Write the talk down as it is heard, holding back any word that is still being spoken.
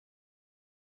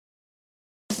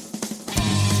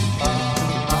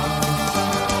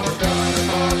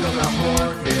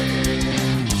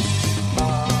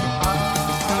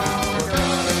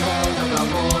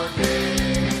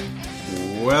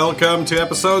Welcome to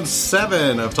episode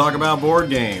 7 of Talk About Board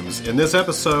Games. In this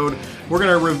episode, we're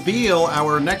going to reveal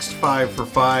our next 5 for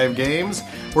 5 games.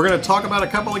 We're going to talk about a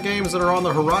couple of games that are on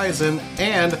the horizon,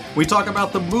 and we talk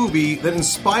about the movie that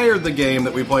inspired the game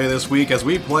that we play this week as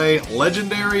we play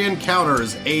Legendary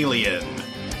Encounters Alien.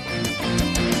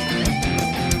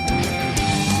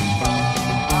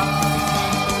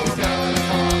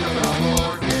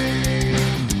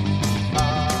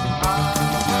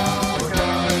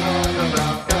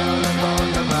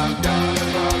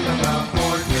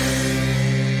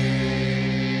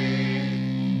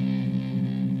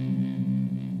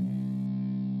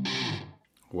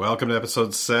 Welcome to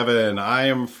episode 7. I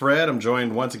am Fred. I'm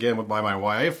joined once again by my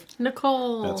wife,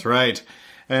 Nicole. That's right.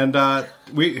 And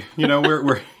we're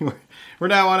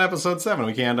now on episode 7.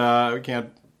 We can't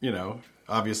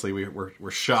obviously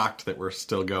we're shocked that we're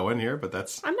still going here, but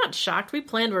that's. I'm not shocked. We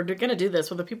planned we're going to do this,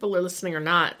 whether people are listening or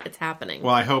not. It's happening.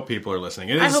 Well, I hope people are listening.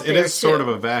 It is sort of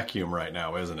a vacuum right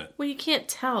now, isn't it? Well, you can't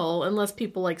tell unless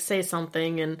people say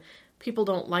something, and people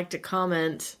don't like to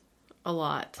comment a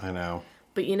lot. I know.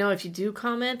 But if you do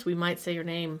comment, we might say your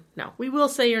name. No, we will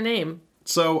say your name.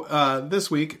 So this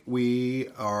week we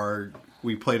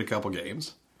played a couple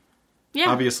games. Yeah,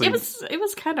 obviously it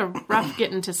was kind of rough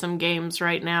getting to some games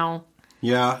right now.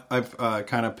 Yeah, I've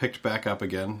kind of picked back up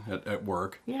again at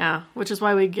work. Yeah, which is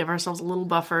why we give ourselves a little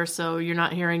buffer, so you're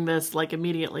not hearing this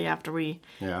immediately after we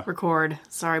record.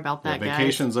 Sorry about that, guys.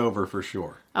 Vacation's over for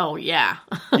sure. Oh yeah.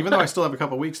 Even though I still have a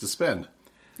couple weeks to spend.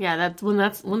 Yeah,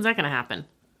 when's that going to happen?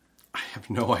 I have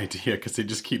no idea because they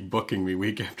just keep booking me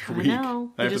week after week. I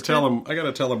have to tell them. I got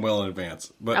to tell them well in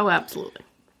advance. But absolutely.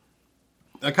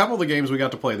 A couple of the games we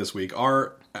got to play this week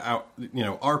are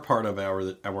part of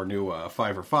our new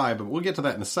 5 for 5. But we'll get to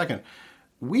that in a second.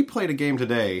 We played a game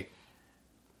today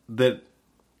that,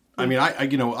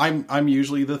 I'm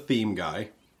usually the theme guy,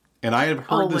 and I have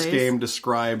heard this game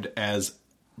described as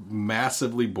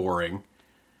massively boring,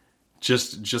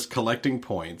 just collecting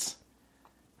points.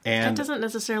 And that doesn't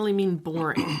necessarily mean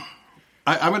boring.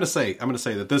 I'm going to say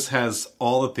that this has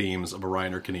all the themes of a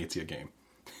Reiner Knizia game.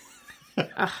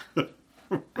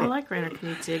 I like Reiner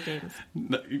Knizia games.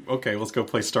 Okay, let's go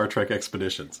play Star Trek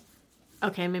Expeditions.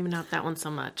 Okay, maybe not that one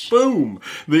so much. Boom!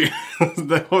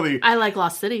 I like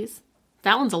Lost Cities.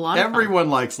 That one's a lot of fun. Everyone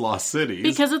likes Lost Cities.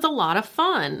 Because it's a lot of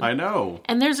fun. I know.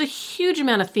 And there's a huge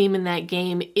amount of theme in that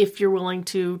game if you're willing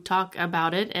to talk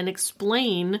about it and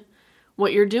explain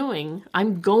what you're doing.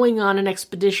 I'm going on an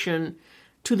expedition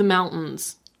to the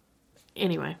mountains.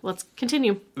 Anyway, let's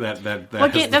continue. That's not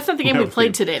the game we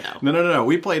played today, though. No.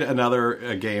 We played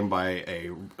another game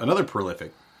by another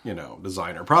prolific,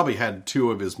 designer. Probably had two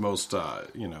of his most,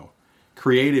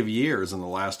 creative years in the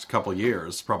last couple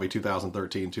years. Probably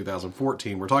 2013,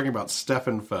 2014. We're talking about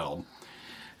Stefan Feld.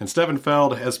 And Stefan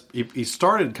Feld he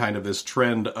started kind of this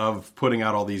trend of putting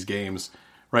out all these games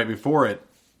right before it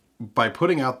by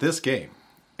putting out this game.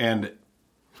 And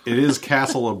it is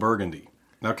Castle of Burgundy.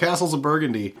 Now, Castles of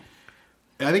Burgundy,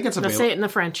 I think it's available. Now say it in the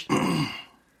French.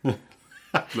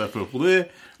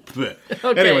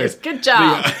 Okay, anyways, good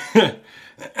job.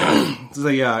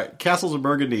 The Castles of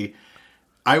Burgundy,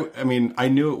 I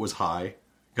knew it was high.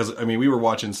 Because, we were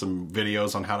watching some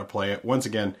videos on how to play it. Once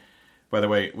again, by the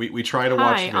way, we try to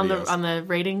watch videos. on the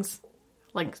ratings?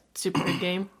 Super good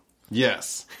game?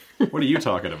 Yes. What are you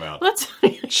talking about? That's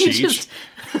Cheech? You just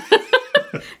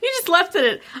left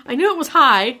it. I knew it was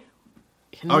high.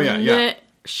 Oh, yeah. The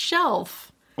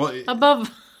shelf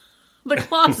above the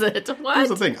closet. What? Here's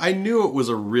the thing. I knew it was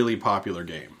a really popular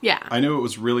game. Yeah. I knew it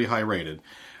was really high rated.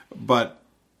 But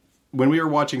when we were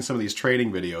watching some of these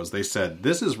trading videos, they said,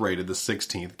 this is rated the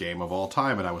 16th game of all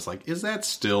time. And I was like, is that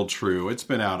still true? It's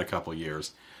been out a couple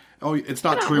years. Oh, it's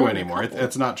not true anymore.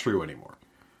 It's not true anymore.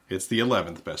 It's the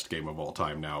 11th best game of all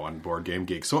time now on Board Game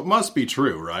Geek. So it must be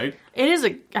true, right? It is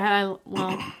I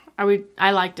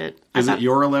liked it. Is it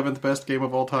your 11th best game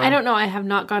of all time? I don't know. I have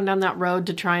not gone down that road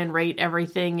to try and rate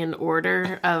everything in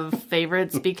order of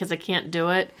favorites because I can't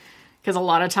do it. Because a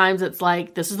lot of times it's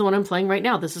this is the one I'm playing right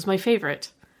now. This is my favorite.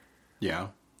 Yeah.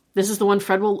 This is the one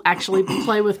Fred will actually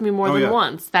play with me more than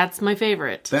once. That's my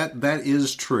favorite. That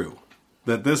is true.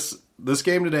 That this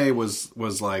game today was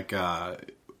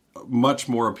much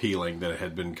more appealing than it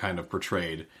had been kind of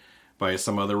portrayed by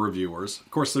some other reviewers. Of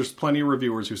course, there's plenty of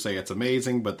reviewers who say it's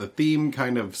amazing, but the theme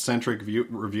kind of centric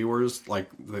reviewers that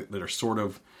are sort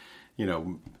of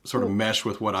mesh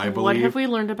with what I believe. What have we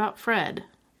learned about Fred?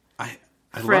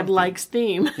 Fred likes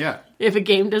theme. Yeah. If a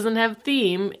game doesn't have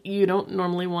theme, you don't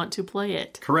normally want to play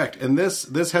it. Correct. And this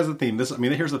has a theme.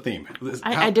 Here's the theme.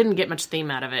 I didn't get much theme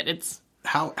out of it. It's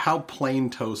how plain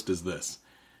toast is this?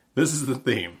 This is the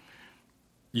theme.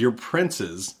 you're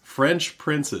princes, French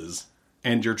princes,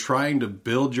 and you're trying to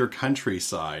build your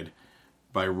countryside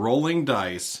by rolling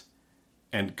dice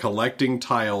and collecting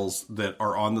tiles that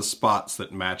are on the spots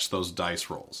that match those dice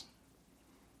rolls.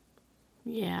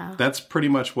 Yeah. That's pretty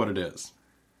much what it is.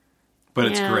 But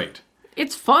it's Yeah. great.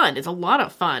 It's fun. It's a lot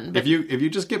of fun. But If you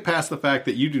just get past the fact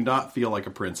that you do not feel like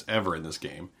a prince ever in this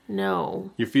game,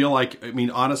 no. you feel like, I mean,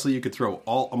 honestly, you could throw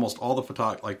almost all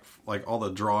the like all the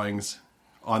drawings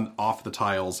off the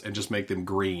tiles and just make them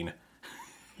green.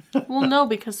 Well, no,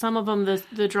 because some of them,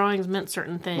 the drawings meant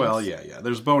certain things. Well, yeah.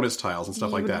 There's bonus tiles and stuff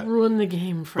You like would that. ruin the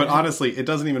game for But them. honestly, it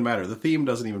doesn't even matter. The theme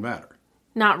doesn't even matter.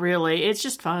 Not really. It's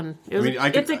just fun. I mean,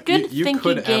 It's a good you thinky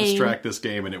could game. abstract this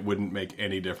game and it wouldn't make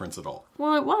any difference at all.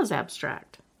 Well, it was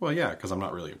abstract. Well, yeah, because I'm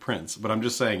not really a prince, but I'm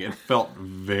just saying it felt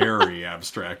very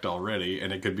abstract already,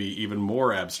 and it could be even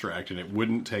more abstract, and it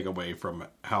wouldn't take away from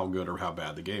how good or how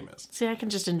bad the game is. See, I can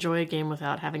just enjoy a game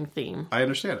without having theme. I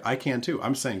understand. I can too.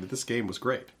 I'm saying that this game was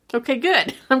great. Okay,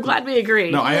 good. I'm glad we agree.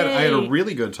 No, I had a Yay.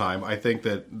 really good time. I think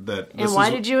that this And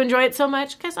why did you enjoy it so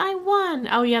much? Because I won.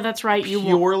 Oh, yeah, that's right. You won.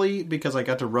 purely because I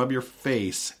got to rub your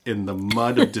face in the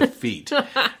mud of defeat.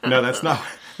 No, that's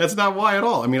not why at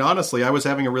all. I mean, honestly, I was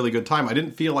having a really good time. I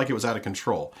didn't feel like it was out of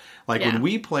control. Like Yeah. when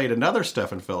we played another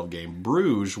Steffenfeld game,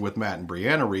 Bruges, with Matt and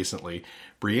Brianna recently,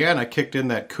 Brianna kicked in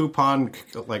that coupon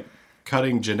like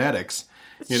cutting genetics,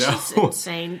 you know, She's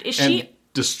insane. and She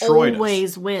destroyed us.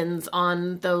 always wins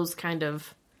on those kind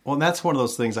of... Well, and that's one of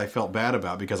those things I felt bad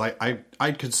about because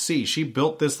I could see she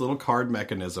built this little card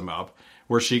mechanism up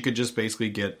where she could just basically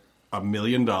get $1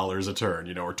 million a turn,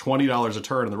 you know, or $20 a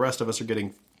turn, and the rest of us are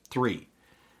getting 3.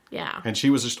 Yeah. And she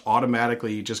was just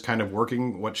automatically just kind of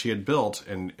working what she had built,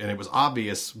 and it was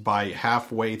obvious by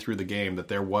halfway through the game that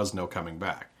there was no coming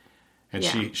back. And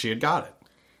Yeah. she had got it.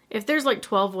 If there's like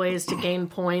 12 ways to gain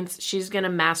points, she's going to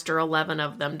master 11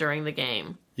 of them during the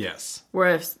game. Yes.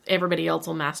 Whereas everybody else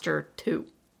will master 2.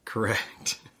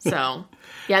 Correct. So,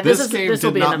 yeah, This this game will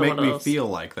did be not another make one of me those. feel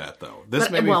like that, though. This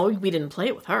But, made me... well, we didn't play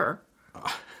it with her.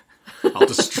 I'll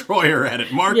destroy her at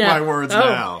it. Mark Yeah. my words Oh.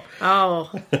 now.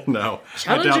 Oh, No.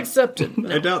 challenge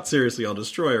accepted. I doubt seriously I'll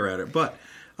destroy her at it. But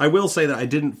I will say that I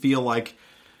didn't feel like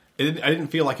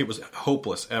it was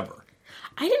hopeless ever.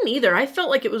 I didn't either. I felt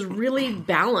like it was really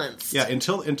balanced. Yeah,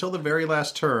 until the very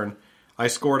last turn, I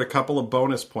scored a couple of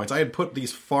bonus points. I had put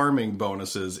these farming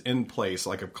bonuses in place,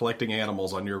 like of collecting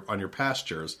animals on your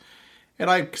pastures,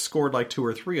 and I scored like 2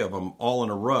 or 3 of them all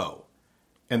in a row.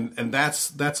 And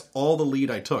that's all the lead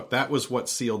I took. That was what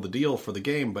sealed the deal for the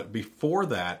game. But before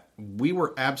that, we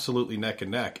were absolutely neck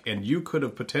and neck, and you could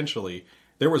have potentially.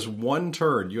 There was one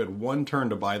turn. You had one turn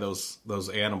to buy those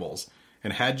animals,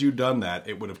 and had you done that,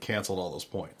 it would have canceled all those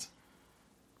points.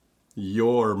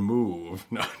 Your move.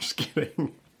 No, I'm just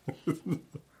kidding.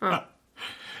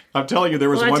 I'm telling you, there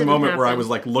was Well, that one didn't moment where I happen. was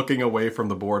like looking away from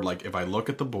the board, like if I look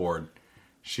at the board,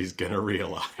 she's gonna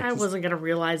realize. I wasn't going to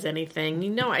realize anything. You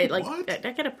know, I What?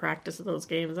 got to practice those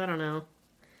games. I don't know.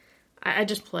 I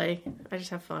just play. I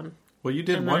just have fun. Well, you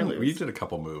did And then I one. lose. You did a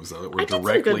couple moves though, that were I did some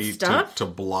directly good stuff. to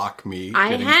block me I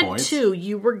getting had points. 2.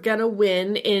 You were going to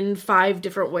win in 5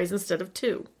 different ways instead of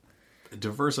 2.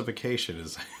 Diversification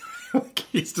is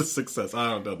keys to success.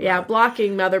 I don't know. Yeah,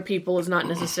 blocking other people is not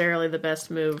necessarily the best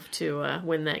move to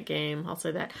win that game. I'll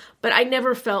say that. But I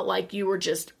never felt like you were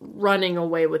just running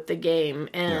away with the game.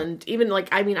 And even like,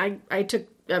 I mean, I took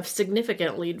a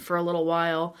significant lead for a little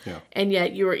while. Yeah. And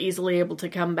yet you were easily able to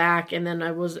come back. And then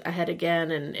I was ahead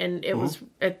again. And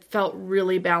it felt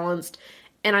really balanced.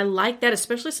 And I like that,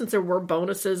 especially since there were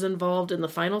bonuses involved in the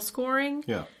final scoring.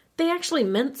 Yeah. They actually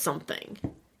meant something.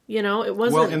 You know, it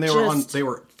wasn't Well, and just... they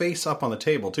were face up on the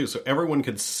table too, so everyone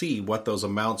could see what those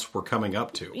amounts were coming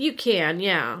up to. You can,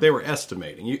 yeah. They were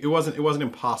estimating. It wasn't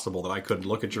impossible that I could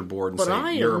look at your board and But say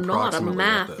I you're am not a approximately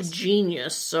at math this.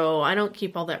 genius, so I don't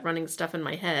keep all that running stuff in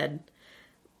my head.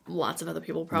 Lots of other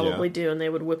people probably do, and they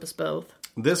would whip us both.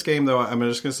 This game, though, I'm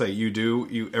just going to say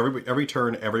every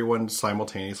turn, everyone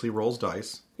simultaneously rolls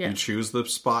dice. Yeah. You choose the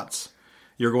spots.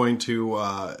 You're going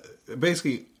to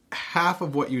basically half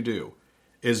of what you do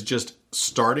is just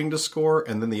starting to score,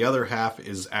 and then the other half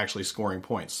is actually scoring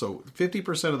points. So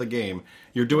 50% of the game,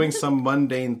 you're doing some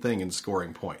mundane thing in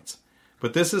scoring points.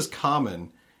 But this is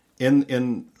common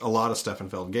in a lot of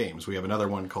Steffenfeld games. We have another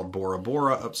one called Bora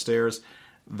Bora upstairs.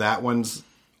 That one's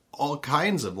all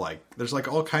kinds of there's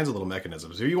all kinds of little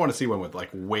mechanisms. If you want to see one with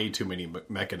way too many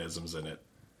mechanisms in it,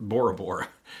 Bora Bora.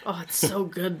 Oh, it's so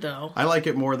good, though. I like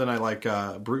it more than I like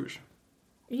Bruges.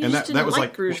 You And just that didn't was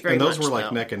like Bruges very and those much, were though.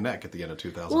 neck and neck at the end of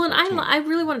 2014. Well, and I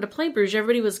really wanted to play Bruges.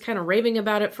 Everybody was kind of raving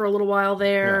about it for a little while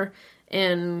there,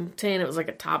 and saying it was like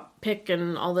a top pick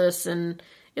and all this, and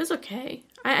it was okay.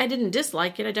 I didn't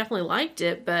dislike it. I definitely liked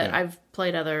it, but Yeah. I've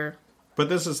played other But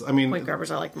this is, I mean, point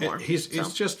grabbers I like more. It's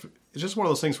just one of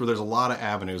those things where there's a lot of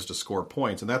avenues to score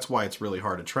points, and that's why it's really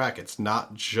hard to track. It's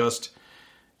not just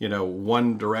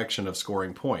one direction of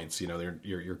scoring points.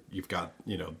 You've got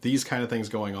these kind of things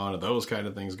going on and those kind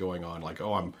of things going on. Like,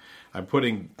 oh, I'm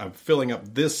filling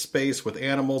up this space with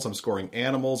animals. I'm scoring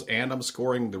animals, and I'm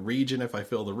scoring the region if I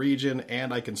fill the region,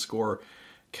 and I can score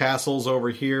castles over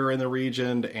here in the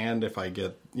region, and if I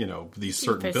get these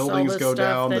certain If I sell buildings this go stuff,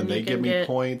 down, then then they you give can me get-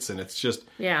 points, and it's just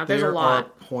Yeah, there's a there lot. are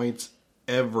points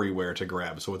everywhere to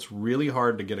grab. So it's really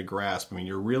hard to get a grasp. I mean,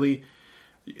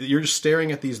 you're just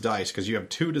staring at these dice because you have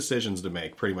two decisions to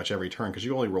make pretty much every turn, because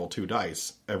you only roll 2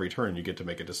 dice every turn. You get to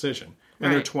make a decision,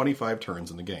 and there are Right. 25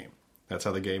 turns in the game. That's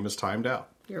how the game is timed out,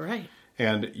 You're right.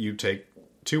 and you take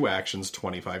 2 actions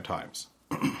 25 times.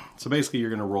 So basically, you're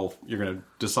going to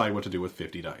decide what to do with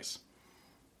 50 dice.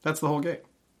 That's the whole game.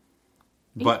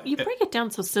 But You break it down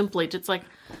so simply. It's like,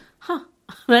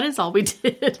 that is all we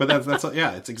did. But that's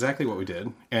yeah, it's exactly what we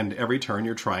did. And every turn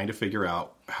you're trying to figure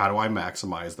out, how do I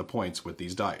maximize the points with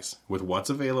these dice? With what's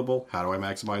available, how do I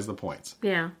maximize the points?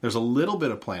 Yeah. There's a little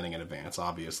bit of planning in advance,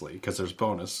 obviously, because there's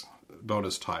bonus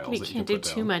tiles You that you can't can do put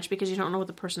too down. much because you don't know what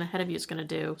the person ahead of you is going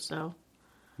to do. So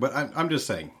But I'm just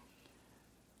saying,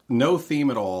 no theme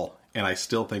at all, and I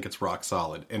still think it's rock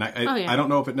solid. And yeah. I don't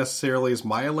know if it necessarily is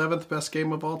my 11th best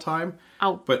game of all time.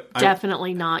 But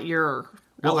definitely not your.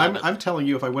 Well, 11th. I'm telling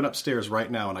you, if I went upstairs right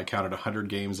now and I counted 100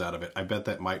 games out of it, I bet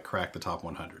that might crack the top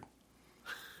 100.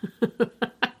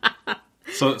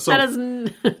 So That is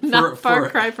not far for-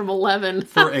 cry from 11.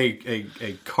 for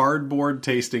a cardboard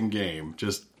tasting game,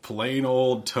 just plain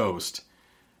old toast,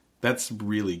 that's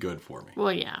really good for me.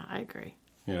 Well, yeah, I agree.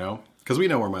 Because we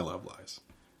know where my love lies.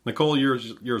 Nicole,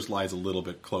 yours lies a little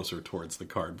bit closer towards the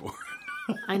cardboard.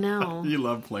 I know. You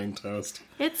love plain toast.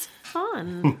 It's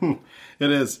fun. It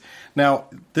is. Now,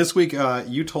 this week,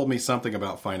 you told me something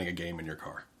about finding a game in your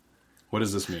car. What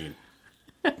does this mean?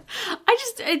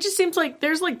 It just seems like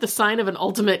there's like the sign of an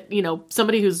ultimate,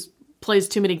 somebody who's plays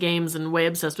too many games and way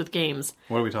obsessed with games.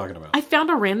 What are we talking about? I found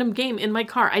a random game in my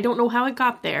car. I don't know how it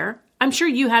got there. I'm sure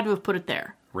you had to have put it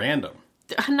there. Random.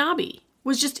 Hanabi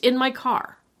was just in my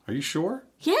car. Are you sure?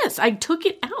 Yes, I took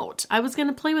it out. I was going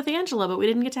to play with Angela, but we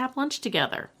didn't get to have lunch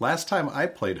together. Last time I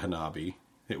played Hanabi,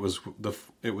 it was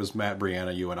Matt,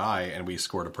 Brianna, you, and I, and we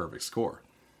scored a perfect score.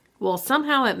 Well,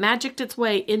 somehow it magicked its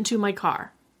way into my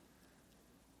car.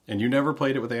 And you never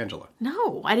played it with Angela.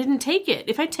 No, I didn't take it.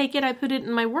 If I take it, I put it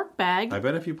in my work bag. I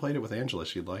bet if you played it with Angela,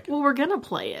 she'd like it. Well, we're going to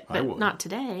play it, I but would. not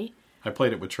today. I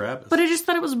played it with Travis. But I just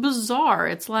thought it was bizarre.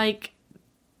 It's like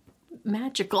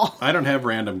magical. I don't have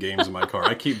random games in my car.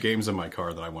 I keep games in my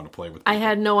car that I want to play with I people.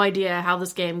 had no idea how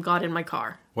this game got in my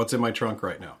car. What's in my trunk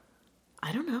right now?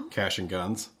 I don't know. Cash and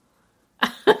guns.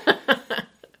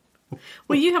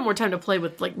 Well, you have more time to play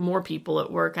with like more people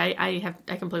at work. I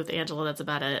can play with Angela. That's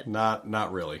about it.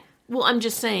 Not really. Well, I'm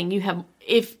just saying you have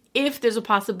if there's a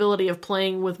possibility of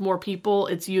playing with more people,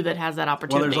 it's you that has that Well,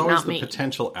 opportunity, there's always not the me.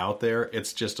 potential out there.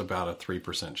 It's just about a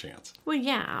 3% chance. Well,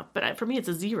 yeah, but for me, it's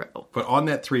a 0. But on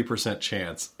that 3%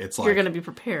 chance, it's like You're going to be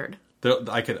prepared.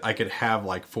 I could have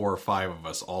like 4 or 5 of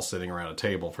us all sitting around a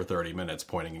table for 30 minutes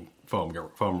pointing foam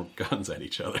guns at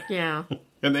each other. Yeah.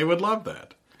 And they would love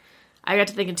that. I got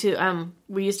to thinking too.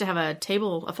 We used to have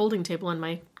a folding table in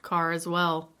my car as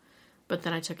well, but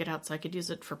then I took it out so I could use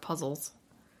it for puzzles.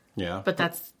 Yeah. But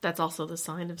that's also the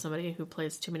sign of somebody who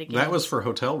plays too many games. That was for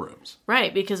hotel rooms.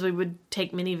 right, because we would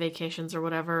take mini vacations or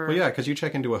whatever. Well, yeah, because you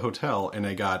check into a hotel and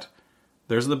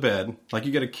there's the bed, like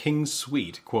you get a king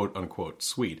suite, quote unquote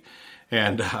suite,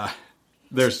 and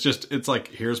it's like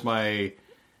here's my.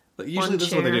 Usually this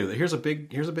is what they do. Here's a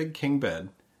big king bed.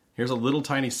 Here's a little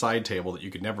tiny side table that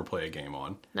you could never play a game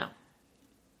on. No.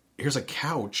 Here's a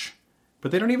couch,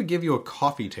 but they don't even give you a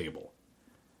coffee table.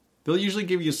 They'll usually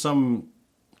give you some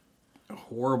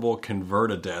horrible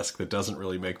Converta-desk that doesn't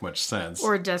really make much sense.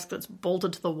 Or a desk that's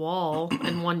bolted to the wall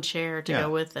and one chair to Yeah.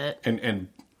 go with it. And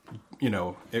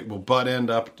it will butt end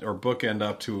up or bookend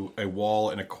up to a wall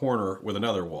in a corner with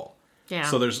another wall. Yeah.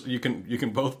 So you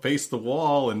can both face the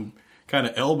wall and kind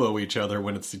of elbow each other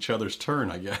when it's each other's turn,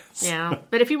 I guess. Yeah.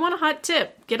 But if you want a hot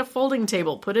tip, get a folding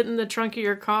table, put it in the trunk of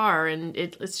your car, and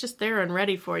it's just there and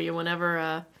ready for you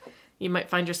whenever you might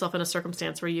find yourself in a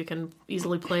circumstance where you can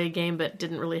easily play a game but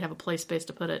didn't really have a play space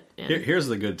to put it in. Here's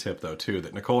the good tip, though, too,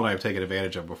 that Nicole and I have taken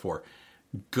advantage of before.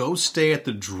 Go stay at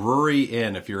the Drury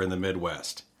Inn if you're in the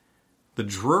Midwest. The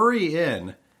Drury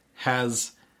Inn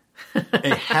has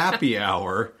a happy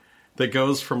hour that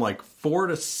goes from like 4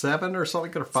 to 7 or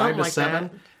something, or 5 Something to like 7,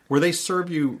 that. where they serve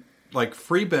you like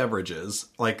free beverages.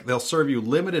 Like they'll serve you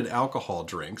limited alcohol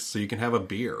drinks, so you can have a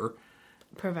beer,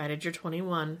 Provided you're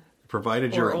 21.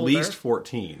 provided Or you're at older. least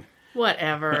 14.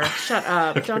 Whatever. Shut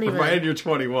up. Don't even. Provided you're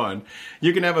 21,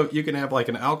 you can have like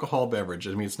an alcohol beverage.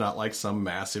 I mean, it's not like some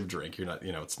massive drink. You're not,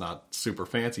 it's not super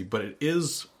fancy, but it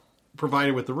is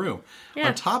provided with the room. Yeah.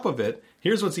 On top of it,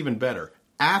 here's what's even better.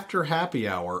 After happy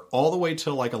hour, all the way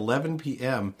till like 11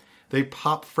 p.m., they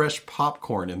pop fresh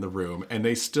popcorn in the room, and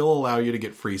they still allow you to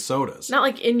get free sodas. Not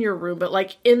like in your room, but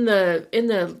like in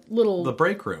the little. The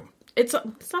break room. It's not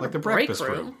Like a the break breakfast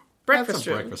room. Breakfast That's a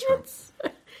room. breakfast room. It's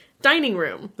dining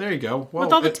room There you go. Well,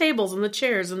 with all the tables and the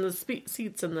chairs and the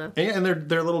seats and the. and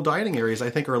their little dining areas, I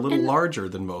think, are a little larger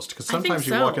than most. Because I think sometimes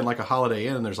you so. walk in like a Holiday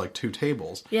Inn and there's like 2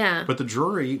 tables. Yeah. But the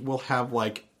Drury will have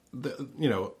like,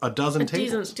 a dozen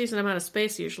tables. Decent amount of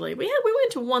space usually. We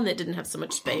went to one that didn't have so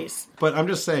much space. But I'm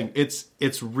just saying,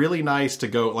 it's really nice to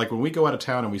go, like when we go out of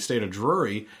town and we stay at a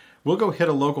Drury, we'll go hit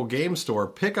a local game store,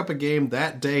 pick up a game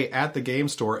that day at the game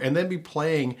store, and then be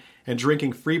playing and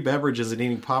drinking free beverages and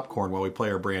eating popcorn while we play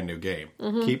our brand new game.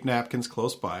 Mm-hmm. Keep napkins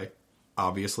close by,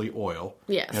 obviously oil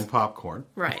Yes. and popcorn.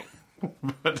 Right.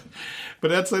 But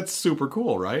that's super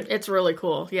cool, right? It's really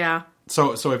cool. Yeah.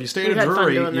 So if you stay We've at a had fun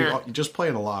Drury, doing you that. just play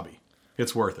in the lobby.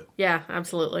 It's worth it. Yeah,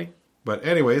 absolutely. But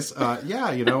anyways,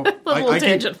 yeah, A little I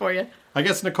tangent for you. I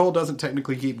guess Nicole doesn't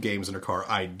technically keep games in her car.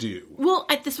 I do. Well,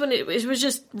 at this one, it was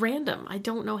just random. I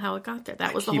don't know how it got there.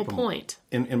 That was the whole keep 'em point.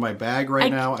 In my bag right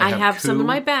now, I have some two. in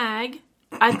my bag.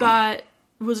 I've got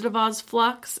Wizard of Oz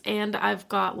Flux, and I've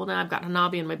got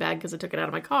Hanabi in my bag because I took it out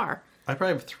of my car. I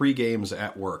probably have 3 games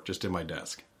at work just in my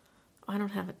desk. I don't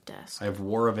have a desk. I have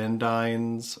War of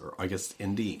Endines, or I guess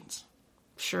Endines.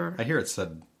 Sure. I hear it says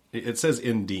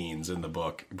Endines in the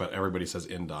book, but everybody says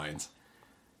Endines.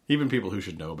 Even people who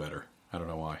should know better. I don't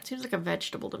know why. Seems like a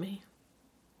vegetable to me.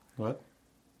 What?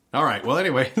 All right. Well,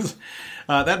 anyways,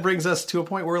 that brings us to a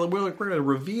point where we're going to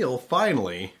reveal,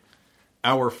 finally,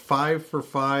 our 5 for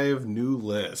 5 new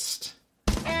list.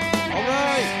 All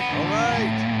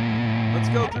right. Let's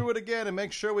go through it again and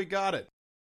make sure we got it.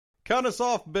 Count us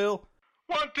off, Bill.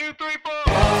 1, 2, 3,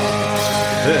 4.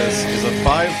 This is a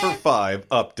 5 for 5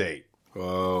 update.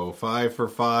 Whoa, 5 for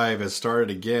 5 has started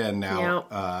again now.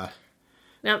 Yep.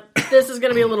 Now, this is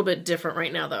going to be a little bit different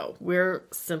right now, though. We're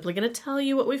simply going to tell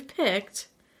you what we've picked,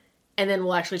 and then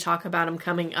we'll actually talk about them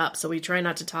coming up. So we try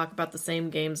not to talk about the same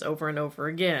games over and over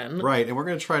again. Right, and we're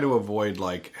going to try to avoid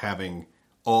like having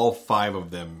all 5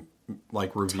 of them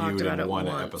like reviewed Talked about in it one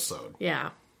once. episode. Yeah.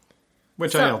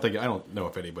 Which So- I don't know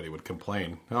if anybody would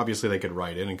complain. Obviously, they could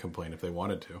write in and complain if they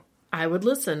wanted to. I would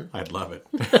listen. I'd love it.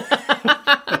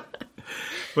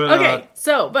 But, Okay,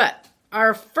 but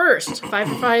our first 5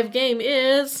 for 5 game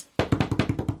is...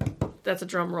 That's a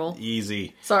drum roll.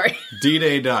 easy. Sorry.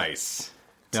 D-Day Dice.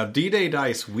 Now, D-Day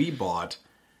Dice we bought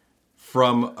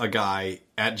from a guy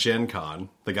at Gen Con,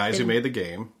 the guys who made the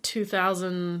game.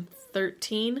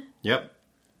 2013. Yep.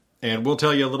 And we'll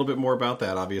tell you a little bit more about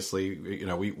that, obviously.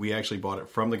 We actually bought it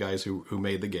from the guys who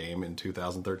made the game in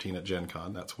 2013 at Gen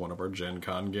Con. That's one of our Gen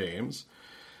Con games.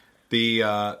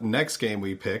 The next game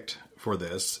we picked for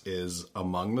this is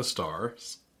Among the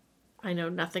Stars. I know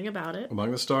nothing about it.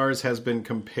 Among the Stars has been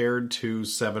compared to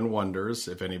Seven Wonders.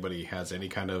 If anybody has any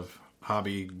kind of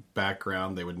hobby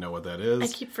background, they would know what that is. I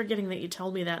keep forgetting that you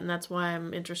told me that, and that's why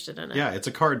I'm interested in it. Yeah, it's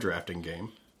a card drafting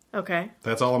game. Okay.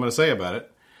 That's all I'm going to say about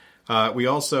it. We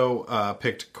also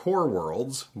picked Core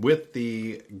Worlds with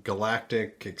the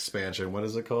Galactic expansion. What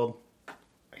is it called?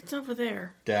 It's over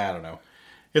there. Yeah, I don't know.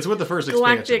 It's with the first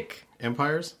Galactic. expansion.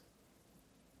 Empires?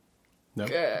 No?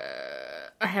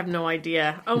 I have no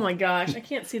idea. Oh my gosh, I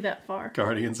can't see that far.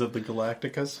 Guardians of the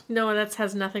Galacticas? No, that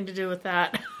has nothing to do with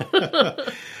that.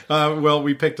 Well,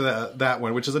 we picked that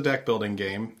one, which is a deck building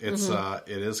game. It's it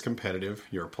is competitive.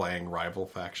 You're playing rival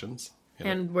factions.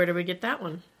 And where do we get that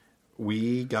one?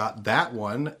 We got that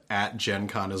one at Gen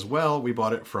Con as well. We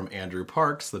bought it from Andrew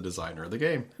Parks, the designer of the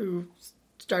game. Who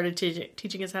started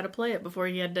teaching us how to play it before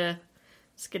he had to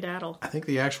skedaddle? I think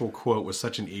the actual quote was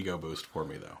such an ego boost for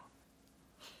me, though.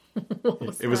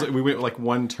 It We went like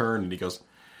one turn, and he goes,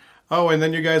 "Oh, and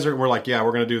then we're like, yeah,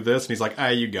 we're gonna do this," and he's like,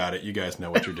 "You got it. You guys know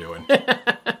what you're doing."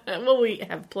 Well, we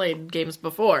have played games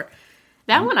before.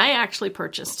 That one I actually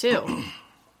purchased too.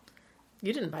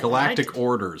 You didn't buy Galactic that.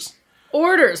 Orders.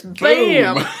 Orders.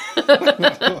 Bam.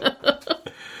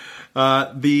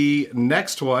 The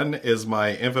next one is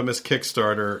my infamous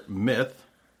Kickstarter Myth,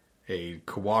 a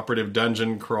cooperative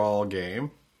dungeon crawl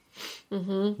game.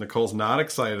 Mm-hmm. Nicole's not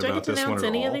excited Do I about get to this one announce at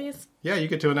any all. of these? Yeah, you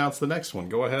get to announce the next one.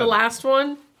 Go ahead. The last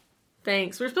one?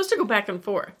 Thanks. We were supposed to go back and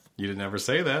forth. You didn't ever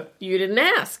say that. You didn't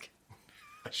ask.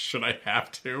 Should I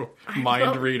have to?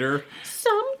 Mind reader.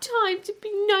 Sometimes it'd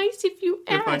be nice if you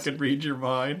asked. If I could read your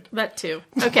mind. That too.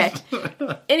 Okay.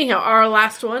 Anyhow, our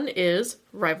last one is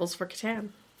Rivals for Catan.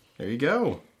 There you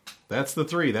go. That's the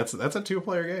 3. That's a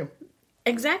 2-player game.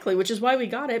 Exactly, which is why we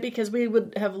got it, because we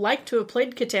would have liked to have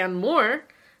played Catan more,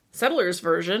 Settlers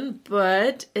version,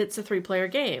 but it's a 3-player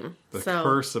game. The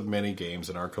curse of many games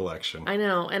in our collection. I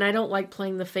know, and I don't like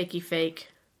playing the fakey fake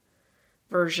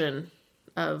version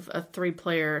of a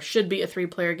 3-player. Should be a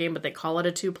 3-player game, but they call it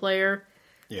a 2-player.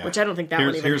 Yeah. Which I don't think that one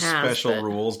even here's has. Here's special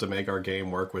rules to make our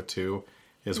game work with 2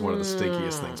 is one of the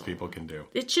stickiest things people can do.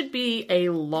 It should be a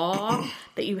law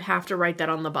that you have to write that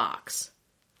on the box.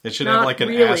 It should have like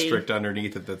an asterisk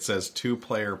underneath it that says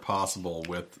 2-player possible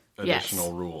with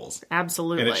additional rules.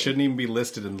 Absolutely. And it shouldn't even be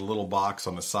listed in the little box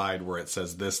on the side where it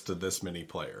says this to this many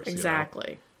players. Exactly.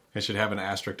 You know? It should have an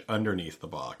asterisk underneath the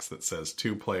box that says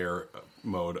 2-player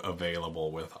mode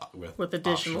available with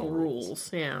additional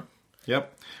rules. Yeah.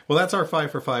 Yep. Well, that's our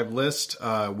 5 for 5 list.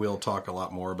 We'll talk a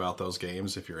lot more about those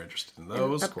games if you're interested in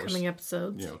those. Upcoming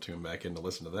episodes. Tune back in to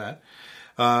listen to that.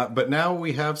 But now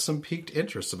we have some piqued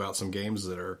interest about some games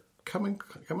that are coming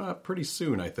up pretty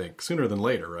soon, I think. Sooner than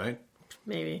later, right?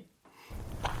 Maybe.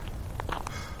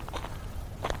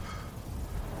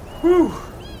 Whew.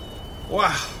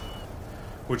 Wow.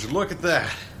 Would you look at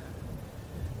that?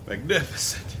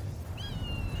 Magnificent.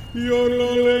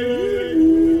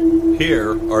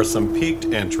 Here are some piqued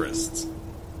interests.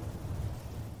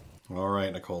 All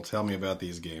right, Nicole, tell me about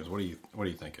these games. What are you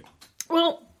thinking?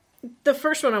 Well, the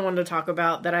first one I wanted to talk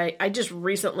about that I just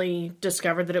recently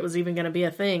discovered that it was even going to be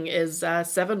a thing is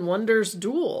Seven Wonders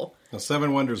Duel. Now,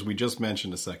 Seven Wonders we just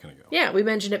mentioned a second ago. Yeah, we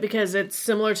mentioned it because it's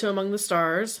similar to Among the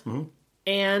Stars. Mm-hmm.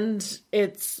 And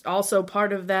it's also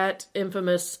part of that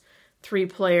infamous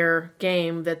 3-player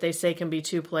game that they say can be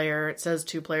 2-player. It says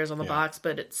 2 players on the box,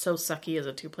 but it's so sucky as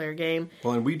a 2-player game.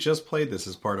 Well, and we just played this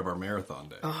as part of our marathon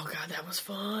day. Oh, God, that was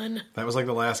fun. That was like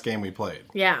the last game we played.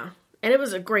 Yeah. And it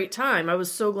was a great time. I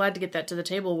was so glad to get that to the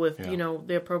table with,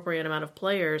 the appropriate amount of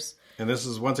players. And this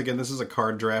is, once again, this is a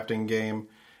card drafting game.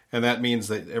 And that means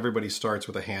that everybody starts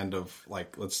with a hand of,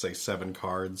 like, let's say 7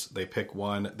 cards. They pick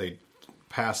one, they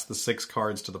pass the 6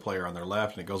 cards to the player on their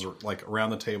left, and it goes like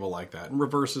around the table like that and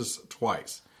reverses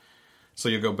twice. So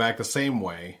you go back the same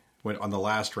way on the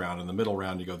last round. In the middle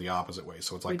round, you go the opposite way.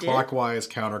 So it's like clockwise,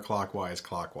 counterclockwise,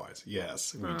 clockwise.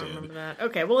 Yes, we did. Remember that.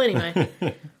 Okay, well,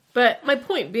 anyway. But my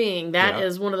point being, that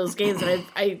is one of those games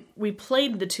that we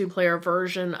played the 2-player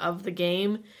version of the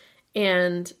game,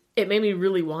 and it made me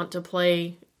really want to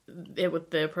play it with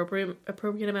the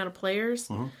appropriate amount of players.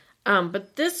 Mm-hmm.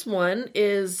 But this one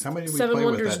is How many did we Seven play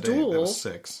Wonders with that Duel. Day? That was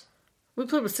 6. We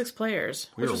played with 6 players.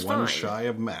 We were one shy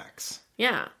of max.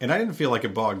 Yeah. And I didn't feel like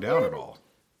it bogged down at all.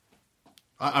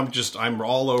 I'm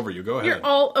all over you. Go ahead. You're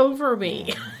all over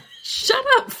me. Shut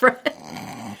up,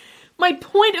 Fred. My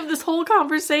point of this whole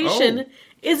conversation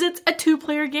is it's a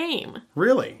 2-player game.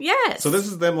 Really? Yes. So this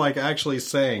is them like actually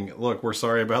saying, look, we're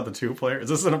sorry about the 2-player. Is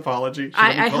this an apology? Should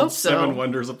I hope so. Seven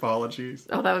Wonders apologies.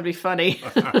 Oh, that would be funny.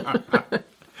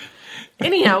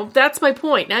 Anyhow, that's my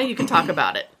point. Now you can talk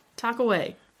about it. Talk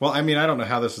away. Well, I mean, I don't know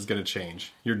how this is going to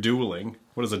change. You're dueling.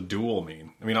 What does a duel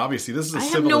mean? I mean, obviously, this is a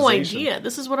civilization. I have no idea.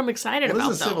 This is what I'm excited about,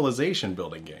 This is a civilization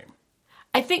building game.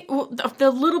 I think the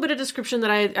little bit of description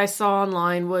that I saw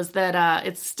online was that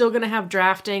it's still going to have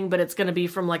drafting, but it's going to be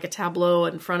from like a tableau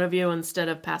in front of you instead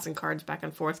of passing cards back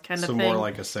and forth kind of thing. So more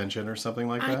like Ascension or something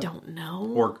like that? I don't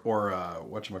know. Or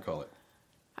whatchamacallit?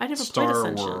 I never played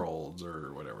Ascension. Star Worlds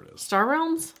or whatever it is. Star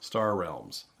Realms? Star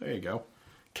Realms. There you go.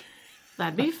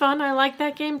 That'd be fun. I like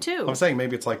that game too. I'm saying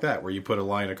maybe it's like that, where you put a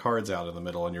line of cards out in the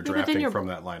middle and you're drafting from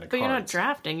that line of cards. But you're not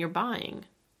drafting, you're buying.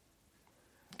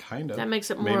 Kind of. That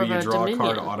makes it more maybe of a Dominion. Maybe you draw a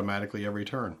card Dominion. automatically every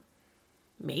turn.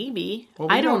 Maybe.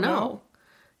 Well, I don't know.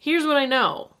 Here's what I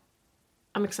know.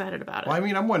 I'm excited about it. Well, I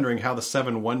mean, I'm wondering how the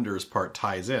Seven Wonders part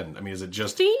ties in. I mean, is it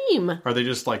just... Theme. Are they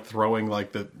just like throwing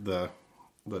like the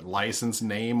license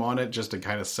name on it just to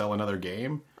kind of sell another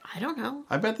game? I don't know.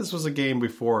 I bet this was a game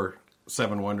before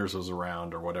Seven Wonders was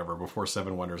around or whatever, before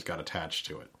Seven Wonders got attached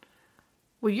to it.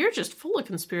 Well, you're just full of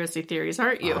conspiracy theories,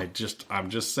 aren't you? I'm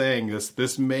just saying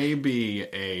this may be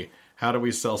a how do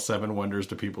we sell Seven Wonders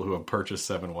to people who have purchased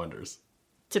Seven Wonders?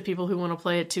 To people who want to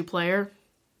play it 2-player?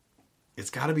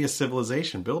 It's got to be a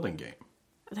civilization building game.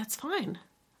 That's fine.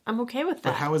 I'm okay with that.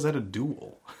 But how is that a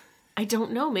duel? I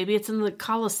don't know. Maybe it's in the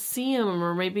Colosseum,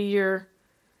 or maybe you're...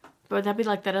 But that'd be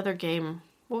like that other game.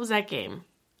 What was that game?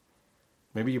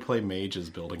 Maybe you play mages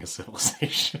building a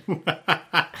civilization.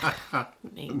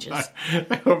 Mages.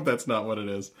 I hope that's not what it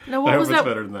is. No, what I was hope it's that?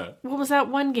 better than that. What was that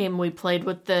one game we played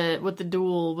with the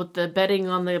duel, with the betting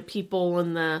on the people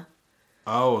and the...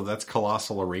 Oh, that's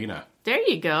Colossal Arena. There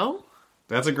you go.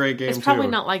 That's a great game, It's too. probably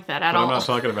not like that at but all. I'm not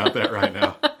talking about that right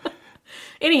now.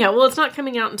 Anyhow, well, it's not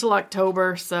coming out until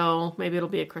October, so maybe it'll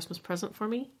be a Christmas present for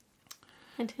me.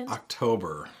 Hint, hint.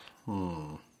 October.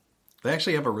 They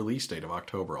actually have a release date of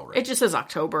October already. It just says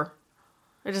October.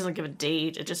 It doesn't give a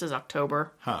date. It just says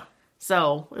October. Huh.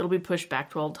 So it'll be pushed back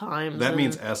 12 times. That and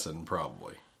means Essen,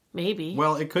 probably. maybe.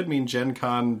 Well, it could mean Gen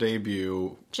Con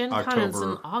debut Gen October. Con is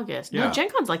in August. Yeah. No, Gen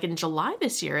Con's like in July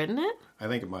this year, isn't it? I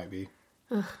think it might be.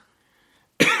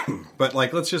 But,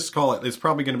 like, let's just call it, it's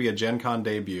probably going to be a Gen Con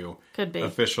debut. Could be.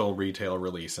 Official retail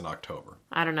release in October.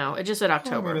 I don't know. It just said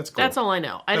October. it's cool. That's all I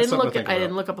know. I That's didn't something to look. think I about.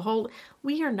 didn't look up a whole.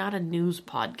 We are not a news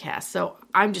podcast, so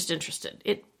I'm just interested.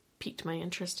 It piqued my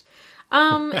interest.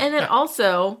 And then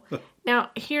also,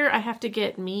 now here I have to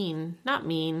get mean. Not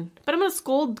mean, but I'm going to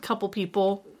scold a couple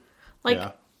people. Like,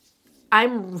 Yeah.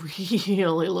 I'm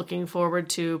really looking forward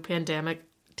to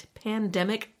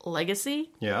Pandemic Legacy.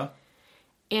 Yeah.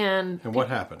 And what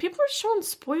happened? People are showing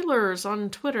spoilers on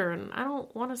Twitter, and I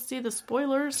don't want to see the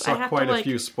spoilers. Saw I have quite to, a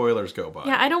few spoilers go by.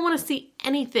 Yeah, I don't want to see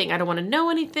anything. I don't want to know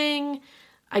anything.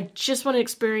 I just want to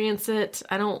experience it.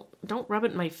 Don't rub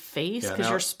it in my face because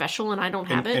now- you're special and I don't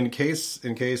have it. In case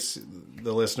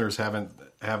the listeners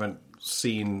haven't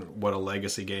seen what a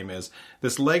legacy game is,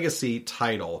 this legacy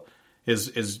title is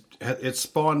it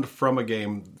spawned from a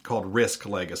game called Risk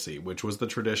Legacy, which was the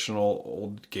traditional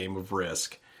old game of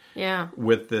Risk, Yeah.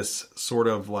 with this sort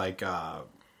of like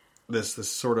this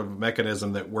sort of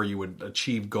mechanism that where you would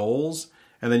achieve goals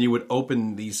and then you would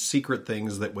open these secret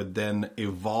things that would then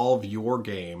evolve your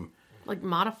game Like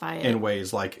modify it. in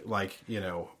ways like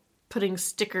Putting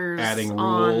stickers adding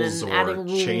on rules and or adding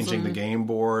rules changing the and- game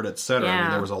board, etc. I mean,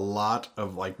 Yeah. there was a lot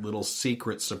of like little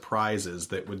secret surprises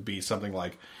that would be something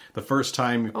like the first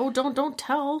time. Oh, don't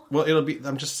tell. Well, it'll be.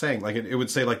 I'm just saying, like it would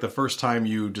say, like the first time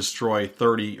you destroy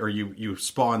 30 or you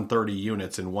spawn 30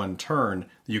 units in one turn,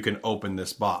 you can open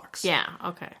this box. Yeah,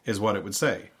 okay. Is what it would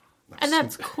say. And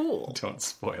that's cool. Don't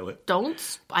spoil it.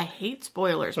 I hate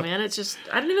spoilers, man. It's just,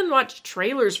 I don't even watch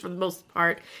trailers for the most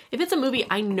part. If it's a movie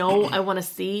I know I want to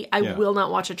see, I Yeah. will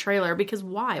not watch a trailer because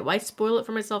why? Why spoil it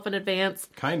for myself in advance?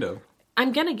 Kind of.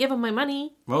 I'm going to give them my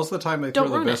money. Most of the time, they Don't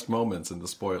throw the ruin best moments in the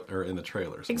spoil or in the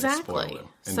trailers. And they Exactly. spoil them.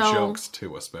 And So- jokes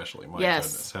too, especially. My Yes.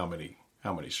 goodness,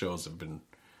 how many shows have been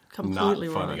Completely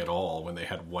not funny ruined. at all when they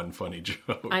had one funny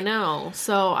joke? I know.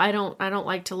 So I don't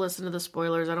like to listen to the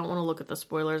spoilers. I don't want to look at the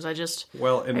spoilers. I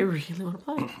And really want to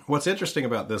play. what's interesting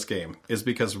about this game is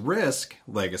because Risk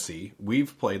Legacy,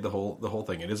 we've played the whole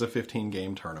thing. It is a 15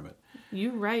 game tournament.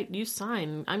 You write, you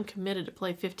sign. I'm committed to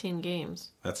play 15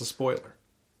 games. That's a spoiler.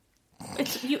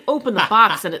 You open the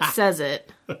box and it says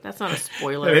it. That's not a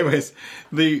spoiler. Anyways,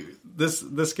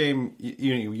 this game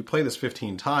you play this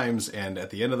 15 times, and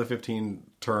at the end of the 15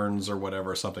 turns or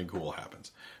whatever, something cool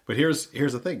happens. But here's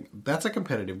the thing: that's a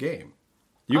competitive game.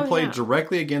 You play yeah.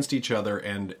 directly against each other,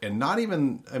 and not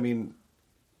even. I mean,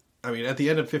 at the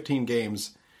end of 15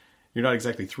 games, you're not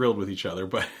exactly thrilled with each other,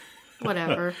 but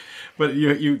Whatever. but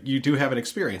you do have an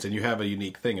experience, and you have a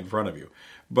unique thing in front of you.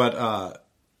 But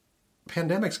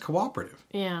Pandemic's cooperative,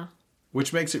 Yeah.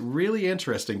 which makes it really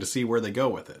interesting to see where they go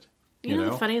with it. You know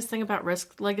the funniest thing about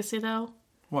Risk Legacy, though?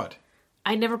 What?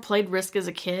 I never played Risk as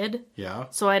a kid, Yeah,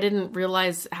 so I didn't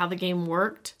realize how the game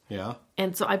worked. yeah,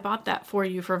 And so I bought that for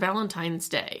you for Valentine's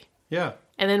Day. yeah.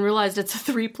 And then realized it's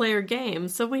a 3-player game,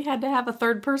 so we had to have a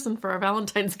third person for our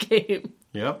Valentine's game.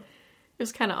 Yep. It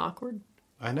was kind of awkward.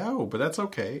 I know, but that's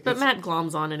okay. But Matt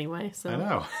Glom's on anyway, so... I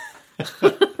know.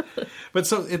 But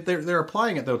so they're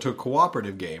applying it though to a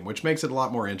cooperative game, which makes it a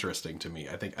lot more interesting to me.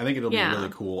 I think it'll Yeah. be really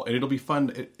cool, and it'll be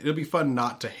fun. It'll be fun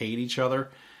not to hate each other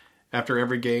after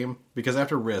every game, because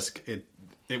after Risk,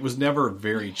 it was never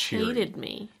very cheery. Hated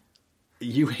me.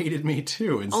 You hated me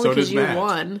too, and Only so did because you Matt.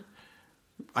 won.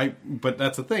 But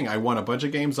that's the thing. I won a bunch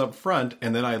of games up front,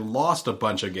 and then I lost a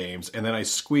bunch of games, and then I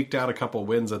squeaked out a couple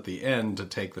wins at the end to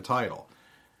take the title.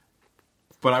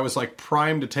 But I was like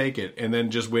primed to take it, and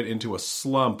then just went into a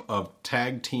slump of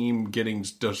tag team getting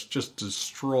just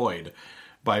destroyed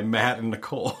by Matt and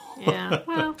Nicole. Yeah,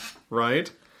 well,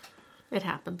 Right? it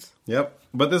happens. Yep.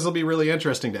 But this will be really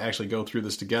interesting to actually go through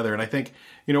this together. And I think,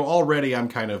 already I'm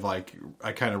kind of like,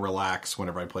 I kind of relax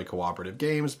whenever I play cooperative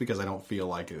games because I don't feel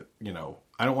like it,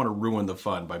 I don't want to ruin the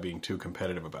fun by being too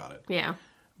competitive about it. Yeah.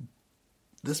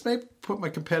 This may put my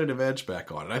competitive edge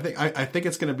back on it. I think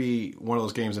it's going to be one of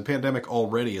those games, and Pandemic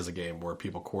already is a game where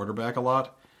people quarterback a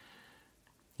lot.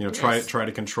 Yes. try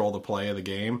to control the play of the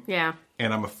game. Yeah.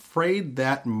 And I'm afraid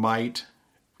that might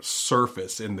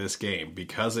surface in this game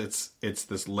because it's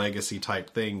this legacy type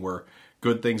thing where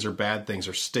good things or bad things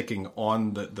are sticking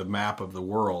on the map of the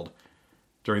world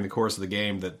during the course of the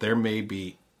game, that there may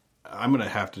be, I'm going to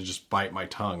have to just bite my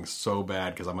tongue so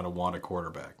bad because I'm going to want a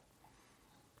quarterback.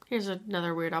 Here's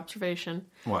another weird observation.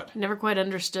 What? I never quite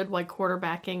understood why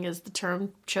quarterbacking is the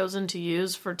term chosen to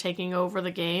use for taking over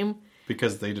the game.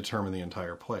 Because they determine the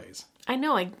entire plays. I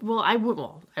know. I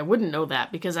wouldn't know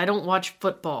that because I don't watch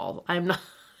football. I'm not.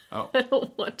 Oh. I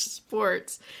don't watch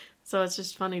sports, so it's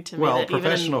just funny to me. Well, that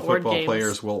professional even in board football games,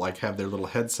 players will like have their little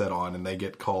headset on and they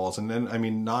get calls, and then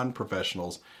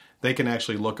non-professionals, they can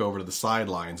actually look over to the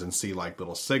sidelines and see like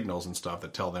little signals and stuff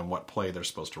that tell them what play they're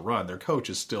supposed to run. Their coach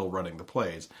is still running the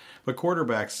plays, but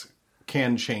quarterbacks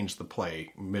can change the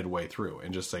play midway through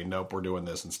and just say, "Nope, we're doing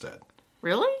this instead."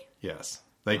 Really? Yes.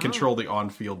 They control the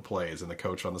on-field plays, and the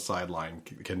coach on the sideline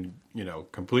can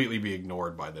completely be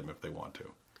ignored by them if they want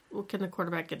to. Well, can the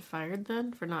quarterback get fired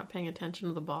then for not paying attention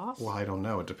to the boss? Well, I don't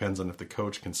know. It depends on if the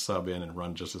coach can sub in and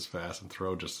run just as fast and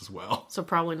throw just as well. So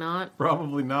probably not.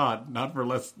 Probably not. Not for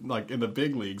less, like in the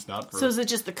big leagues, not for... So is it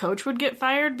just the coach would get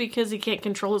fired because he can't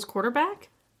control his quarterback?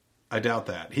 I doubt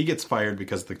that. He gets fired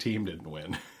because the team didn't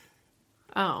win.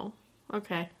 Oh,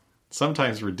 okay.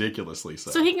 Sometimes ridiculously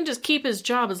so. So he can just keep his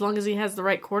job as long as he has the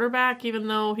right quarterback, even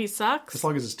though he sucks? As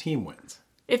long as his team wins.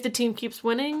 If the team keeps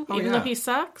winning, Oh, even yeah. though he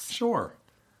sucks? Sure.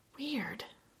 Weird.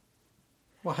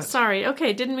 What? Sorry.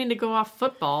 Okay, didn't mean to go off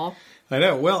football. I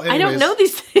know. Well, anyways, I don't know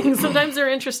these things. Sometimes they're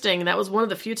interesting. That was one of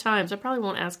the few times. I probably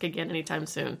won't ask again anytime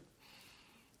soon.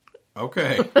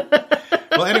 Okay.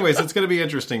 Well, anyways, it's going to be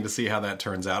interesting to see how that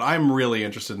turns out. I'm really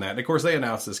interested in that. And of course, they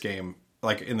announced this game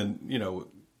like in the,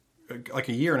 like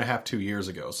a year and a half, 2 years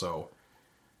ago. So,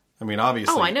 I mean,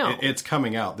 obviously, Oh, I know. It's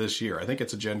coming out this year. I think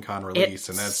it's a Gen Con release. It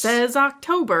And that's says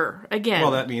October again.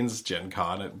 well, that means Gen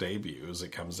Con it debuts.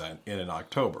 It comes out in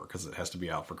October because it has to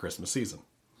be out for Christmas season.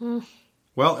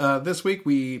 Well, this week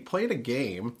we played a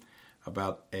game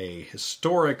about a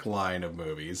historic line of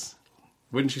movies.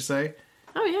 Wouldn't you say?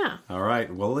 Oh, yeah. All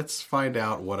right. Well, let's find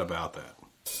out what about that.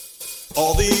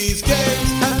 All these games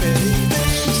have many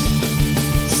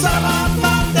names. Some are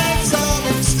fun and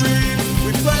some extreme.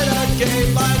 We played a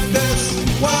game like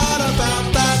this. What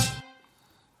about that?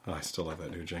 Oh, I still love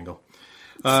that new jingle.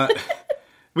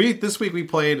 This week we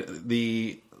played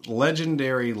the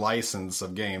Legendary license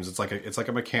of games. It's like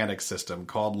a mechanic system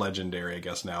called Legendary, I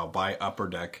guess now, by Upper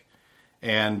Deck.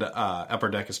 And Upper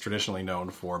Deck is traditionally known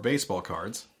for baseball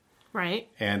cards. Right.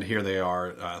 And here they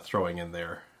are throwing in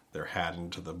their hat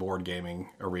into the board gaming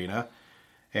arena.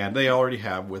 And they already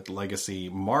have with Legacy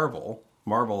Legendary.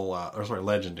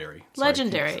 Sorry,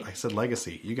 Legendary. I said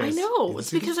Legacy. You guys. I know.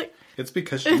 It's because It's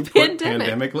because you put Pandemic.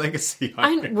 Pandemic Legacy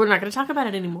on there. We're not going to talk about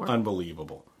it anymore.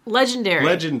 Unbelievable. Legendary.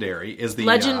 Legendary is the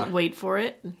Wait for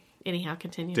it. Anyhow,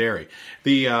 continue. Dairy.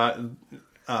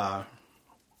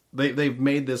 They've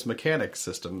made this mechanic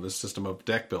system, this system of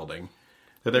deck building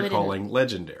that they're They calling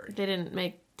Legendary. They didn't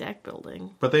make deck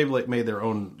building. But they've made their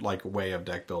own way of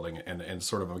deck building and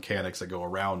sort of mechanics that go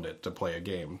around it to play a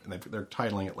game, and they're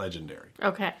titling it Legendary.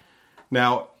 Okay.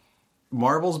 Now,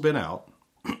 Marvel's been out,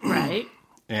 Right.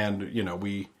 and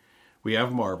we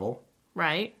have Marvel.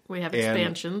 Right. We have And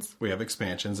expansions. we have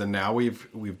expansions, and now we've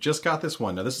just got this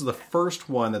one. Now, this is the first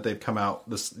one that they've come out.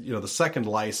 This the second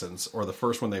license, or the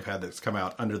first one they've had that's come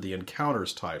out under the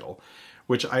Encounters title,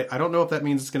 which I don't know if that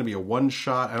means it's going to be a one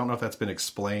shot. I don't know if that's been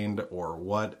explained or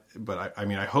what. But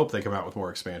I hope they come out with more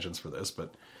expansions for this.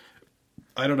 But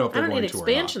I don't know if I they're don't going need to or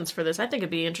expansions for this. I think it'd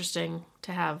be interesting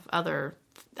to have other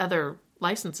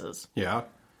licenses. not. Yeah,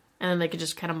 And then they could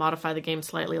just kind of modify the game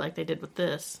slightly like they did with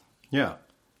this. yeah.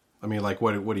 I mean,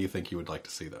 what do you think you would like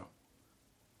to see though?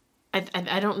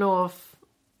 I don't know if...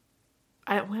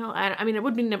 it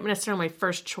wouldn't be necessarily my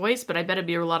first choice, but I bet it'd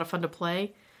be a lot of fun to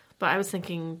play. But I was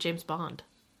thinking James Bond.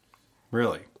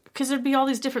 Really? Because there'd be all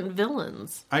these different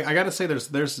villains. I got to say,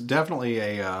 there's definitely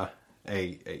a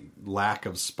lack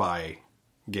of spy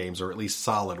games, or at least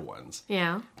solid ones.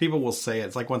 Yeah. People will say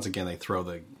it's like, once again, they throw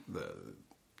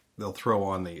they'll throw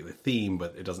on the theme,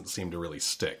 but it doesn't seem to really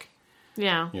stick.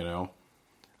 Yeah.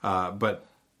 But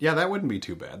yeah, that wouldn't be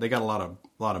too bad. They got a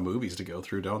lot of movies to go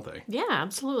through, don't they? Yeah,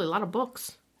 absolutely. A lot of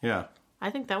books. Yeah. I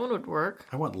think that one would work.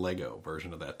 I want Lego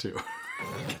version of that too.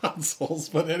 Consoles,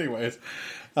 but anyways.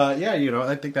 I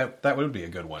think that would be a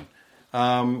good one.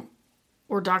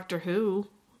 Or Doctor Who,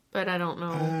 but I don't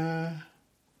know.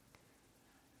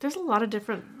 There's a lot of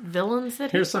different villains that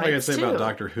Here's something I'd fights, say too. about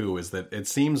Doctor Who is that it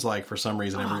seems like for some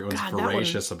reason everyone's God, that one-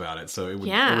 voracious about it. So it would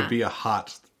Yeah. be a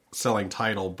hot selling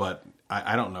title, but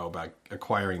I don't know about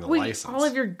acquiring the Wait, license. all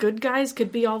of your good guys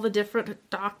could be all the different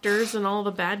doctors, and all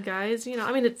the bad guys. You know,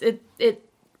 I mean,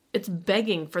 it's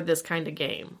begging for this kind of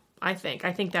game. I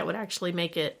think that would actually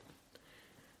make it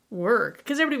work,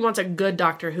 because everybody wants a good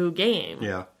Doctor Who game.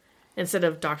 Yeah. Instead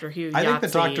of Doctor Who. I think that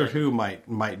Yahtzee Doctor and- Who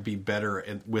might be better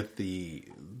with the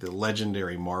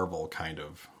legendary Marvel kind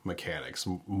of mechanics,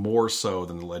 more so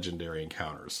than the legendary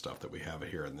encounters stuff that we have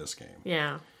here in this game.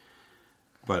 Yeah.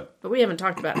 But But we haven't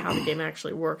talked about how the game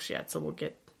actually works yet, so we'll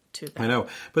get to that. I know.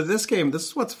 But this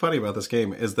is what's funny about this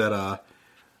game is that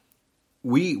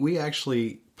we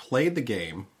actually played the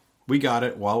game. We got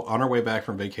it while on our way back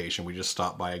from vacation. We just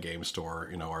stopped by a game store.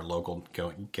 You know, our local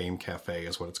game cafe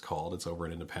is what it's called. It's over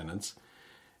in Independence.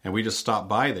 And we just stopped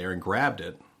by there and grabbed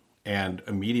it and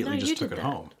immediately No, just you took did it that.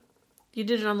 home. You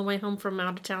did it on the way home from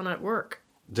out of town at work.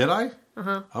 Did I?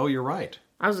 Uh-huh. Oh, you're right.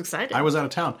 I was excited. I was out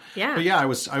of town. Yeah. But yeah, I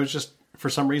was just, for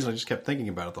some reason, I just kept thinking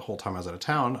about it the whole time I was out of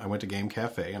town. I went to Game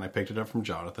Cafe and I picked it up from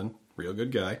Jonathan. Real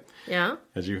good guy. Yeah?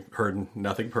 As you heard,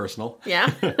 nothing personal.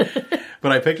 Yeah?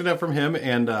 But I picked it up from him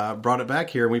and brought it back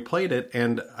here and we played it.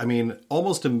 And I mean,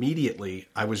 almost immediately,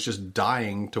 I was just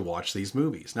dying to watch these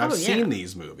movies. Now, I've seen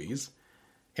these movies.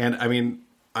 And I mean,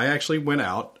 I actually went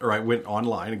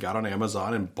online and got on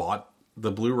Amazon and bought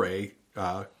the Blu-ray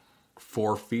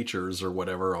 4 features or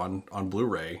whatever on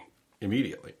Blu-ray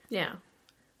immediately. Yeah.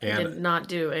 And Did not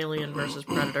do Alien versus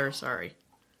Predator, sorry.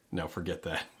 Forget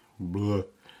that. Blah.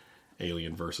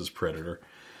 Alien versus Predator.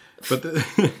 But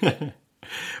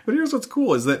but here's what's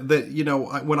cool is that you know,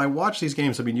 when I watch these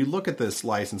games, I mean, you look at this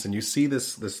license and you see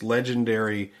this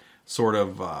legendary sort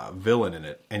of villain in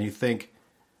it, and you think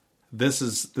this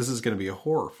is going to be a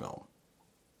horror film.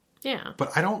 Yeah.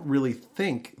 But I don't really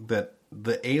think that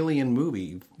the Alien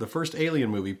movie, the first Alien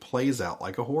movie, plays out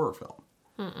like a horror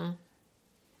film.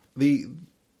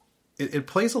 It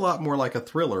plays a lot more like a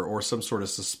thriller or some sort of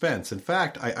suspense. In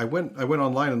fact, I went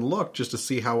online and looked just to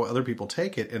see how other people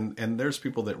take it, and there's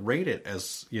people that rate it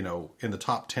as, you know, in the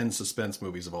top 10 suspense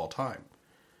movies of all time.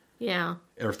 Yeah.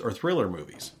 Or thriller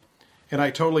movies. And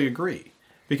I totally agree.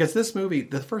 Because this movie,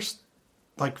 the first,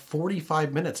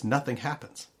 45 minutes, nothing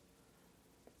happens.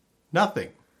 Nothing.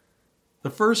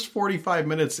 The first 45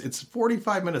 minutes, it's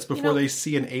 45 minutes before they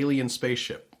see an alien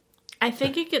spaceship. I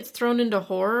think it gets thrown into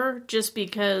horror just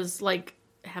because,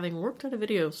 having worked at a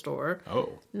video store,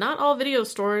 not all video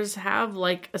stores have,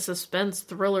 a suspense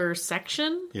thriller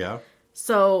section. Yeah.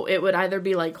 So it would either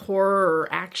be, horror or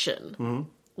action. Mm-hmm.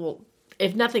 Well,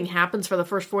 if nothing happens for the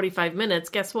first 45 minutes,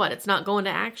 guess what? It's not going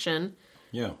to action.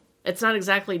 Yeah. It's not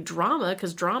exactly drama,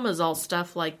 because drama is all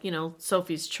stuff like,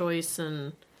 Sophie's Choice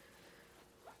and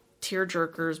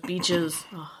Tearjerkers, Beaches.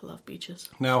 Oh, I love Beaches.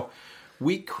 Now,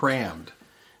 we crammed.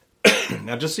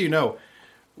 Now, just so you know,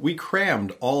 we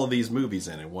crammed all of these movies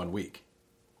in 1 week.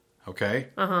 Okay?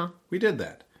 Uh-huh. We did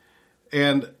that.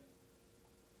 And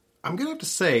I'm going to have to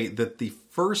say that the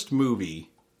first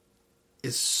movie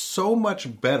is so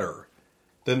much better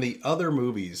than the other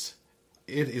movies.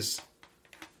 It's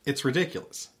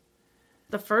ridiculous.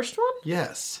 The first one?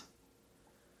 Yes.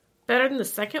 Better than the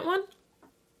second one?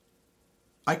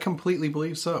 I completely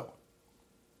believe so.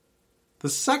 The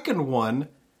second one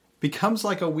becomes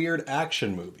like a weird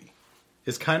action movie,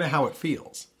 is kind of how it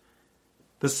feels.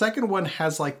 The second one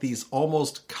has these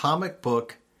almost comic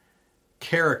book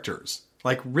characters.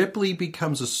 Like Ripley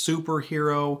becomes a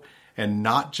superhero and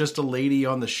not just a lady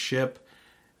on the ship.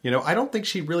 I don't think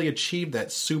she really achieved that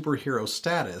superhero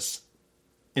status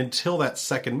until that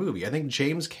second movie. I think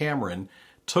James Cameron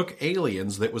took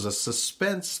Aliens, that was a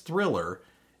suspense thriller,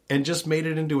 and just made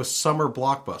it into a summer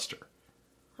blockbuster.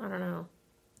 I don't know.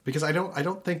 Because I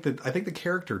think the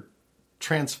character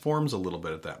transforms a little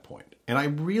bit at that point. And I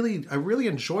really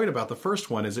enjoyed about the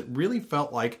first one is it really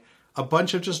felt like a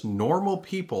bunch of just normal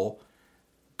people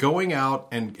going out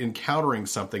and encountering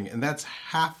something, and that's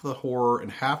half the horror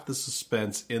and half the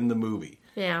suspense in the movie.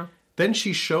 Yeah. Then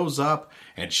she shows up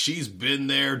and she's been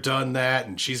there, done that,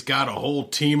 and she's got a whole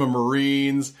team of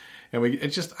Marines, and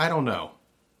I don't know.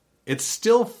 It's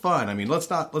still fun. I mean, let's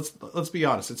be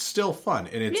honest. It's still fun,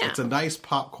 and it's a nice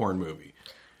popcorn movie.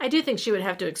 I do think she would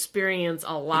have to experience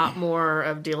a lot more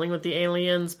of dealing with the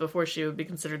aliens before she would be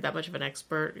considered that much of an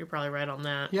expert. You're probably right on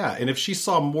that. Yeah, and if she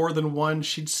saw more than one,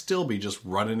 she'd still be just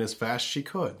running as fast as she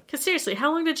could. Because seriously,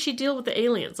 how long did she deal with the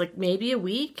aliens? Maybe a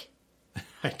week?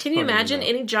 Can you imagine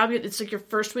any job? It's like your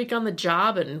first week on the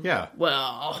job, and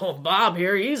well, Bob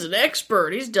here, he's an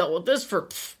expert. He's dealt with this for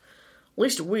at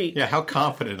least a week. Yeah, how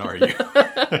confident are you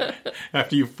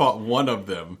after you fought one of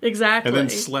them? Exactly. And then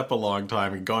slept a long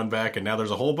time and gone back, and now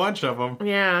there's a whole bunch of them.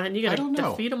 Yeah, and you got to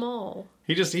defeat them all.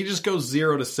 He just goes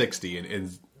 0 to 60 in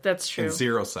that's true. In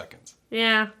 0 seconds.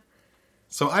 Yeah.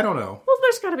 So I don't know. Well,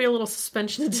 there's got to be a little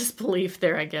suspension of disbelief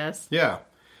there, I guess. Yeah.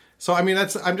 So I mean,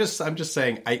 I'm just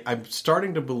saying. I'm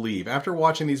starting to believe after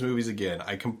watching these movies again.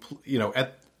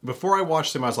 Before I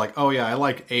watched them, I was like, oh yeah, I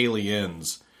like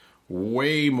Aliens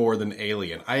way more than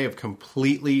Alien. I have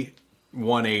completely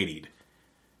 180'd.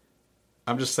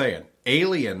 I'm just saying,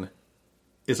 Alien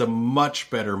is a much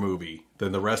better movie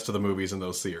than the rest of the movies in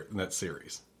that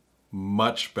series.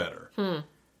 Much better.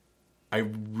 I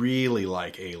really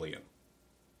like Alien.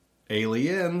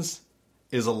 Aliens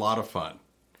is a lot of fun.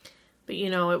 But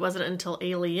it wasn't until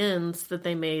Aliens that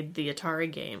they made the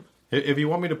Atari game. If you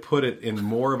want me to put it in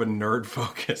more of a nerd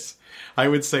focus, I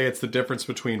would say it's the difference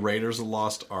between Raiders of the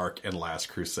Lost Ark and Last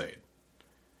Crusade.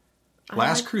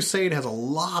 Last Crusade has a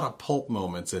lot of pulp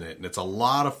moments in it, and it's a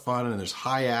lot of fun, and there's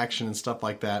high action and stuff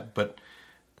like that, but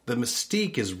the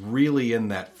mystique is really in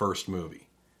that first movie.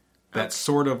 That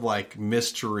sort of like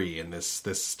mystery and this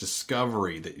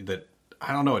discovery that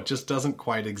I don't know, it just doesn't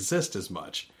quite exist as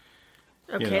much.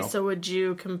 Okay, so would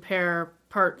you compare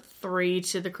part 3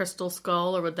 to the Crystal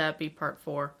Skull, or would that be part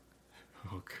 4?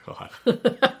 Oh God,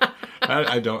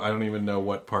 I don't even know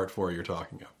what part 4 you're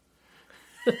talking of.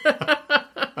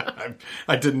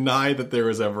 I deny that there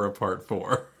was ever a part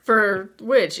 4. For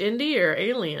which, Indy or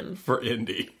Alien? For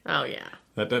Indy. Oh yeah,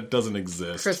 that doesn't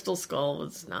exist. Crystal Skull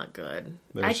was not good.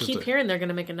 I keep hearing they're going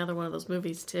to make another one of those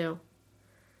movies too.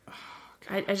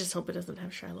 I just hope it doesn't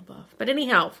have Shia LaBeouf. But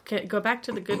anyhow, go back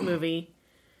to the good movie.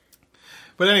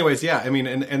 But anyways, yeah, I mean,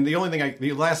 and the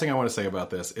last thing I want to say about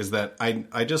this is that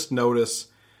I just notice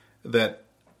that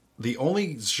the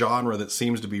only genre that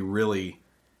seems to be really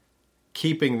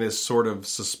keeping this sort of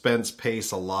suspense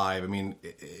pace alive, I mean,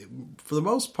 for the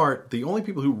most part, the only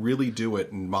people who really do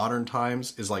it in modern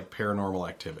times is like Paranormal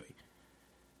Activity.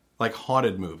 Like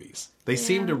haunted movies. They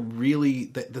seem to really,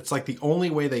 that's like the only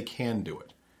way they can do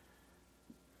it.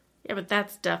 Yeah, but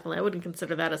that's definitely, I wouldn't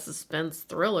consider that a suspense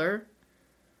thriller.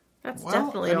 That's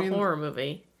definitely a horror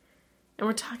movie. And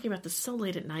we're talking about this so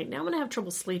late at night. Now I'm going to have trouble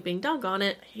sleeping. Doggone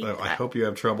it. I hope you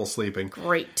have trouble sleeping.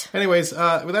 Great. Anyways,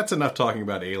 that's enough talking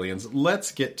about Aliens.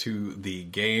 Let's get to the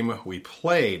game we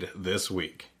played this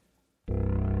week.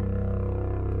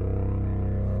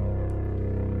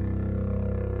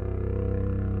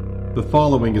 The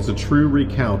following is a true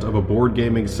recount of a board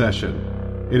gaming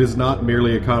session. It is not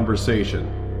merely a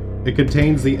conversation. It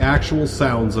contains the actual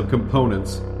sounds of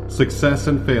components, success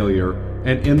and failure,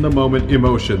 and in-the-moment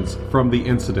emotions from the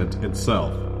incident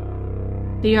itself.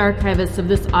 The archivists of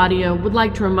this audio would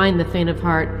like to remind the faint of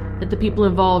heart that the people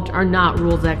involved are not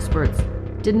rules experts,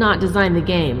 did not design the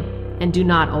game, and do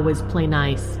not always play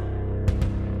nice.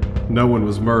 No one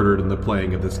was murdered in the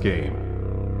playing of this game.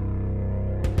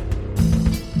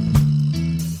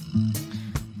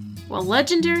 Well,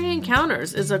 Legendary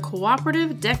Encounters is a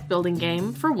cooperative deck-building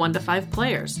game for 1 to 5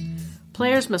 players.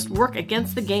 Players must work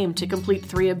against the game to complete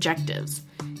 3 objectives.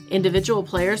 Individual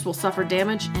players will suffer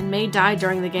damage and may die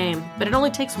during the game, but it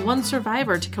only takes 1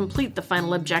 survivor to complete the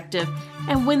final objective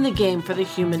and win the game for the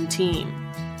human team.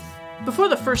 Before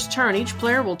the first turn, each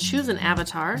player will choose an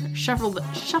avatar,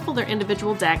 shuffle their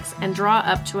individual decks, and draw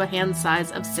up to a hand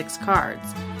size of 6 cards.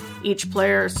 Each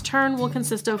player's turn will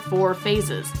consist of 4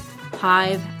 phases: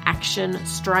 Hive, Action,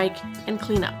 Strike, and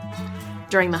Cleanup.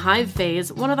 During the Hive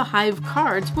phase, one of the Hive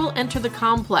cards will enter the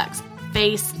complex,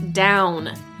 face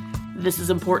down. This is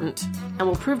important, and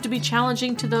will prove to be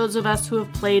challenging to those of us who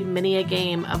have played many a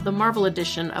game of the Marvel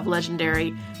edition of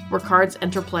Legendary, where cards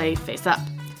enter play face up.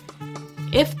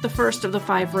 If the first of the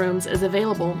 5 rooms is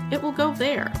available, it will go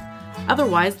there.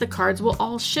 Otherwise, the cards will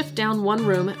all shift down 1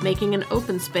 room, making an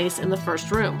open space in the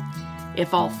first room.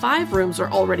 If all 5 rooms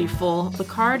are already full, the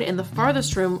card in the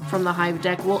farthest room from the Hive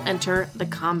deck will enter the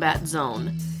combat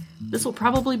zone. This will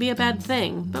probably be a bad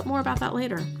thing, but more about that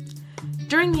later.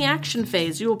 During the action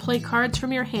phase, you will play cards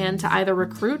from your hand to either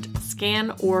recruit,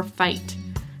 scan, or fight.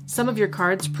 Some of your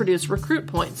cards produce recruit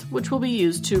points, which will be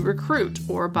used to recruit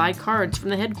or buy cards from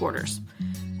the headquarters.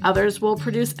 Others will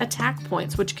produce attack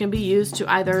points, which can be used to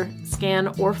either scan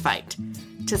or fight.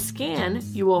 To scan,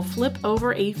 you will flip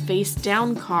over a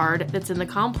face-down card that's in the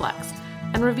complex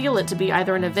and reveal it to be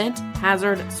either an event,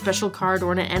 hazard, special card,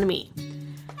 or an enemy.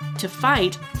 To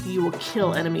fight, you will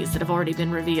kill enemies that have already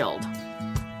been revealed.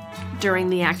 During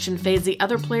the action phase, the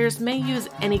other players may use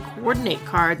any coordinate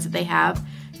cards that they have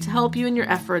to help you in your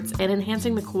efforts and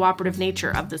enhancing the cooperative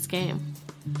nature of this game.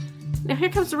 Now here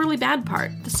comes the really bad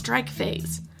part, the strike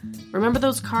phase. Remember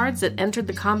those cards that entered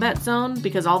the combat zone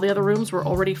because all the other rooms were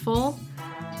already full?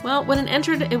 Well, when it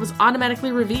entered, it was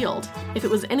automatically revealed. If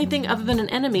it was anything other than an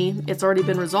enemy, it's already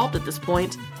been resolved at this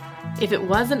point. If it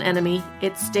was an enemy,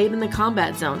 it stayed in the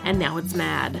combat zone, and now it's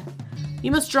mad.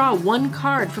 You must draw 1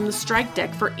 card from the strike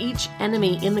deck for each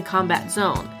enemy in the combat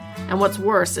zone. And what's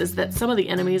worse is that some of the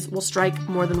enemies will strike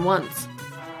more than once.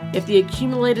 If the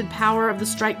accumulated power of the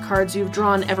strike cards you've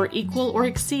drawn ever equal or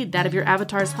exceed that of your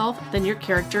avatar's health, then your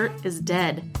character is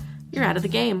dead. You're out of the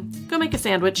game. Go make a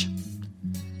sandwich.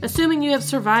 Assuming you have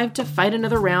survived to fight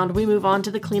another round, we move on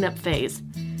to the cleanup phase.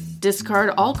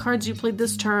 Discard all cards you played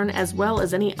this turn, as well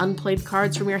as any unplayed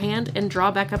cards from your hand, and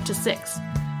draw back up to 6.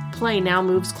 Play now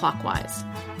moves clockwise.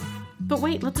 But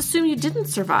wait, let's assume you didn't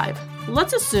survive.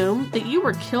 Let's assume that you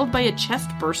were killed by a chest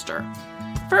burster.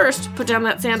 First, put down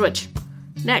that sandwich.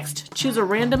 Next, choose a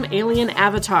random alien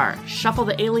avatar, shuffle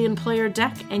the alien player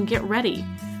deck, and get ready.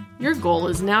 Your goal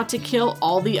is now to kill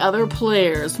all the other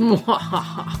players. Of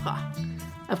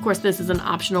course, this is an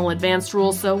optional advanced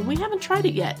rule, so we haven't tried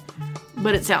it yet.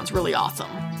 But it sounds really awesome.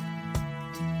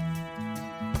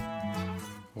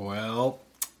 Well,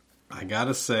 I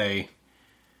gotta say,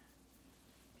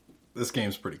 this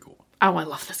game's pretty cool. Oh, I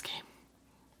love this game.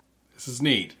 This is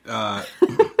neat.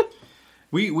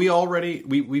 We already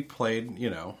played,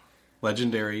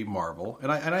 Legendary Marvel,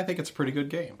 and I think it's a pretty good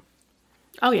game.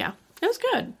 Oh yeah, it was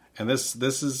good. And this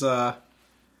is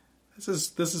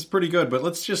pretty good. But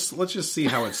let's just see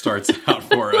how it starts out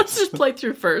for Let's us. just play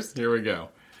through first. Here we go.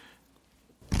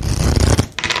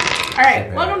 All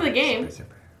right, welcome to the game.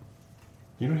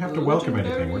 You don't have to welcome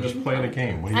anything. We're just playing a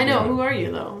game. What are you I know. doing? Who are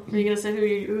you, though? Are you going to say who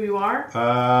you are?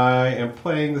 I am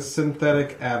playing the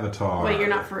synthetic avatar. Wait, you're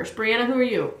not first. Brianna, who are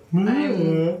you?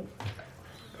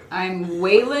 I'm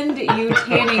Wayland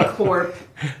Yutani Corp.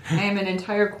 I am an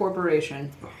entire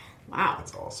corporation. Wow.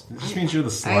 That's awesome. This means you're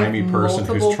the slimy have person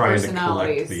who's multiple trying to collect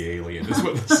personalities. the alien. Is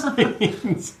what this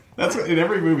means. That's what, in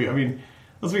every movie. I mean,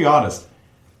 let's be honest.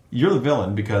 You're the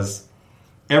villain because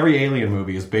every alien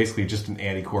movie is basically just an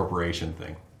anti-corporation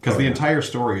thing. Because the entire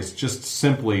story is just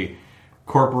simply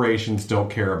corporations don't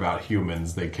care about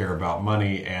humans; they care about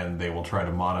money, and they will try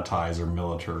to monetize or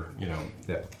militarize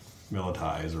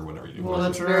or whatever you do. Well,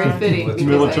 that's very fitting because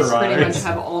militarize. I pretty much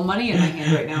have all money in my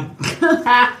hand right now.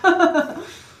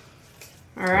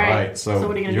 All right. Right, so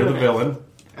what are you going to you're do the with it?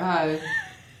 villain.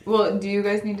 Well, do you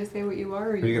guys need to say what you are?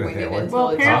 Or you gonna waiting hail it? until Well,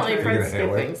 it's apparently your Fred's You're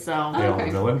gonna skipping, so... Hail okay.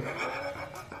 the villain.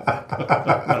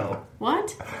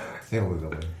 What? Hail the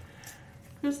villain.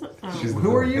 Who's the... Oh. She's the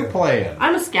Who are villain. you playing?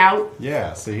 I'm a scout.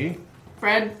 Yeah, see?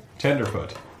 Fred.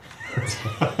 Tenderfoot.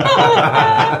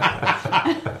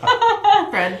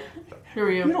 Fred. Who are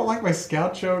You you? don't like my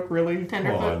scout joke, really? Come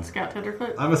Tenderfoot. on. Scout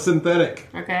Tenderfoot. I'm a synthetic.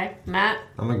 Okay. Matt.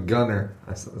 I'm a gunner.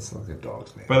 That sounds like a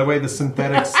dog's name. By the way, the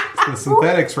synthetics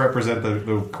represent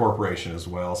the corporation as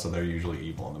well, so they're usually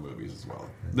evil in the movies as well.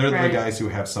 They're Right. the guys who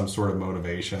have some sort of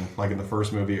motivation. Like in the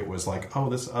first movie, it was like, oh,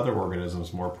 this other organism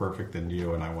is more perfect than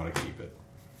you, and I want to keep it.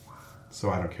 So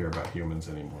I don't care about humans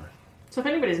anymore. So if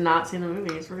anybody's not seen the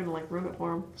movies, we're going to ruin it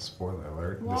for them. Spoiler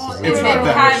alert. Well, this is if It's they've not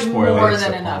that much had spoiler, more it's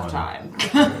than a enough pun.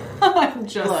 time. I'm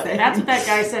just Look, saying. that's what that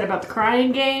guy said about the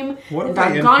crying game. What And if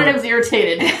I doggone it, I input- was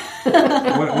irritated.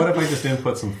 What if I just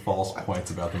input some false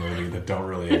points about the movie that don't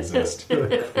really exist?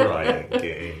 Ryan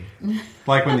Gay.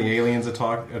 Like when the aliens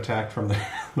attacked from the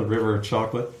river of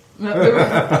chocolate.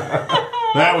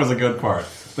 That was a good part.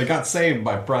 They got saved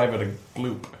by Private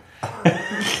Gloop.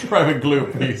 Private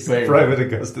Gloop, he saved. Private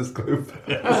Augustus Gloop.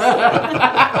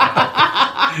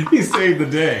 He saved the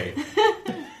day.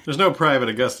 There's no Private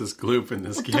Augustus Gloop in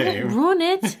this Don't game. ruin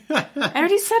it. I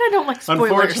already said I don't like spoilers.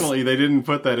 Unfortunately, they didn't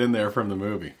put that in there from the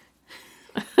movie.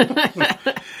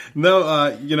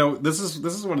 No, this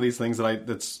is one of these things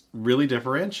that's really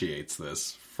differentiates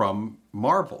this from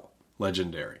Marvel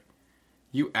Legendary.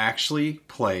 You actually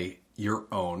play your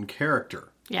own character.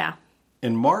 Yeah,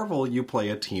 In Marvel, you play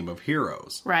a team of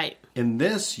heroes. right. In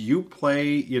this, you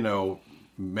play,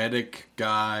 medic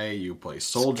guy, you play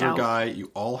soldier Scout. guy.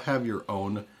 You all have your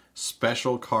own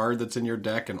special card that's in your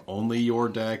deck and only your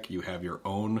deck. You have your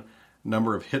own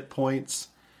number of hit points.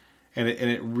 And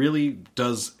it really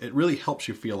helps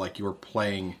you feel like you're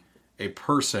playing a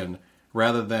person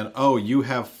rather than, oh, you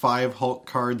have 5 Hulk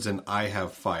cards and I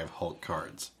have 5 Hulk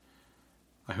cards.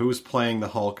 Who's playing the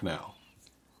Hulk now?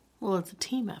 Well, it's a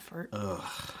team effort.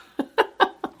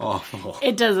 Awful.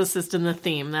 It does assist in the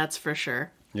theme, that's for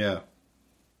sure. Yeah.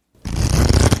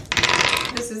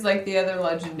 This is like the other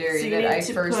legendary So you that need I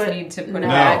to first put- need to put a No.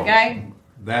 bad guy.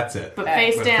 That's it. But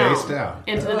face But down. face down.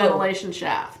 Into the Oh. ventilation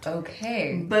shaft.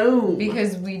 Okay. Boom.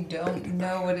 Because we don't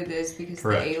know what it is because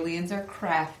Correct. the aliens are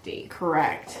crafty.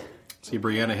 Correct. See,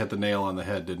 Brianna hit the nail on the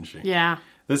head, didn't she? Yeah.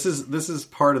 This is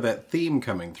part of that theme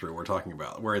coming through we're talking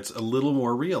about, where it's a little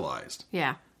more realized.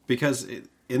 Yeah. Because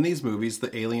in these movies,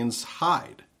 the aliens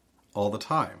hide all the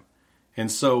time. And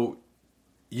so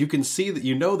you can see that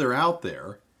they're out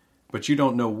there, but you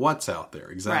don't know what's out there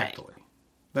exactly. Right.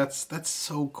 That's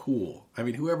so cool. I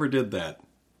mean, whoever did that,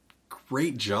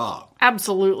 great job.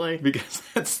 Absolutely. Because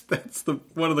that's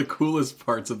one of the coolest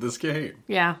parts of this game.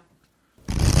 Yeah.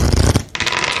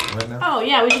 Right now? Oh,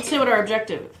 yeah, we should say what our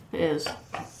objective is.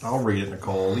 I'll read it,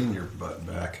 Nicole. Lean your butt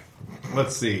back.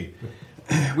 Let's see.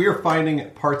 We are finding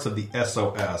parts of the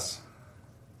SOS,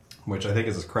 which I think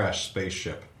is a crashed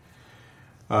spaceship.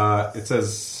 It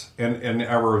says, and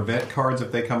our event cards,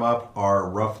 if they come up, are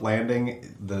rough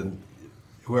landing.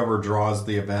 Whoever draws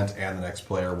the event and the next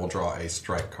player will draw a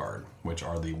strike card, which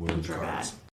are the wound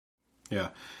cards. Yeah.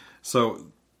 So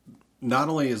not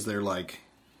only is there like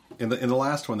in the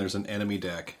last one, there's an enemy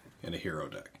deck and a hero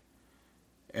deck,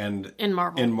 and In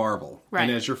Marvel, right?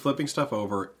 And as you're flipping stuff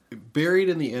over, buried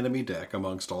in the enemy deck,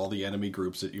 amongst all the enemy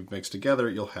groups that you've mixed together,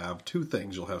 you'll have two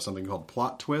things. You'll have something called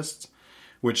plot twists,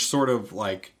 which sort of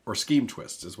like, or scheme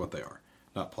twists is what they are,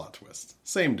 not plot twists.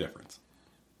 Same difference.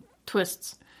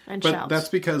 Twists and But shouts. that's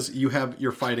because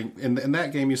you're fighting in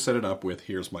that game. You set it up with,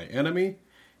 here's my enemy,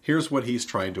 here's what he's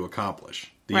trying to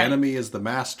accomplish. The Right. enemy is the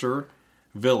master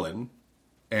villain,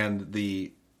 and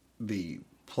the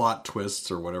plot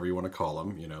twists, or whatever you want to call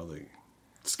them, the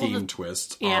scheme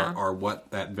twists are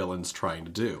what that villain's trying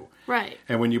to do. Right.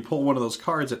 And when you pull one of those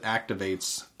cards, it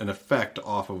activates an effect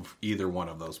off of either one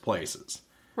of those places.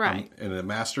 Right. And the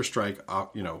Master Strike,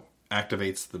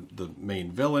 activates the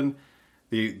main villain.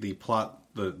 The plot,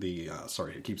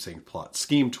 sorry, I keep saying plot.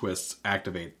 Scheme twists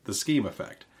activate the scheme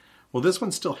effect. Well, this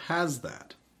one still has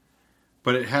that,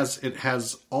 but it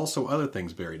has also other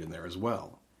things buried in there as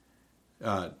well.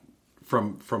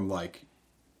 From like,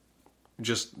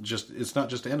 just it's not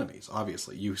just enemies.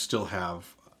 Obviously, you still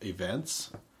have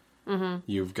events. Mm-hmm.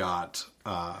 You've got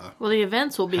well, the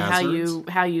events will be hazards.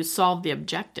 how you solve the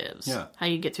objectives. Yeah. How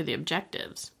you get through the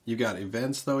objectives. You got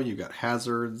events though. You got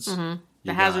hazards. Mm-hmm.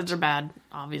 The hazards are bad,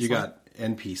 obviously. You got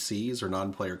NPCs or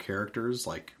non-player characters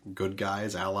like good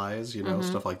guys, allies,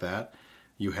 stuff like that.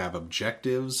 You have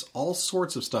objectives. All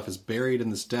sorts of stuff is buried in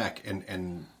this deck,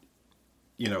 and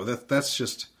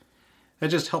that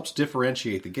just helps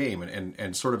differentiate the game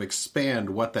and sort of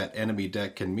expand what that enemy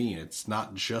deck can mean. It's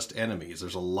not just enemies.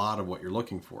 There's a lot of what you're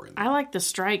looking for in there. I like the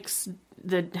strikes,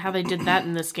 how they did that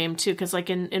in this game too, because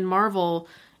like in Marvel,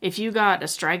 if you got a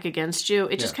strike against you,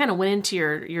 it just kind of went into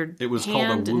your It was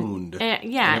hand called a wound. and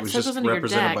it was so it just goes into your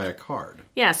represented deck. by a card.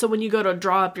 Yeah, so when you go to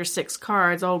draw up your 6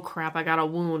 cards, oh crap, I got a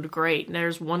wound, great. And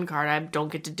there's one card I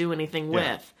don't get to do anything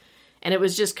with. And it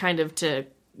was just kind of to,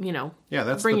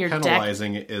 that's bring the your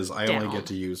penalizing deck is I down. only get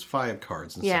to use 5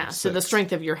 cards instead Yeah, of 6. so the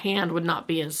strength of your hand would not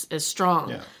be as strong.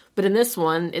 Yeah. But in this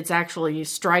one, it's actually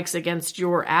strikes against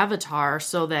your avatar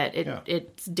so that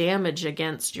it's damage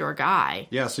against your guy.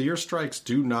 Yeah, so your strikes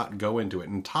do not go into it.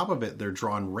 And on top of it, they're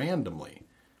drawn randomly.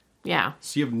 Yeah.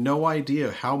 So you have no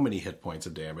idea how many hit points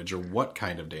of damage or what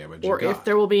kind of damage Or you got. if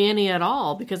there will be any at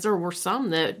all, because there were some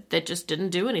that just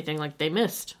didn't do anything, like they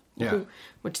missed. Yeah.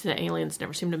 Which the aliens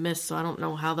never seem to miss, so I don't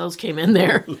know how those came in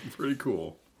there. Pretty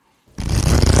cool.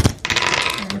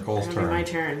 Nicole's It'll be turn. my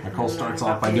turn. Nicole I don't know starts if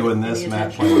off by I'll doing pay this, any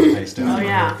Matt attention. playing face down Oh,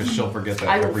 yeah. because she'll forget that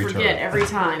I will every forget turn. every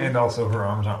time. And also, her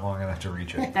arms aren't long enough to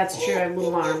reach it. That's true, I have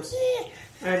little arms.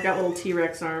 I've got little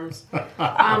T-Rex arms.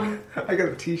 I got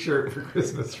a T-shirt for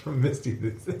Christmas from Misty.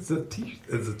 It's a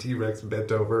T-Rex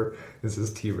bent over. It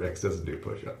says T-Rex doesn't do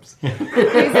push-ups. He's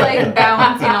like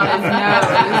balancing on his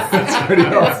nose. It's pretty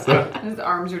awesome. His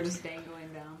arms are just dangling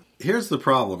down. Here's the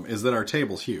problem, is that our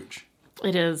table's huge.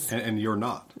 It is. And you're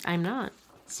not. I'm not.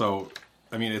 So,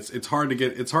 I mean, it's hard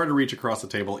to reach across the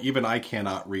table. Even I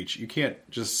cannot reach. You can't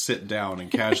just sit down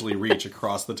and casually reach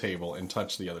across the table and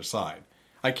touch the other side.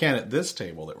 I can at this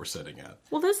table that we're sitting at,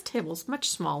 Well, this table's much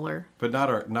smaller. but not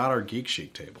our Geek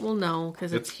Chic table. Well, no,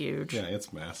 because it's huge. Yeah,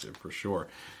 it's massive for sure.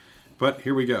 But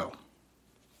here we go.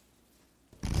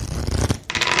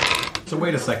 So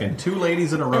wait a second. 2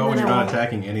 ladies in a row and then you're I not will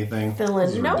attacking anything? fill in.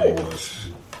 This is No. ridiculous.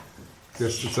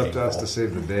 Guess it's up to us to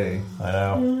save the day. I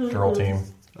know. Girl team.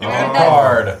 Oh.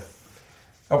 Card.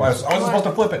 Oh, I was supposed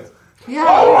to flip it. Fred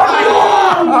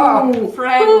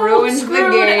ruins the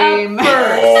game.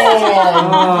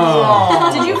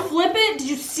 Did you flip it? Did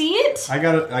you see it? I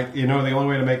got it. The only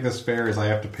way to make this fair is I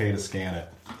have to pay to scan it.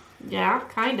 Yeah,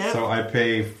 kind of. So I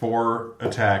pay 4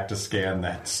 attack to scan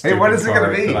that. Hey, what is it stupid going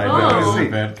to card be? that I know is Oh. an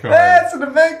event card. That's an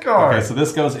event card. Okay, so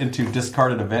this goes into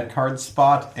discarded event card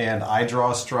spot, and I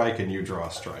draw a strike, and you draw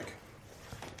a strike.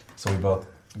 So we both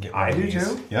get one I of do these.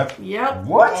 too. Yep. Yep.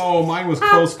 What? Oh, mine was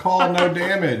close call, no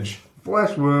damage.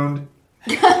 Flesh wound.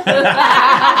 Just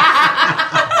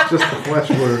the flesh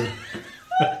wound.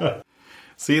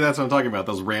 See, that's what I'm talking about.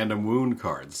 Those random wound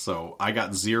cards. So I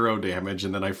got 0 damage,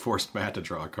 and then I forced Matt to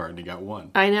draw a card, and he got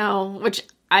 1. I know, which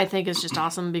I think is just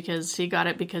awesome because he got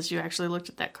it because you actually looked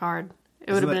at that card.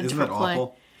 It would have been a different play.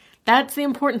 Awful? That's the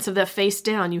importance of the face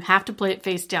down. You have to play it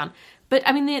face down. But,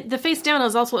 I mean, the face down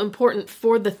is also important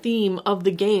for the theme of the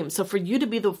game. So for you to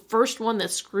be the first one that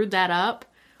screwed that up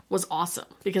was awesome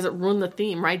because it ruined the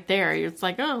theme right there. It's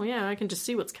like, oh, yeah, I can just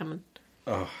see what's coming.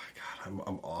 Oh, God,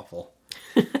 I'm awful.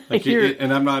 Like,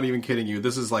 and I'm not even kidding you.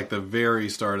 This is like the very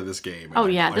start of this game. Oh,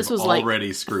 yeah, this was like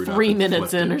already screwed 3 up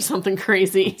minutes in or something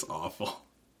crazy. It's awful.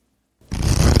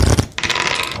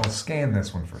 I'll scan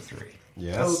this one for 3.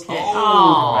 Yes. Okay.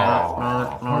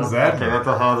 What does that Okay, mean? that's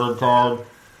a hazard card.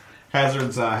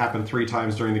 Hazards happen 3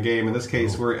 times during the game. In this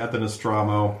case, we're at the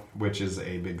Nostromo, which is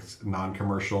a big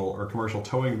non-commercial or commercial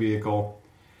towing vehicle.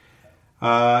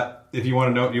 If you want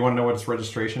to know, do you want to know what its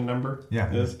registration number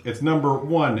is? It's number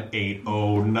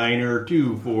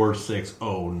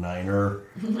 180924609er.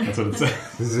 That's what it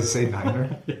says. Does it say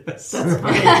Niner? Yes.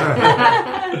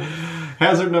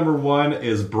 Hazard number 1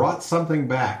 is brought something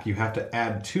back. You have to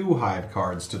add 2 hive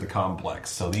cards to the complex.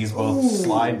 So these both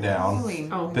slide down.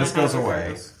 This goes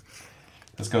away.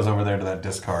 This goes over there to that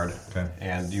discard. Okay.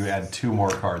 And you add 2 more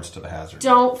cards to the hazard.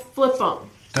 Don't flip them.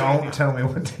 Don't tell me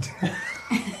what to do.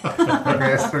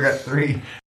 Okay, I still got 3.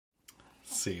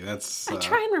 See, that's... I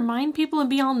try and remind people and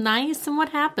be all nice, and what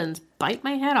happens? Bite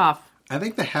my head off. I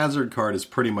think the hazard card is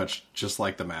pretty much just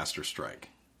like the Master Strike.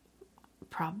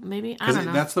 Maybe? I don't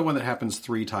know. That's the one that happens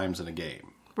 3 times in a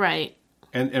game. Right.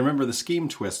 And remember, the scheme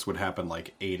twists would happen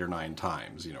like 8 or 9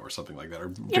 times, or something like that, or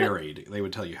varied. They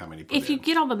would tell you how many. If you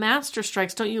get all the Master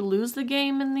Strikes, don't you lose the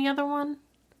game in the other one?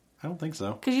 I don't think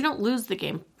so. Because you don't lose the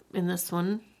game in this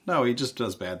one. No, he just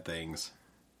does bad things.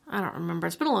 I don't remember.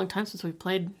 It's been a long time since we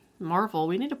played Marvel.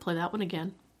 We need to play that one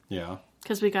again. Yeah.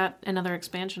 Because we got another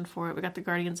expansion for it. We got the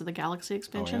Guardians of the Galaxy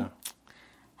expansion. Oh, yeah.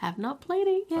 Have not played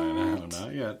it yet. I know,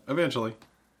 not yet. Eventually.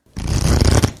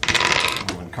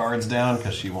 Moving cards down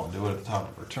because she won't do it at the top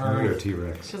of her I'm turn. going to go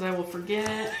T-Rex. Because I will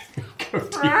forget. Is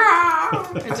it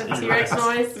the T-Rex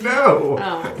noise? No!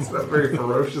 Oh. It's not very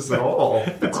ferocious at all.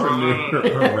 That's her new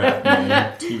rat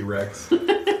name, T-Rex.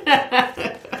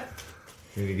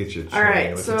 We need to get you a All right,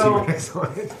 chain with so- the T-Rex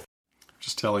on it.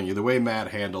 Just telling you, the way Matt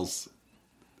handles...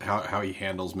 How he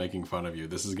handles making fun of you,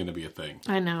 this is going to be a thing.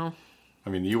 I know. I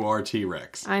mean, you are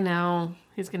T-Rex. I know.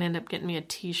 He's going to end up getting me a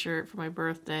t-shirt for my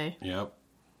birthday. Yep.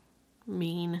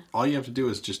 Mean. All you have to do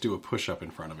is just do a push-up in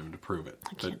front of him to prove it.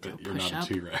 can't do a you're not push-up. a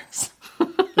T-Rex.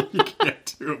 You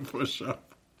can't do a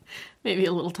push-up. Maybe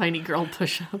a little tiny girl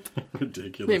push-up.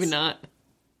 Ridiculous. Maybe not.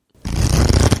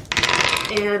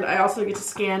 And I also get to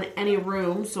scan any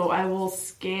room, so I will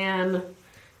scan...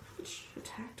 Which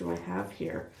attack do I have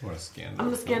here? What a scan. I'm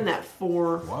going to scan that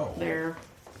 4 Whoa. there.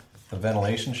 The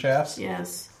ventilation shafts?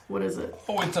 Yes. What is it?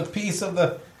 Oh, it's a piece of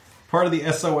the... Part of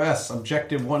the SOS,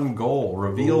 Objective 1 goal.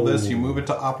 Reveal this, you move it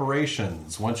to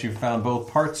operations. Once you've found both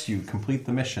parts, you complete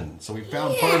the mission. So we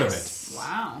found part of it.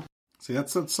 Wow. See,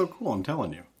 that's so cool, I'm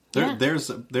telling you. Yeah. There's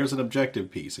an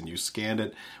objective piece, and you scanned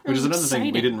it, which is was another thing we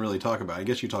exciting. didn't really talk about. I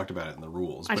guess you talked about it in the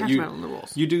rules. I but talked you, about it in the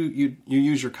rules. You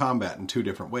use your combat in 2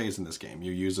 different ways in this game.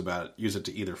 You use it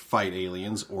to either fight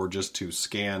aliens or just to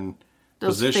scan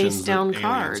Those positions face-down that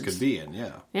cards. aliens could be in.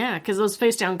 Yeah. Yeah, because those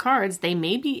face-down cards, they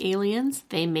may be aliens,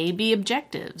 they may be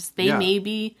objectives, they Yeah. may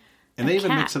be And a they even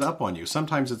cat. mix it up on you.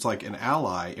 Sometimes it's like an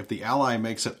ally. If the ally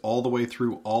makes it all the way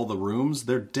through all the rooms,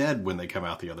 they're dead when they come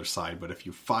out the other side. But if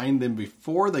you find them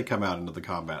before they come out into the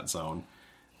combat zone,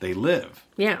 they live.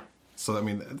 Yeah. So, I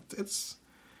mean, it's...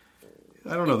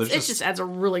 I don't know. There's It just adds a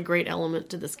really great element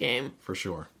to this game. For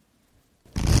sure.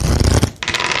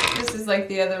 This is like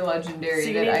the other legendary So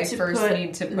you that need I to first put-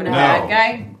 need to put No. a bad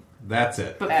guy. That's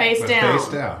it. But face But down, face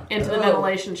down. into the Oh.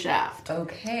 ventilation shaft.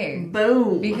 Okay.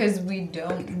 Boom. Because we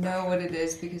don't know what it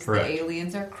is because Correct. the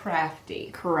aliens are crafty.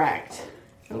 Correct.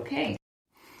 Okay.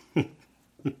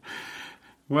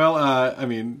 Well, I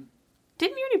mean,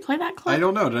 Didn't you already play that clip? I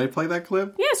don't know. Did I play that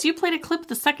clip? Yes, you played a clip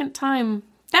the second time.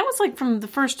 That was like from the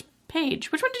first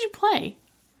page. Which one did you play?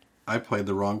 I played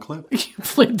the wrong clip. You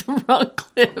played the wrong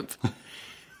clip.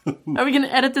 Are we going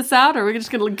to edit this out or are we just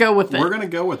going to go with it? We're going to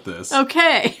go with this.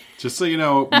 Okay. Just so you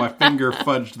know, my finger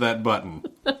fudged that button.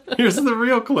 Here's the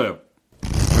real clip.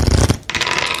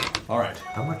 All right.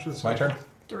 How much was My turn?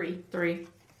 3. 3.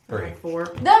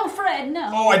 4. No, Fred,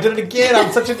 no. Oh, I did it again.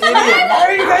 I'm such an idiot. Why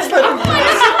are you guys letting me?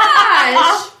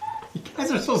 Gosh! You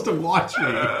guys are supposed to watch me.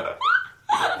 I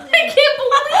can't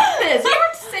believe this. You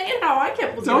weren't saying how I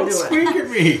can't believe Don't do it. squeak at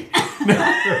me.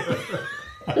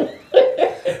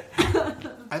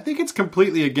 I think it's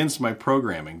completely against my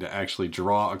programming to actually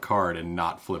draw a card and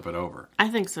not flip it over. I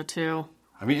think so too.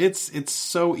 I mean, it's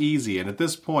so easy, and at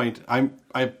this point,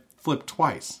 I flipped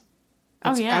twice.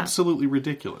 It's yeah. absolutely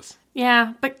ridiculous.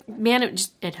 Yeah, but man,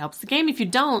 it helps the game if you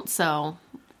don't. So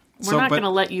we're not going to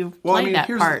let you play that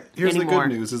part here's anymore. the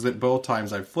good news: is that both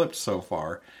times I've flipped so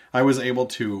far, I was able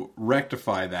to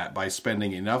rectify that by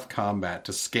spending enough combat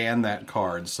to scan that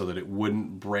card so that it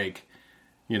wouldn't break,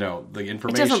 the It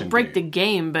information. doesn't break the gate.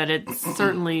 game, but it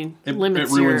certainly It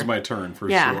limits ruins your... my turn for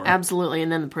Yeah, sure. absolutely.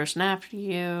 And then the person after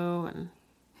you. And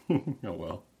Oh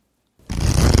well.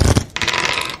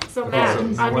 so Matt,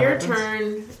 so on what your happens?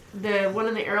 turn, the one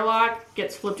in the airlock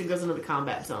gets flipped and goes into the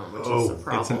combat zone, which is a It's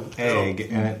problem. an egg,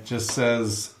 and it just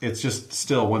says it's just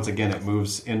still. Once again, it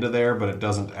moves into there, but it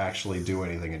doesn't actually do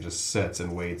anything. It just sits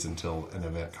and waits until an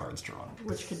event card's drawn.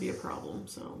 Which could be a problem.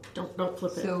 So don't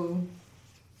flip it.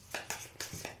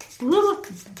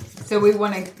 So we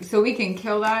want to. So we can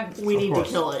kill that. we need to course.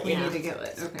 kill it. We yeah. need to kill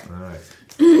it. Okay. All right.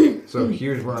 So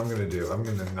here's what I'm going to do. I'm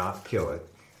going to not kill it.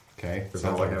 Okay, Because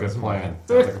sounds all I like a have good is plan. mine.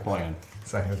 Sounds like a plan.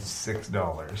 So I have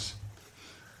 $6.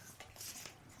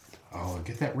 Oh,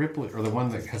 get that Ripley or the one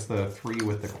that has the 3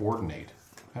 with the coordinate.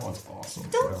 That one's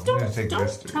awesome. So I'm gonna take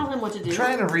this Don't too. tell him what to do. I'm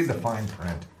trying to read the fine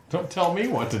print. Don't tell me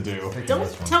what to do. Taking Don't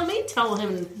this one. tell me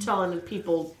telling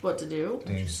people what to do.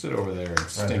 You sit over there and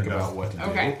stink enough. about what to do.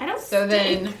 Okay. I don't So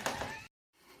stink.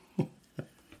 then,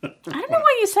 I don't know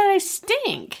why you said I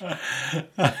stink. Have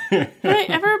I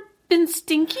ever been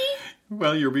stinky?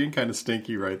 Well, you're being kind of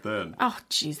stinky right then. Oh,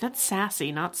 jeez, that's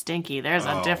sassy, not stinky. There's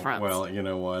a difference. Well, you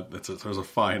know what? There's a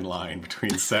fine line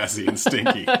between sassy and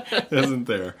stinky, isn't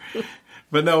there?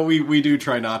 But no, we do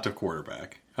try not to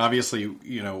quarterback. Obviously,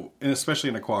 and especially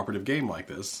in a cooperative game like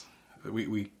this,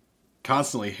 we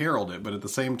constantly herald it. But at the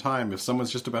same time, if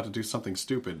someone's just about to do something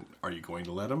stupid, are you going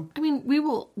to let them? I mean, we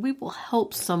will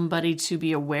help somebody to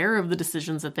be aware of the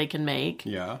decisions that they can make,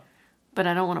 Yeah. but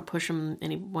I don't want to push them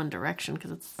any one direction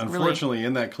because it's Unfortunately,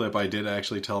 in that clip, I did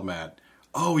actually tell Matt,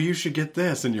 "Oh, you should get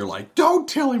this," and you're like, "Don't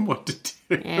tell him what to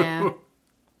do." Yeah.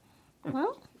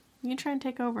 Well, you try and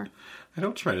take over. I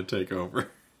don't try to take over.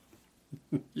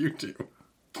 You do.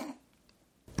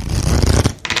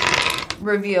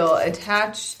 reveal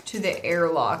attached to the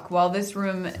airlock. While this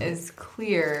room is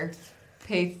clear,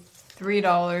 pay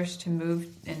 $3 to move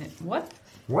in it. What?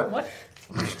 What?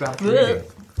 You stopped reading.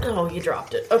 Oh, you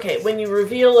dropped it. Okay, when you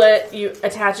reveal it, you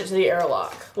attach it to the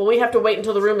airlock. Well, we have to wait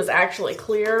until the room is actually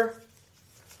clear.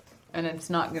 And it's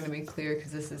not going to be clear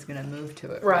because this is going to move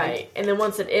to it. Right. And then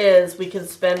once it is, we can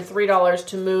spend $3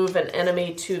 to move an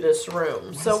enemy to this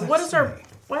room. So does what that is our... say?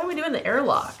 Why are we doing the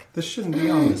airlock? This shouldn't be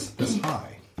on this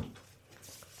high.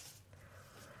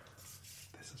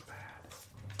 This is bad.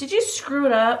 Did you screw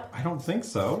it up? I don't think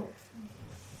so.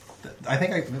 I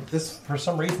think this for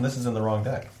some reason this is in the wrong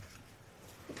deck.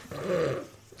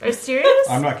 Are you serious?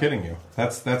 I'm not kidding you.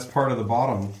 That's part of the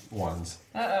bottom ones.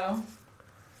 Uh-oh.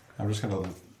 I'm just gonna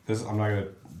I'm not gonna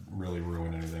really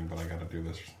ruin anything, but I gotta do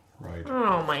this right.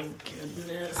 Oh my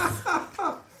goodness.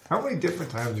 How many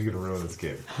different times are you going to ruin this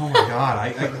game? Oh my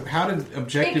god! How did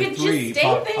Objective It could 3 just stay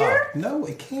pop there? up? No,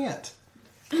 it can't.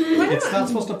 It's not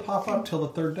supposed to pop up till the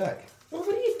third deck. Well,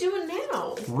 what are you doing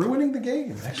now? Ruining the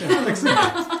game. Actually, I'm fixing it.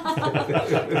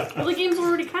 Well, the game's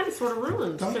already kind of sort of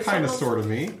ruined. Don't There's kind of, something sort of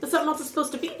me. else- There's something else that's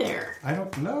supposed to be there. I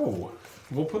don't know.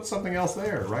 We'll put something else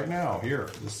there right now. Here.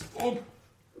 This,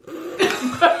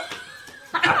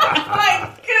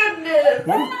 My goodness!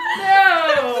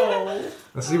 No!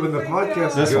 Let's see, when the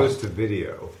podcast This goes one. to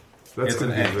video, that's It's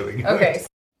going an to be egg. really good. Okay.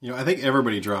 I think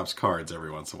everybody drops cards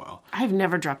every once in a while. I've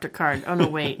never dropped a card. Oh, no,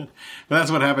 wait. But that's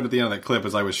what happened at the end of that clip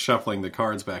as I was shuffling the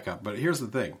cards back up. But here's the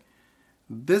thing.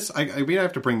 I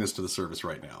have to bring this to the surface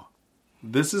right now.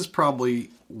 This is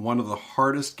probably one of the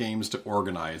hardest games to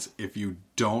organize if you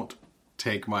don't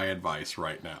take my advice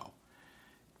right now.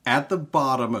 At the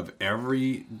bottom of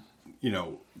every,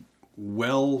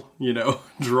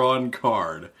 drawn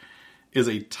card is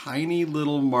a tiny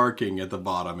little marking at the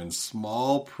bottom in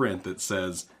small print that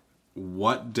says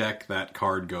what deck that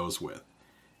card goes with.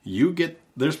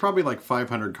 There's probably like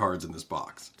 500 cards in this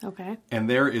box. Okay. And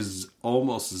there is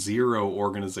almost zero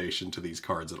organization to these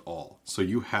cards at all. So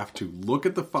you have to look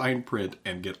at the fine print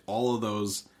and get all of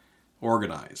those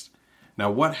organized. Now,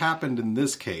 what happened in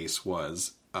this case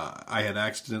was I had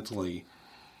accidentally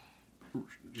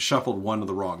shuffled one of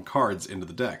the wrong cards into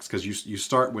the decks, because you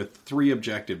start with 3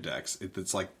 objective decks.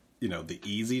 It's like, the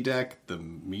easy deck, the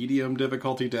medium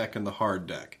difficulty deck, and the hard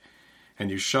deck. And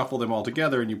you shuffle them all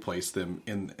together and you place them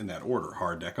in that order.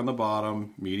 Hard deck on the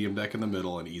bottom, medium deck in the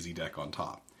middle, and easy deck on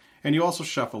top. And you also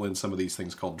shuffle in some of these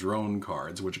things called drone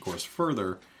cards, which of course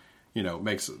further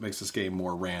makes this game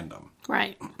more random.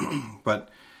 Right. But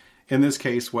in this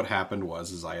case, what happened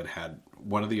was I had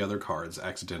one of the other cards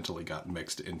accidentally got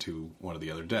mixed into one of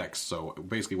the other decks. So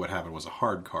basically what happened was a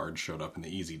hard card showed up in the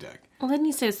easy deck. Well, didn't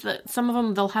you say that some of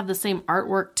them, they'll have the same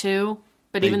artwork too?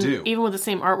 But They even do. even with the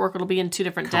same artwork, it'll be in two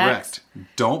different decks? Correct.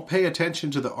 Don't pay attention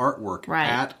to the artwork Right.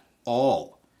 at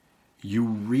all. You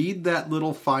read that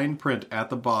little fine print at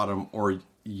the bottom or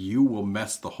you will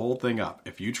mess the whole thing up.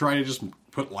 If you try to just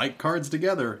put like cards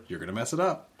together, you're going to mess it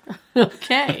up.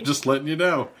 Okay. Just letting you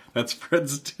know. That's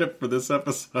Fred's tip for this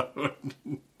episode.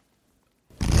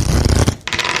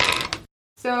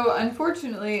 So,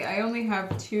 unfortunately, I only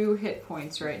have 2 hit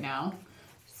points right now.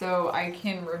 So, I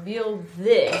can reveal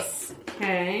this.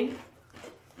 Okay.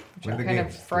 Win the kind game.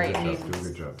 of frightening. Do a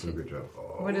good job. Do a good job.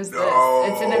 Oh, What is this?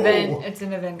 It's an event. It's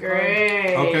an event card.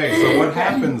 Great. Okay, so what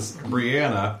happens,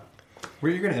 Brianna,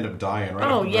 where you're going to end up dying right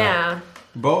Oh, off the bat. yeah.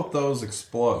 Both those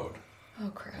explode Oh,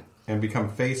 crap. and become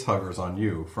face huggers on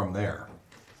you from there.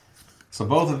 So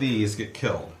both of these get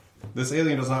killed. This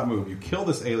alien does not move. You kill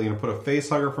this alien and put a face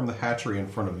hugger from the hatchery in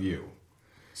front of you.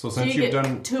 So So since you you've get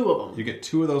done 2 of them. you get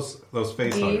 2 of those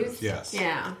face These? huggers. Yes.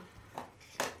 Yeah.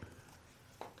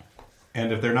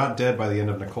 And if they're not dead by the end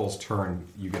of Nicole's turn,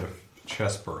 you get a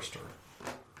chest burster.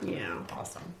 Yeah.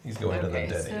 Awesome. He's going Okay,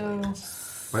 to the dead so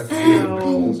aliens. By the end of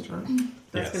Nicole's turn?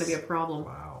 That's Yes. going to be a problem.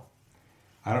 Wow.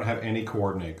 I don't have any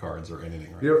coordinate cards or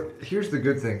anything right You know, here's the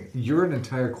good thing. You're an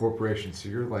entire corporation, so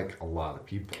you're like a lot of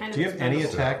people. Kind Do you have any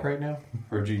expensive. attack right now?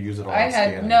 Or did you use it all I on had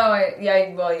scanning?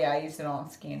 I used it all on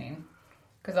scanning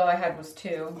because all I had was 2.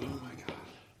 Oh my god.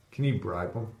 Can you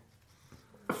bribe them?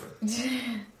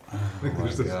 Like, my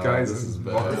there's this God, guy's this is in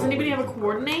bad. Marvel Does anybody where have you a can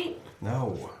bribe them. coordinate?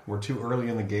 No, we're too early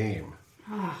in the game.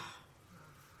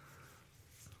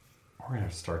 We're gonna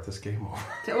have to start this game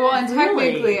over. Well, and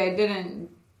Really? technically, I didn't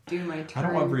do my I turn.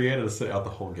 don't want Brianna to sit out the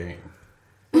whole game.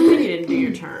 What do you mean you didn't do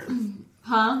your turn?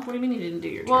 Huh? What do you mean you didn't do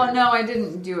your turn? Well, no, I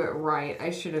didn't do it right. I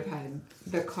should have had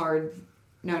the card.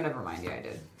 No, never mind. Yeah, I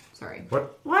did. Sorry.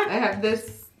 What? What? I have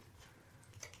this.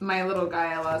 My little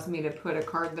guy allows me to put a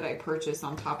card that I purchase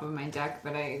on top of my deck,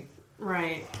 but I.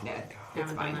 Right. Yeah, it's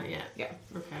Haven't done fine. that yet. Yeah.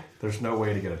 Okay. There's no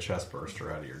way to get a chest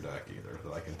burster out of your deck either,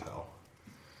 that I can tell.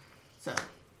 So.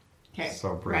 Okay.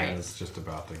 So Brianna's just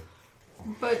about to.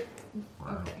 But.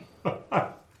 Okay.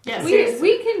 Yeah, We, seriously.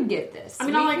 we can get this. I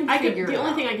mean, we I could. figure The it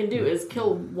only out. thing I can do is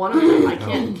kill one of them. I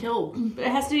can't kill. But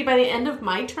it has to be by the end of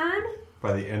my turn.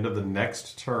 By the end of the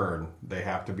next turn, they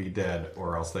have to be dead,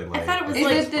 or else they lay. I thought it was Is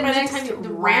like it the by next the time the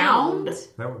round? round.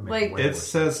 That would make Like- way It more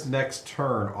says next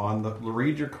turn on the.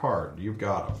 Read your card. You've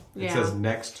got them. It Yeah. says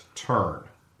next turn.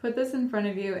 Put this in front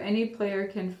of you. Any player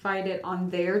can fight it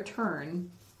on their turn.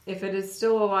 If it is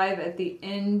still alive at the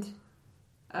end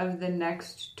of the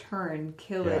next turn,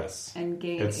 kill Yes. it and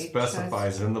gain It a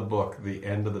specifies chest. in the book the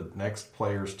end of the next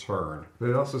player's turn. But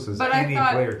it also says But I any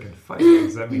thought- player can fight it.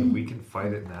 Does that mean we can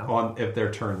fight it now? On if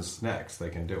their turn's next, they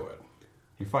can do it.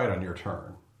 You fight on your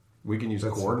turn. We can use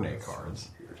coordinate cards.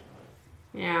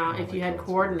 Yeah, if you had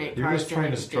coordinate You're cards, just then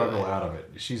trying you to could do struggle it. out of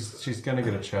it. She's gonna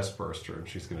get a chest burster and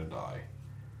she's gonna die.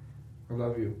 I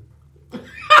love you.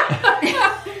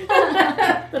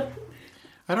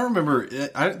 I don't remember.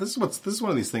 This is one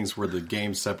of these things where the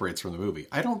game separates from the movie.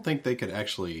 I don't think they could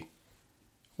actually.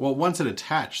 Well, once it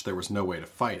attached, there was no way to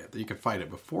fight it. You could fight it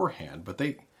beforehand, but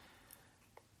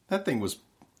that thing was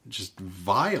just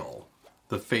vile.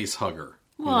 The face hugger.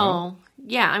 you know? Well,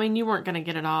 yeah. I mean, you weren't going to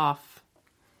get it off.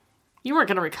 You weren't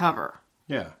going to recover.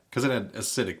 Yeah, because it had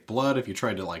acidic blood. If you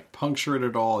tried to like puncture it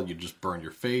at all, you'd just burn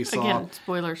your face Again, off.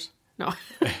 spoilers. No.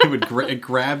 It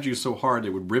grabbed you so hard it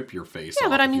would rip your face off. Yeah,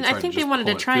 but I if you mean, I tried think they just wanted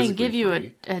to pull it try and physically give you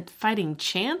free. a fighting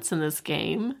chance in this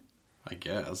game. I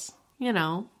guess. You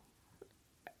know.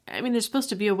 I mean, there's supposed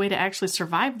to be a way to actually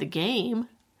survive the game.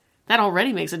 That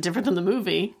already makes it different than the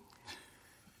movie.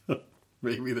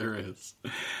 Maybe there is.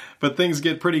 But things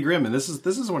get pretty grim, and this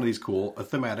is one of these cool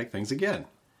thematic things again.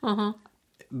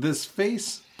 This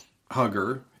face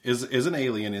hugger is an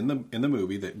alien in the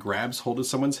movie that grabs hold of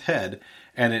someone's head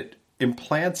and it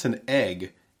implants an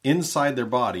egg inside their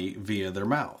body via their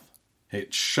mouth.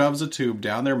 It shoves a tube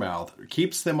down their mouth,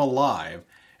 keeps them alive,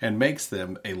 and makes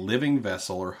them a living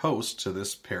vessel or host to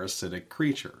this parasitic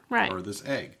creature, Right. or this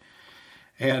egg.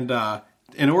 And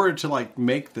in order to like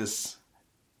make this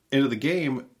into the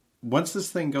game, once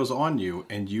this thing goes on you,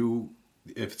 and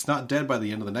if it's not dead by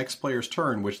the end of the next player's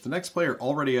turn, which the next player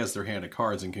already has their hand of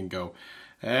cards and can go,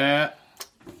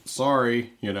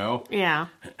 sorry, you know. Yeah.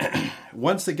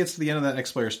 Once it gets to the end of that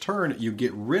next player's turn, you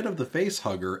get rid of the face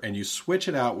hugger and you switch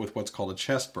it out with what's called a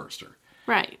chest burster,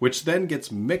 Right. which then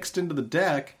gets mixed into the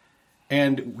deck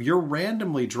And you're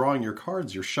randomly drawing your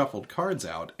cards, your shuffled cards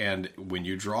out, and when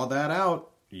you draw that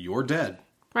out, you're dead.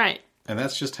 Right. And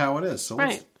that's just how it is. So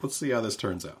Right. let's see how this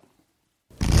turns out.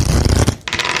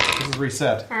 This is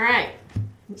reset. All right.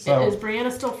 So- Is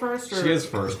Brianna still first? Or? She is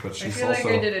first, but I she's feel also.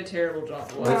 like I did a terrible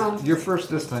job. Well, You're first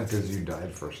this time because you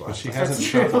died first But last she time. hasn't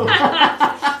shuffled.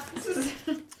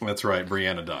 That's right.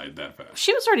 Brianna died that fast.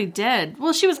 she was already dead.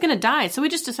 Well, she was going to die, so we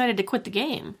just decided to quit the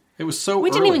game. It was so We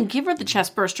early. didn't even give her the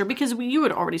chest burster because you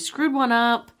had already screwed one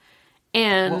up.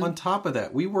 And Well, on top of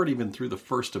that, we weren't even through the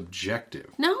first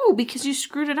objective. no, because you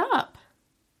screwed it up.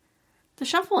 The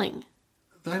shuffling.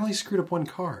 I only screwed up one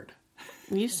card.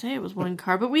 You say it was one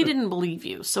card, but we didn't believe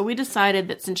you. So we decided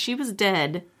that since she was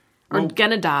dead or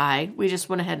gonna die, we just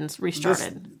went ahead and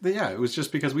restarted. Yeah, it was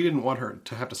just because we didn't want her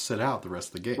to have to sit out the rest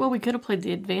of the game. Well, we could have played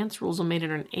the advanced rules and made it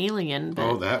an alien, but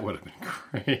Oh, that would have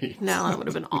been great. no, that would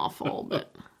have been awful.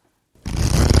 But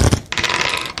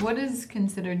What is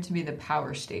considered to be the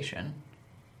power station?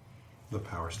 The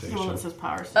power station. well, it says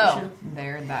power Oh, station.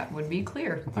 there, that would be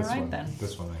clear. All right then.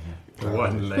 This one right here.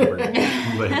 One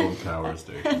labeled power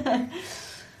station.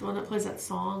 The one that plays that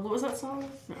song. What was that song?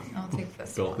 No. I'll take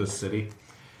this Built one. this city.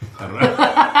 I don't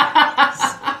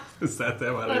know. Is that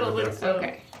them? I don't think so.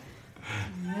 Okay.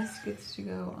 And this gets to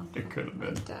go on It could have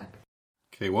been. the deck.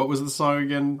 Okay, what was the song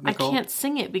again, Nicole? I can't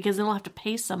sing it because then we'll have to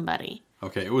pay somebody.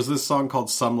 Okay, it was this song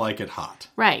called Some Like It Hot.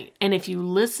 Right. And if you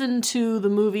listen to the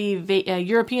movie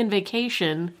European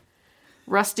Vacation,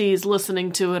 Rusty's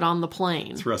listening to it on the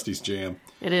plane. It's Rusty's jam.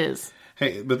 It is.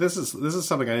 Hey, but this is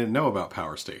something I didn't know about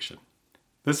Power Station.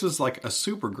 This was like a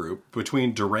supergroup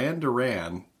between Duran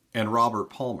Duran and Robert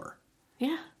Palmer.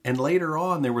 Yeah. And later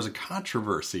on, there was a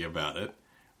controversy about it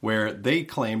where they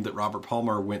claimed that Robert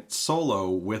Palmer went solo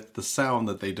with the sound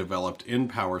that they developed in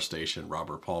Power Station.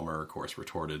 Robert Palmer, of course,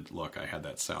 retorted, look, I had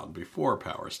that sound before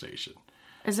Power Station.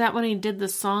 Is that when he did the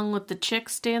song with the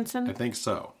chicks dancing? I think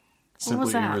so. What was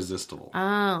Simply that? Irresistible.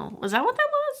 Oh, was that what that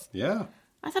was? Yeah.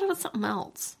 I thought it was something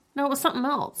else. No, it was something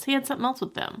else. He had something else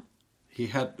with them. He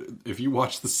had, if you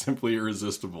watch the Simply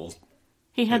Irresistible,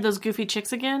 He had those goofy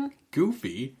chicks again.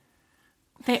 Goofy,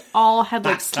 They all had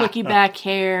like slicky back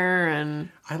hair and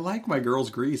I like my girls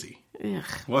greasy. ugh.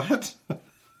 What?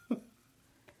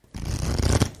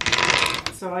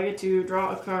 So I get to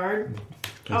draw a card.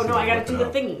 Oh no, I gotta do the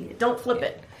thingy. Don't flip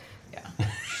it. Yeah.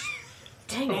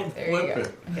 Dang it. There you go.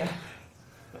 Yeah.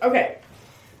 Okay.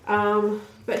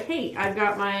 But hey, I've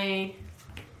got my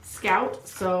scout,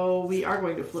 so we are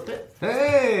going to flip it.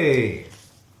 Hey!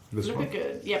 This Look one? at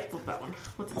good. Yep, flip that one.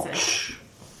 What's it say?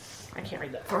 I can't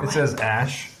read that. Throw It away. says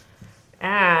Ash.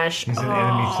 Ash. He's an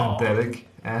enemy synthetic.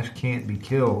 Ash can't be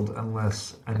killed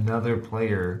unless another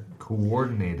player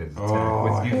coordinated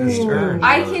attack with you this turn.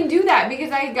 I can do that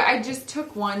because I just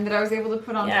took one that I was able to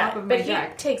put on top of my but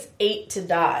deck. he takes 8 to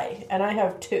die, and I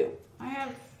have 2. I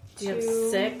have Do you have 2.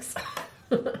 6?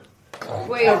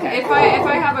 Wait, if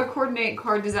I have a coordinate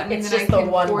card, does that mean It's that just I the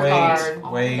can one coordinate? card.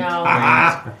 Wait, No.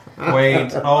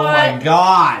 wait. Oh my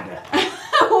god.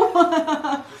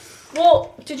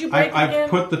 Well, did you break it again? I've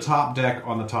put the top deck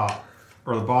on the top,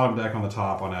 or the bottom deck on the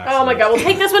top on accident. Oh my god, well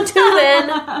take this one too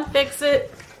then. Fix it.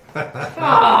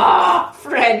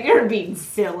 Fred, you're being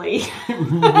silly.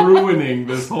 Ruining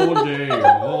this whole game.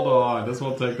 Hold on. This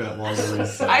won't take that long to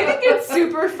reset. I think it's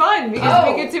super fun because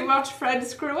we get to watch Fred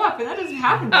screw up, and that doesn't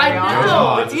happen very often.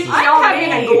 know. It's usually I'm all having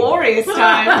me. a glorious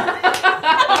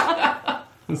time.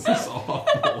 This is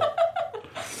awful.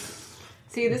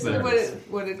 See, this There is it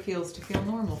what it feels to feel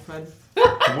normal, Fred.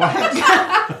 What?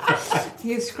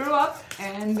 You screw up,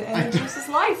 and it's just his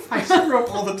life. I screw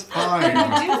up all the time.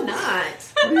 Do not.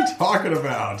 What are you talking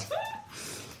about?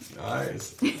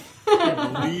 Guys, I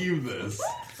can't believe this.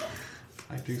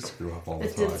 I do screw up all the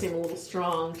It time. did seem a little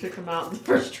strong to come out in the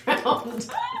first round.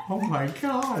 Oh my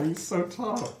god, he's so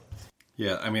tough.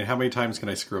 Yeah, I mean, how many times can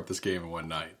I screw up this game in one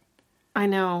night? I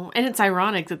know, and it's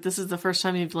ironic that this is the first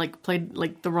time you've like played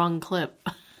like the wrong clip.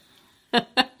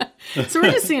 So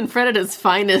we're just seeing Fred at his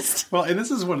finest. Well, and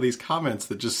this is one of these comments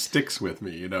that just sticks with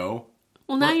me, you know?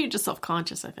 Well, now you're just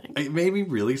self-conscious, I think. It made me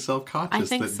really self-conscious I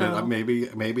think that so.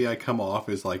 maybe I come off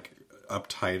as like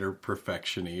uptight or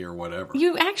perfection-y or whatever.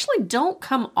 You actually don't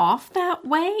come off that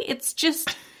way. It's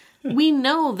just we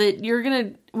know that you're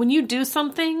gonna when you do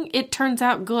something, it turns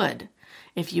out good.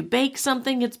 If you bake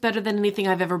something, it's better than anything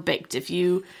I've ever baked. If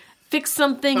you fix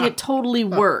something, it totally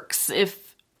works.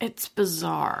 If it's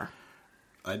bizarre.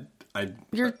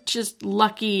 You're just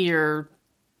lucky or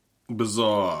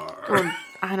Bizarre.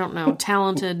 I don't know,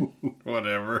 talented.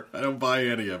 Whatever. I don't buy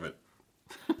any of it.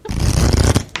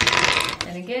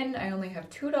 And again, I only have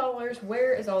 $2.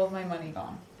 Where is all of my money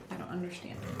gone? I don't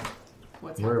understand.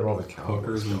 What's Where have all happening? the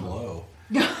Hookers cowboys and gone? blow.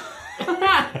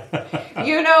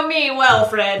 You know me well,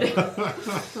 Fred. You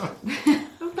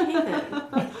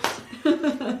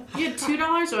had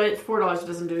 $2 or $4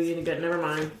 doesn't do you any good. Never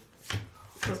mind.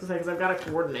 I was gonna say because I've got to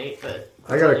coordinate, but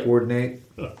I gotta coordinate.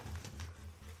 can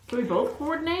we both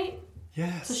coordinate?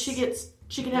 Yes. So she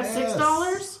can have Yes.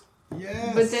 $6.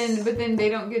 Yes. But then they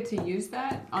don't get to use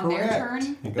that on their Correct.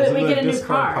 turn. It goes But we in the get a new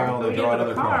discard card. pile, But they we draw get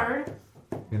another another card.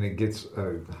 And it gets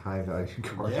a high value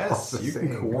card. Yes, all the you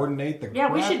can same. coordinate the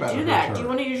Yeah, we crap should out do of that. her Do you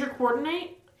turn. want to use your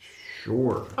coordinate?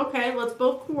 Sure. Okay, let's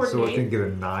both So I coordinate. can get a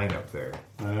 9 up there.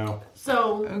 I know.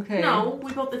 So Okay. no,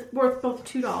 worth both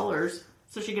 $2,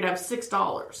 so she could have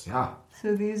 $6. Yeah.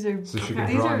 So these are So she Okay. can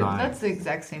these draw are 9. that's the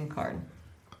exact same card.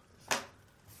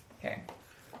 Okay.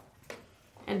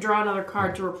 And draw another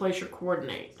card to replace your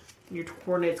coordinate. Your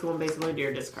coordinate's going basically to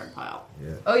your discard pile.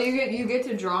 Yeah. Oh, you get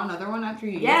to draw another one after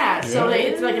you Yeah, use it? so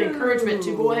it's like an encouragement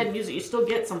to go ahead and use it. You still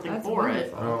get something That's for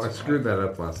it. wonderful. Oh, I screwed that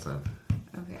up last time.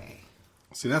 Okay.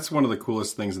 See, that's one of the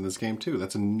coolest things in this game too.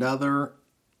 That's another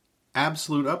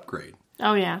absolute upgrade.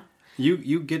 Oh yeah,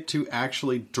 You get to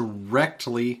actually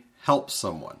directly help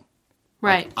someone.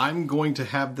 right. I'm going to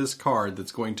have this card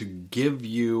that's going to give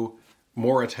you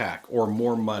more attack or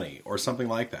more money or something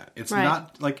like that. It's Right.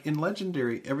 not like in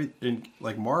Legendary,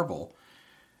 like Marvel,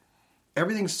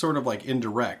 everything's sort of like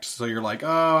indirect. So you're like,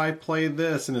 oh, I play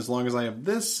this, and as long as I have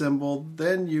this symbol,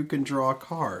 then you can draw a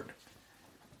card.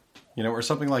 You know, or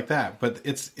something like that. But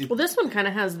Well, this one kind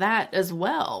of has that as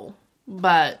well,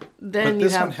 but then but you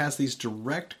this have one has these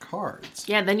direct cards.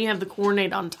 yeah, then you have the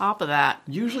coordinate on top of that.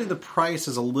 Usually the price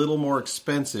is a little more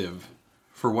expensive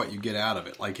for what you get out of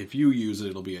it. Like if you use it,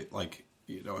 it'll be like,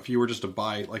 you know, if you were just to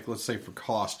buy, like let's say for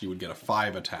cost, you would get a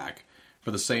 5 attack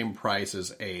for the same price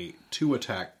as a 2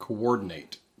 attack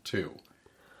coordinate too.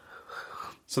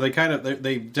 So they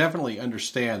definitely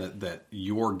understand that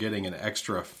you're getting an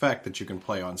extra effect that you can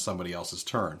play on somebody else's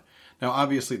turn. Now,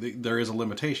 obviously, there is a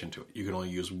limitation to it. You can only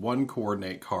use 1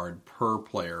 coordinate card per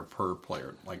player,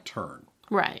 like turn.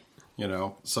 Right. You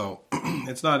know, so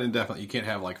it's not indefinite. You can't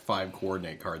have like 5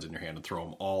 coordinate cards in your hand and throw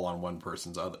them all on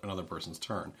another person's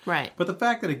turn. Right. But the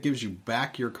fact that it gives you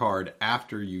back your card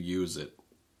after you use it,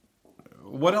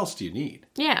 what else do you need?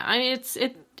 Yeah, I mean,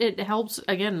 it helps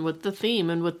again with the theme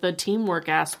and with the teamwork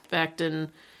aspect and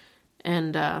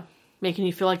making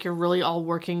you feel like you're really all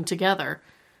working together,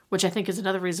 which I think is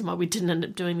another reason why we didn't end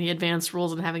up doing the advanced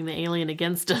rules and having the alien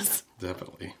against us.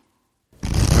 Definitely.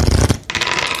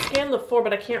 Scan the floor,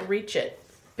 but I can't reach it.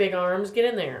 Big arms, get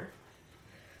in there,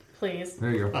 please.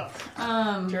 There you go.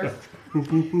 Jerk.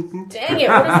 Dang it!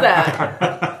 What is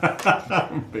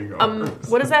that? Big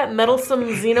What is that? Meddlesome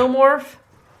xenomorph?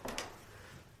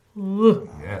 Ugh.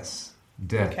 Yes.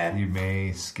 Death. Okay. You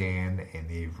may scan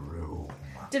any room.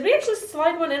 Did we actually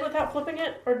slide one in without flipping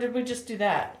it, or did we just do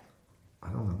that? I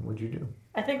don't know. What'd you do?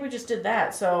 I think we just did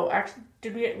that. So actually,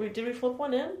 did we flip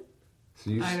one in? So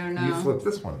you, I don't You know. flip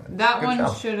this one then. That Good one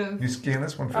job. should have. You scan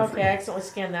this one for Okay, free. I accidentally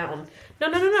scanned that one. No.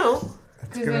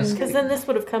 It's Because gonna then- Because then this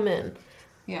would have come in.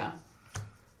 Yeah.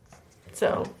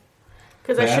 So,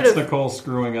 because I should That's have. Nicole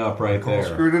screwing up right Nicole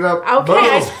there. screwed it up.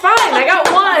 Okay, Boom. fine. I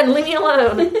got one. Leave me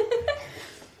alone.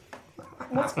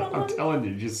 What's going I'm on? telling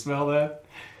you, did you smell that?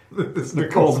 It's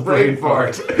Nicole's brain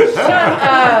fart.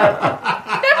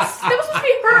 That was supposed to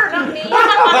be her, not me.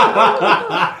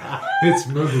 It's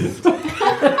moved.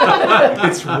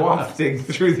 It's wafting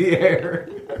through the air.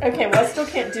 Okay, well, I still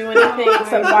can't do anything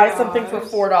except buy something for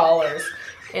 $4.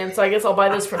 And so I guess I'll buy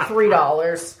this for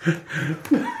 $3.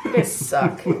 You guys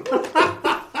suck.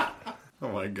 Oh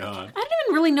my god. I don't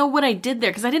even really know what I did there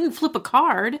because I didn't flip a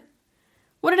card.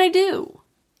 What did I do?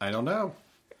 I don't know.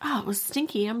 Oh, it was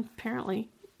stinky, apparently.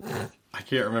 I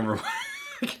can't remember.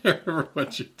 I can't remember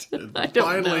what you did. I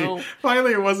don't know.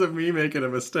 Finally, it wasn't me making a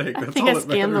mistake. I That's think all I that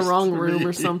scanned the matters wrong to room me.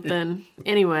 or something.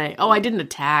 Anyway, I didn't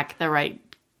attack the right.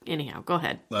 Anyhow, go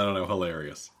ahead. I don't know.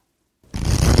 Hilarious.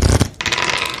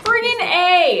 Friggin'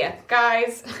 A,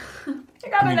 guys. I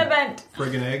got an event.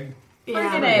 Friggin' egg.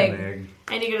 Friggin' Yeah. egg. Egg.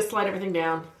 And you gotta slide everything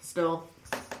down still.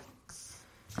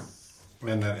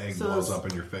 And that egg So blows those- up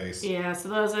in your face. Yeah, so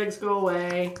those eggs go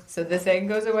away. So this egg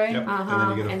goes away? Yep. Uh-huh. And then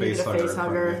you get a And you face get a hugger. face in front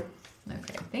of hugger. you.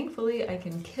 Okay. Thankfully, I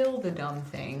can kill the dumb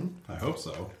thing I hope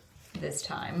so. this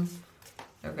time.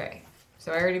 Okay.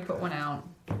 So I already put one out.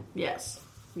 Yes.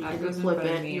 You That can goes in flip front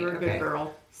of it. me. You were a good Okay.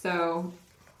 girl. So,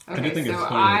 I do okay, think so it's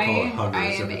funny to call it huggers I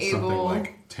if am it's able, something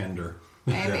like tender.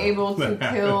 I am able to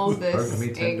kill Hard to this me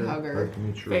egg tender, hugger. hard to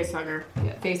me true. Face hugger.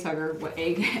 Yeah, face hugger. What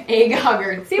egg? Egg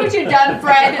hugger. See what you've done,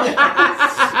 Fred.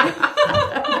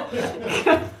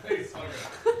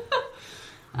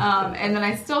 And then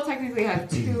I still technically have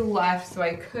 2 left, so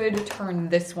I could turn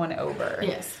this one over.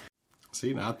 Yes.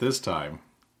 See, not this time.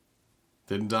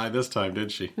 Didn't die this time,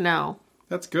 did she? No.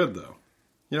 That's good, though.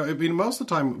 You know, I mean, most of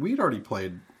the time, we'd already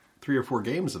played 3 or 4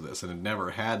 games of this, and it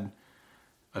never had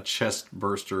a chest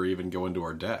burster even go into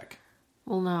our deck.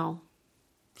 Well, no.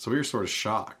 So we were sort of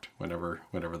shocked whenever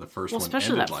the first one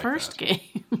especially ended that like first that.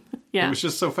 game. Yeah. It was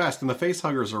just so fast, and the face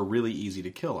huggers are really easy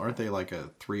to kill, aren't they? Like a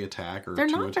 3 attack or They're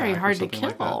 2 not attack very or hard to something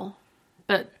like that? kill.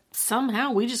 But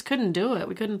somehow we just couldn't do it.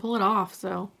 We couldn't pull it off,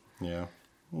 so. Yeah.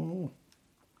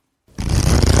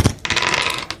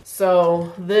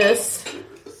 So this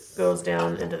goes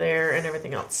down into there and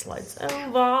everything else slides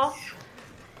over.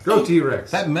 Go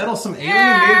T-Rex. That meddlesome alien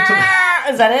made it to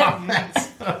the... Is that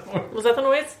it? Was that the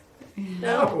noise?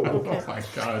 No. Oh my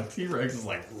god, T-Rex is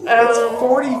like... It's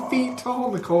 40 feet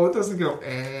tall, Nicole. It doesn't go,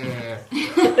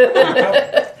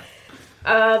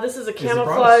 This is a Is the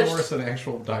camouflage. Brontosaurus an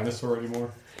actual dinosaur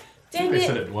anymore? Dang They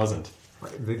said it. it wasn't.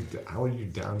 How would you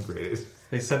downgrade it?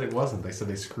 They said it wasn't. They said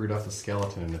they screwed up the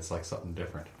skeleton and it's like something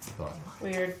different. I thought.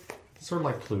 Weird. It's sort of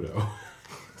like Pluto.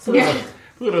 So Yeah.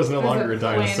 Pluto's no longer a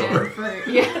dinosaur.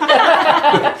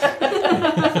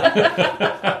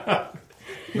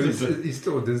 But he's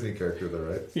still a Disney character, though,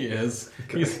 right? He is.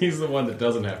 He's the one that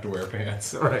doesn't have to wear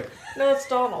pants. All right. No, it's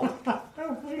Donald.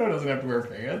 Pluto doesn't have to wear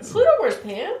pants. Pluto wears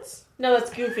pants. No, that's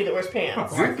Goofy that wears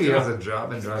pants. Goofy has a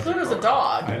job and drives Pluto's car. a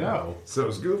dog. I know. So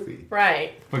is Goofy.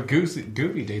 Right. But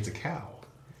Goofy dates a cow.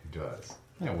 He does.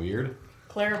 Isn't that weird?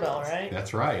 Clarabelle, right?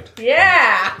 That's right.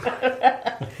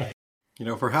 Yeah! You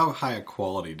know, for how high a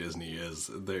quality Disney is,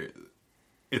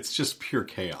 it's just pure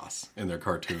chaos in their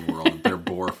cartoon world that they're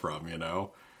bore from, you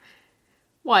know?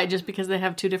 Why? Just because they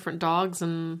have 2 different dogs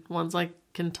and one's like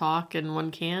can talk and one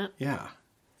can't? Yeah.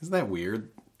 Isn't that weird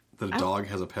that a dog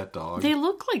has a pet dog? They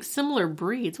look like similar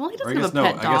breeds. Well, he Or I doesn't guess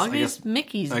have a pet I dog. guess- He's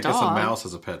Mickey's I dog. guess a mouse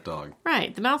has a pet dog.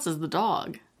 Right. The mouse is the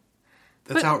dog.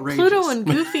 That's but outrageous. Pluto and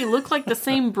Goofy look like the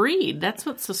same breed. That's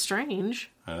what's so strange.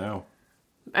 I know.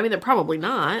 I mean, they're probably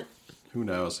not. Who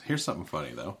knows? Here's something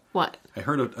funny, though. What? I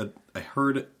heard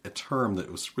a term that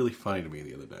was really funny to me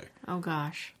the other day. Oh,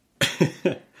 gosh.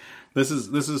 This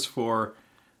is for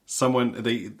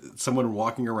someone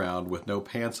walking around with no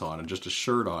pants on and just a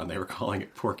shirt on. They were calling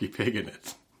it Porky Pig in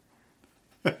it.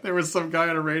 There was some guy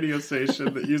on a radio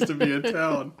station that used to be in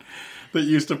town that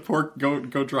used to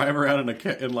go drive around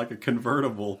in like a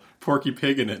convertible, Porky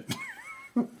Pig in it.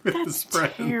 With his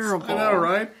friends. terrible. I know,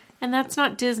 right? And that's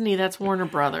not Disney, that's Warner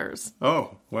Brothers.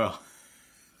 Oh, well.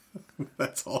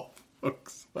 That's all,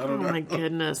 folks. I Oh, don't know. my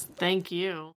goodness. Thank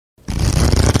you.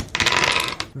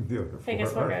 Hey,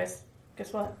 guess what, guys?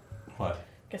 Guess what? What?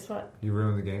 Guess what? You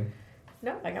ruined the game?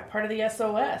 No, I got part of the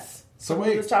SOS. So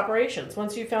wait. List operations.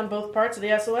 Once you've found both parts of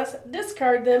the SOS,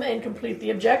 discard them and complete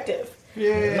the objective.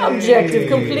 Yay! Objective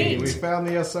complete. We found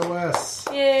the SOS.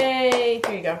 Yay!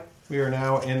 Here you go. We are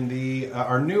now in the...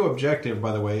 our new objective,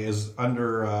 by the way, is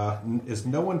is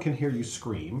no one can hear you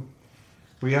scream.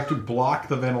 We have to block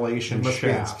the ventilation Must be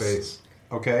in shafts. space.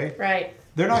 Okay? Right.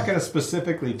 They're not going to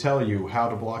specifically tell you how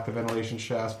to block the ventilation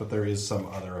shafts, but there is some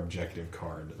other objective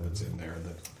card that's in there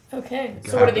that Okay.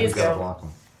 So where do these Gotta go? block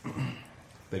 'em.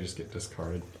 they just get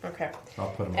discarded. Okay.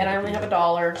 I'll put them And I over only have here.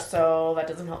 $1, so that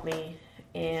doesn't help me.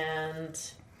 And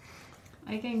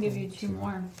I can give you 2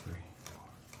 more.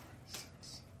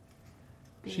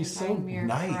 She's Because so I'm your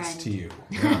nice friend. to you.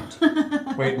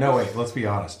 Wait, let's be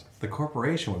honest. The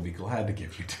corporation would be glad to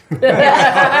give you 2.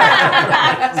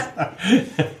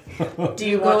 do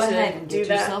you Go want ahead to and do get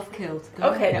that? yourself killed. Go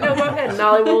Okay, ahead. no, go ahead. And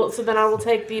so then I will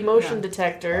take the motion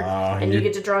detector, and you you-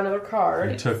 get to draw another You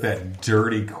card, took that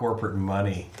dirty corporate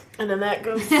money. and then that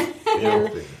goes in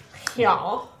Filthy. here,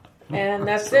 and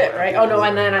that's it, right? Oh no,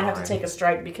 and then I have to take a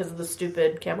strike because of the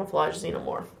stupid camouflage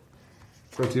xenomorph.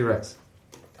 Go T-Rex.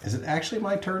 Is it actually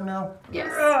my turn now? Yes.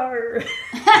 Arr.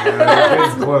 Yeah,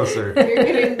 getting closer. You're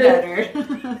getting better.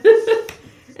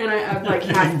 And I'm like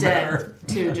half dead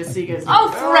too, just so you guys know.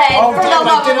 Oh, Fred, for the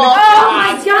love of all. Oh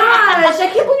my gosh! I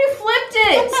can't believe you flipped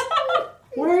it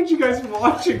Why aren't you guys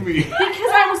watching me? because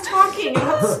I was talking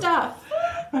about stuff.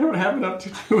 I don't have enough to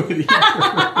do it either.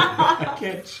 I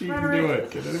can't cheat and do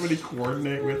it. Can anybody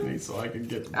coordinate with me so I can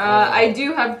get... I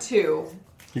do have 2.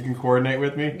 You can coordinate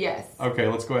with me? Yes. Okay,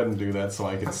 let's go ahead and do that so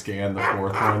I can scan the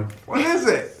 4th one. What is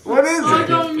it? What is I it?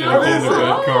 don't And know. an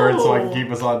event card so I can keep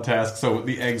us on task so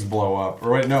the eggs blow up.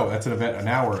 Or wait, no, that's an event. An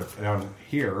hour down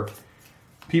here.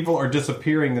 People are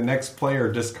disappearing. The next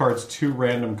player discards 2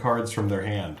 random cards from their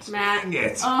hand. Matt.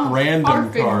 It.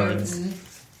 Random Arfin cards. Newton.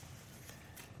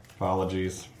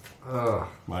 Apologies. Ugh,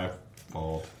 My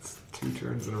fault. it's 2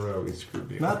 turns in a row, he screwed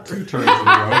me. Not 2 turns in a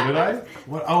row, did I?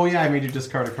 What? Oh yeah, I made you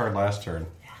discard a card last turn.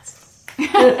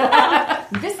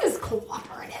 This is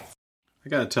cooperative. I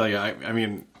gotta tell you, I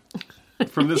mean,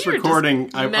 from this You're just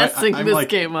recording, I'm messing this like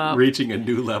game up. reaching a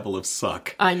new level of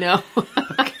suck. I know.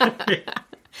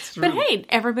 But hey,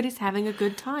 everybody's having a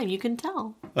good time. You can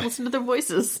tell. Listen to their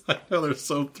voices. I know they're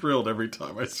so thrilled every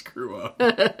time I screw up.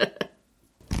 I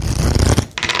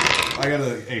got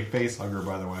a face hugger,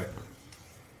 by the way.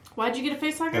 Why'd you get a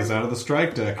face hugger? It's out of the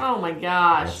strike deck. Oh my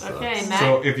gosh. Okay, Matt.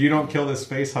 So if you don't kill this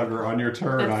face hugger on your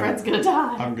turn, then Fred's gonna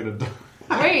die. I'm gonna die.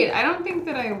 Wait, I don't think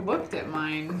that I looked at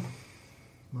mine.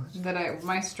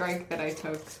 My strike that I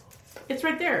took. It's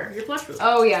right there. Your flush was.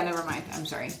 Oh yeah, never mind. I'm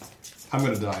sorry. I'm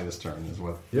gonna die this turn. Is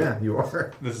what? Yeah, you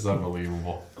are. This is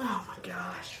unbelievable. Oh my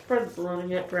gosh. Fred's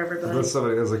ruining it for everybody. Unless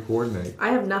somebody has a coordinate. I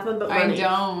have nothing but I money.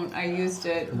 don't. I used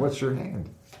it. What's your hand?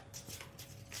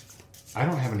 I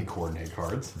don't have any coordinate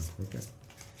cards. Okay.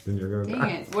 Then you're gonna Dang die.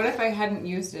 it. What if I hadn't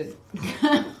used it?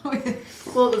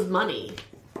 Well, it was money.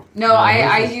 No,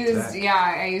 I his used,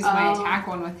 attack. I used my Oh. attack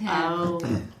one with him. Oh.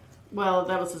 Well,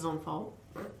 that was his own fault.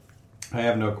 I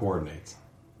have no coordinates.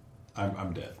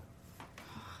 I'm dead.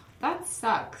 That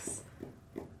sucks.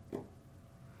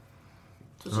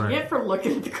 That's what you Right. get for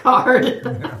looking at the card.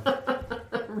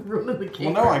 Ruining the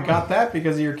game. Well, no, I got that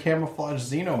because of your camouflage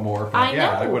xenomorph. I yeah,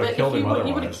 know, I would have but killed if him you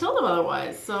would have otherwise. killed him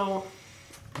otherwise. So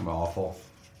I'm awful.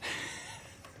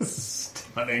 This is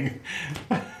stunning.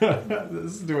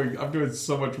 I'm doing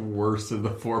so much worse than the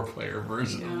 4-player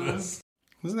version of this.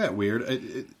 Isn't that weird?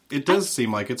 It does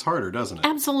seem like it's harder, doesn't it?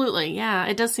 absolutely, yeah,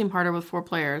 it does seem harder with 4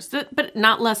 players, but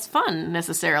not less fun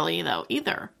necessarily, though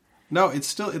either. No, it's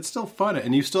still fun,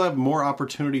 and you still have more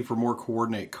opportunity for more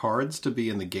coordinate cards to be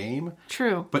in the game.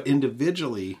 True. But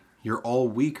individually, you're all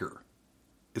weaker.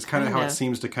 It's kind of how it Kinda.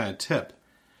 seems to kind of tip.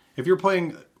 If you're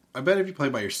playing, I bet if you play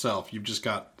by yourself, you've just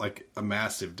got like a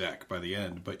massive deck by the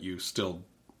end, but you still,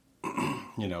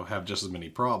 have just as many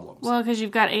problems. Well, because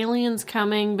you've got aliens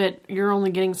coming, but you're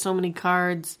only getting so many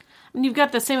cards. I mean, you've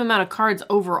got the same amount of cards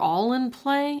overall in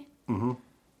play. Mm-hmm.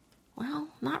 Well,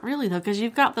 not really, though, because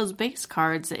you've got those base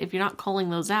cards that if you're not calling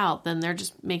those out, then they're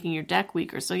just making your deck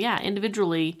weaker. So, yeah,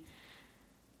 individually,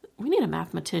 we need a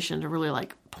mathematician to really,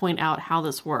 point out how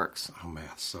this works. Oh,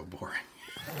 math's so boring.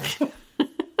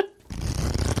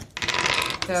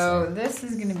 So this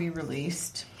is going to be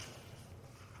released.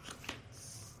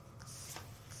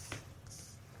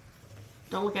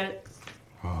 Don't look at it.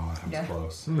 Oh, that was Yeah.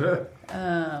 close.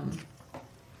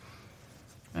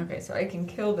 Okay, so I can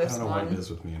kill I this don't know what it one. is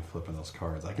with me and flipping those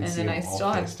cards. I can And see then them I all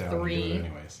still have face down and do 3. it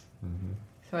anyways.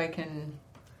 So I can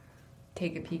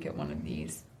take a peek at one of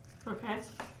these. Okay.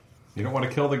 You don't want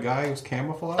to kill the guy who's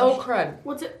camouflaged? Oh, crud.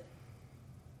 What's it?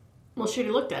 Well, she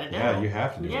already looked at it now. Yeah, you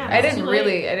have to do Yeah. it. I Too didn't late.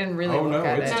 really Oh, look no,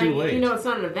 at it's it. Now, too late. You know it's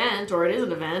not an event, or it is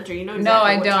an event, or you know No,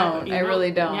 exactly I what type don't. of- you I know.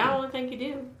 really don't. Yeah, well, I think you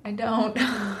do. I don't.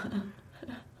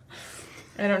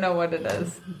 I don't know what it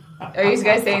is. Are you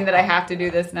guys saying that I have to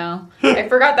do this now? I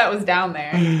forgot that was down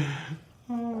there.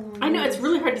 I know, it's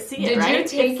really hard to see it, right?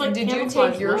 It's like Did you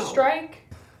camouflage take your low. strike?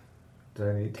 Do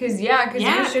I need to? Because Yeah, you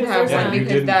should 'cause have there's Yeah, one you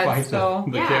because didn't that's fight still.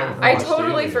 the Yeah. camouflaged I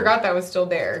totally alien. forgot that was still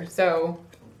there. So,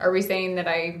 are we saying that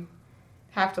I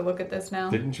have to look at this now?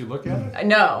 Didn't you look at it?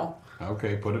 No.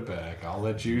 Okay, put it back. I'll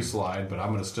let you slide, but I'm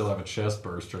going to still have a chest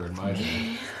burster in my deck.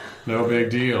 No big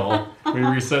deal. We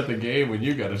reset the game when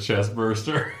you got a chest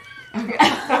burster. Well,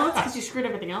 that's because you screwed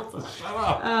everything else up. Shut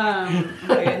up.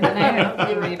 Okay, and then I have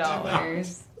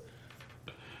 $3.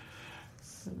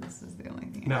 So this is the only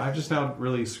thing. Now, I've just now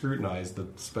really scrutinized the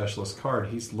specialist card.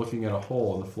 He's looking at a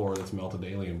hole in the floor that's melted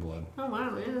alien blood. Oh,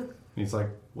 wow, yeah. And he's like,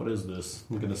 what is this?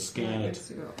 I'm going to scan It it. gets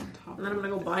to go on top. And then I'm gonna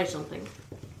go buy something.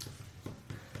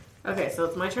 Okay, so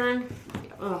it's my turn?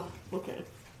 Oh, okay.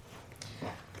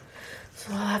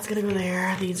 So that's gonna go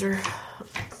there. These are...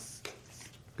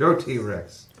 Go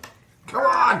T-Rex. Come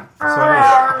on!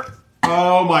 Sorry.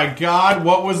 Oh my god,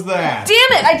 what was that?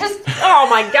 Damn it! I just... Oh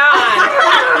my god!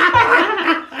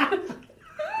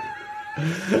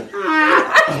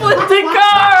 I flipped the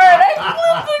card! I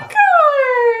flipped the card!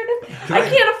 I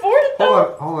can't afford it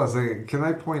though. Hold on a second. Can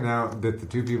I point out that the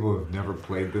 2 people who have never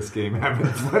played this game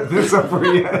haven't flipped this over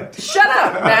yet? Shut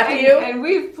up, Matthew! And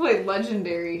we've played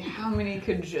Legendary how many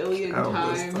cajillion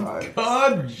Countless times? times.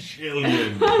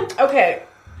 Bajillion. Okay,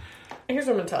 here's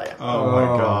what I'm gonna tell you. Oh my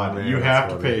Oh, god. man, you that's have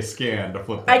to funny. pay scan to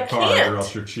flip I that card can't. or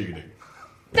else you're cheating.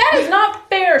 That is not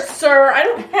fair, sir. I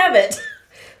don't have it.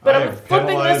 But I I'm have flipping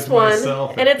penalized this one,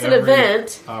 myself and at it's an every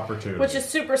event, opportunity. which is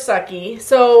super sucky.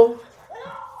 So,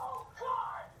 No,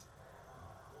 God!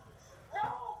 No,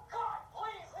 God,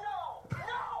 please, no!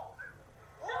 No!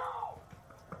 No!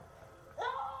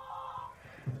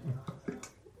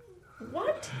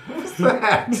 What? What's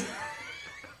that?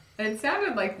 It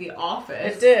sounded like The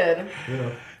Office. It did.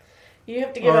 Yeah. You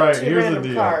have to give All up right, 2 here's the random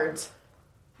deal. cards.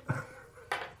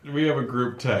 We have a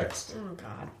group text Oh,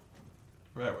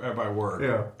 God. at my work.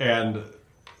 Yeah. And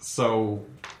so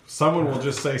someone will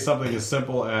just say something as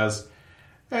simple as,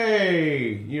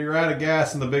 hey, you're out of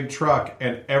gas in the big truck.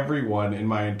 And everyone in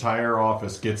my entire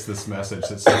office gets this message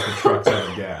that says the truck's out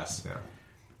of gas. Yeah.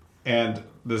 And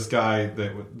this guy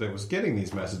that was getting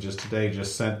these messages today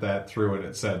just sent that through, and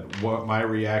it said, "What my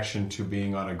reaction to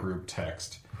being on a group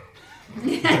text?"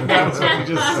 That's what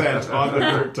he just sent on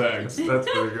the group text. That's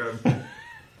pretty good.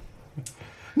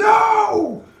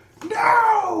 No!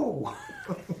 No!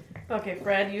 Okay,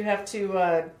 Fred, you have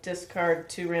to discard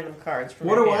 2 random cards from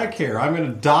What your do I hand. care? I'm going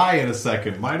to die in a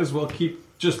second. Might as well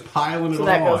keep just piling it So on.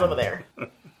 that goes over there.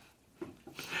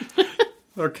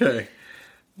 Okay.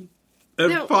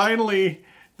 And No. finally,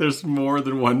 there's more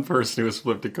than one person who has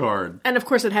flipped a card. And of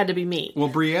course, it had to be me. Well,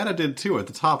 Brianna did too at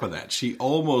the top of that. She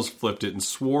almost flipped it and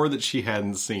swore that she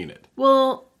hadn't seen it.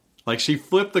 Well, Like she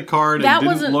flipped the card That and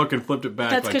didn't wasn't- look and flipped it back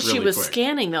that's like because really she was quick.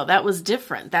 scanning, though. That was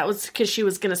different. That was because she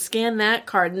was going to scan that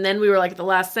card, and then we were like at the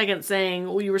last second saying,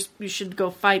 "Well, you should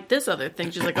go fight this other thing."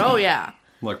 She's like, "Oh yeah,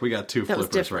 Look, we got 2 that was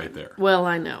flippers different." right there. Well,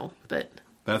 I know, but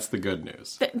That's the good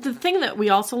news. the thing that we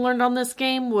also learned on this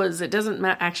game was it doesn't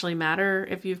actually matter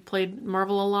if you've played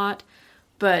Marvel a lot,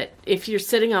 but if you're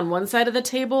sitting on one side of the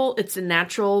table, it's a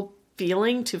natural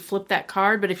feeling to flip that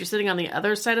card. But if you're sitting on the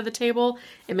other side of the table,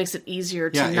 it makes it easier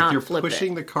to Yeah, not if you're flip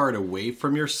pushing it. the card away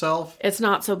from yourself, It's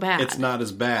not so bad. it's not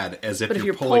as bad as But if you're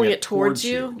you're pulling it towards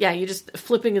you, yeah, you just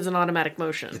flipping is an automatic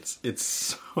motion. It's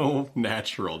so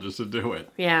natural just to do it.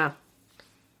 Yeah.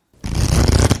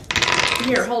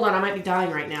 Here, hold on. I might be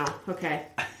dying right now. Okay.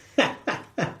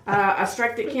 A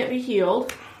strike that can't be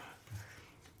healed.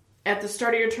 At the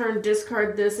start of your turn,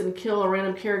 discard this and kill a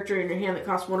random character in your hand that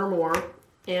costs 1 or more,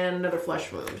 and another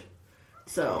flesh wound.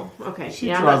 So, okay.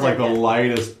 She I'm draws not like the dead yet.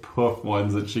 lightest poof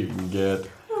ones that she can get.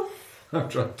 I've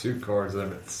drawn 2 cards.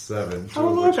 I'm at 7.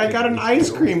 Oh, look, I got an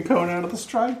ice cream cone out of the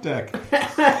strike deck.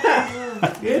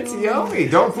 It's yummy.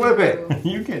 Don't flip it.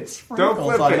 You get Don't sprinkles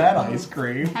flip on it. that ice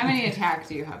cream. How many attacks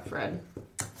do you have, Fred?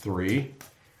 3.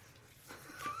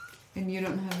 And you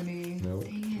don't have any. Nope.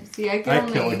 Dang it. See, I I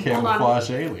can kill a only. camouflage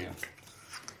alien.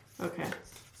 Okay.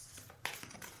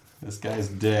 This guy's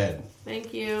dead.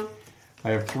 Thank you.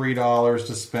 I have $3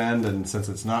 to spend, and since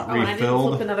it's not Oh, and I didn't refilled,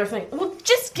 flip another thing. Well,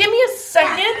 just give me a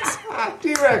second.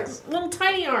 T-Rex. Little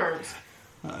tiny arms.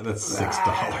 that's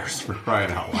 $6 for crying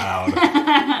out loud.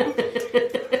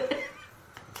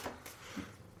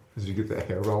 Did you get that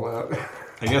hair roll out?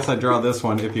 I guess I draw this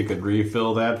one. If you could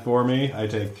refill that for me, I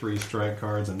take 3 strike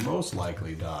cards and most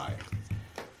likely die.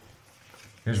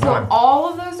 Here's So one. all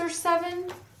of those are 7? You're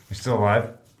still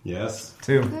alive? Yes.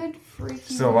 2. Good freaking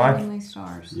Still alive? heavenly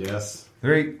stars. Yes.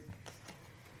 3.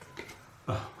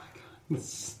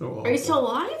 It's so awful. Are you still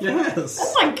alive? Yes.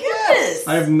 Oh my goodness!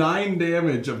 I have 9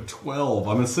 damage of 12.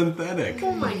 I'm a synthetic.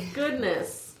 Oh my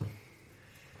goodness.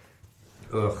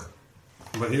 Ugh.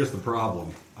 But here's the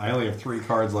problem. I only have 3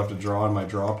 cards left to draw in my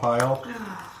draw pile,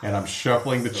 and I'm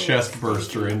shuffling the chest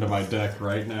burster into my deck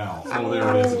right now. Oh,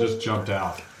 there it is. It just jumped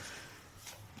out.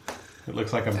 It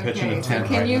looks like I'm pitching a Okay, so tent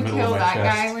can right you in the middle kill of my that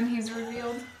chest. guy when he's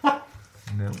revealed?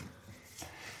 No.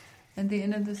 At the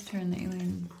end of this turn, the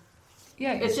alien.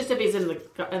 Yeah, It's just if he's in the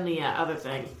other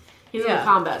thing. He's in the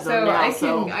combat zone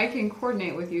so now. I can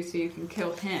coordinate with you so you can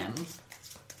kill him.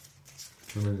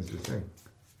 How many is your thing?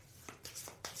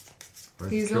 Why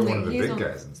don't you He's kill only- one of the he's big only-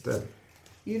 guys instead.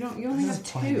 You only have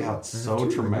Playing 2. out so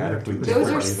dramatically Those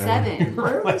are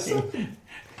differently 7.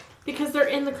 because they're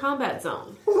in the combat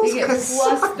zone. They get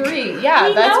 +3. Yeah,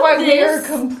 We that's know why we are this.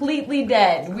 completely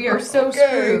dead. We are so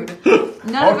Okay. screwed.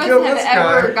 None I'll of kill us have this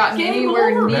ever guy. gotten Game anywhere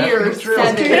over. near Matthew Trails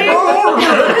 7. game Well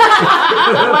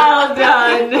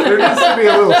done. There needs to be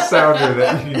a little sounder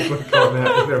that you click on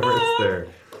that whenever it's there.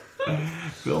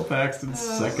 Bill Paxton's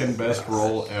second best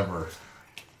roll ever.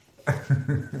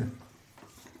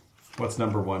 What's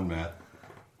number 1, Matt?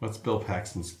 What's Bill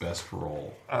Paxton's best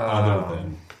roll other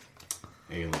than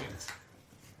aliens?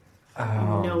 You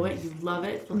know it. You love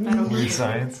it. Flip that over. Weird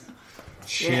science.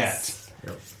 Chet. Yes.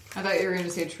 I thought you were going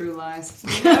to say True Lies.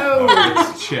 Oh,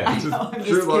 it's Chet.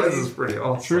 True Lies is pretty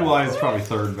awesome. True Lies is probably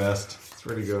 3rd best. It's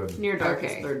pretty good. Near Dark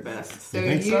Okay. is 3rd best. So You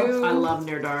think so? I love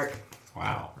Near Dark.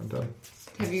 Wow. I'm done.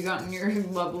 Have you gotten your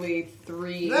lovely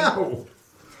 3? No!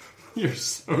 You're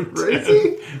so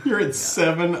Crazy? dead. You're at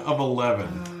 7 of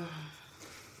 11.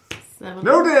 7.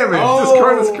 No damage!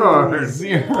 Discard this card!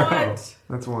 0. What?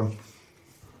 That's 1.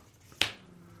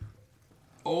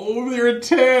 Oh, you're at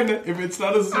 10. If it's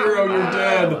not a 0, you're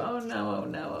dead. Oh no, oh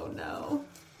no, oh no.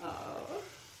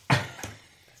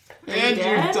 And you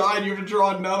dead? died. You have to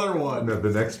draw another one. No, the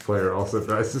next player also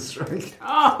tries to strike.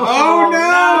 Oh,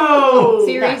 no!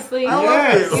 Seriously?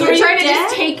 Yes. You were trying to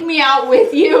just take me out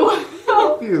with you.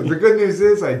 The good news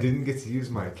is I didn't get to use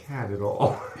my cat at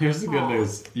all. Here's the good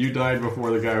news. You died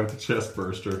before the guy with the chest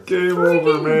burster. Game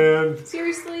over, man.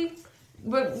 Seriously?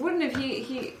 But wouldn't have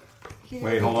he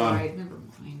Wait, hold on. died. Never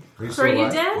mind. Are you So are you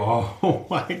alive? dead? Oh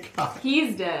my god.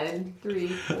 He's dead. 3,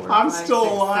 4, I'm 5, still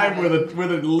 6, alive 7.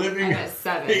 with a living I'm at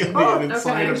 7. alien Oh,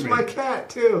 inside there's of me. my cat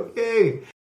too. Yay!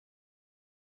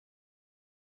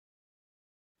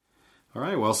 All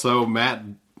right. Well, so Matt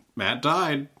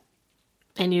died.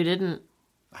 And you didn't.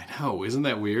 I know. Isn't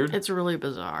that weird? It's really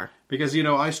bizarre. Because,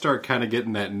 I start kind of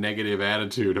getting that negative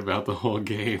attitude about the whole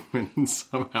game, and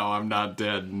somehow I'm not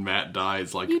dead, and Matt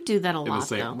dies. Like, You do that a in the lot,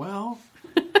 same, though. well,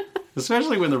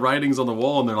 especially when the writing's on the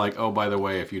wall, and they're like, oh, by the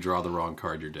way, if you draw the wrong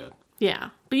card, you're dead.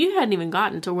 Yeah. But you hadn't even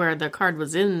gotten to where the card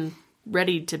was in,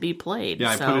 ready to be played.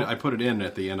 Yeah, so. I put it in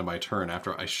at the end of my turn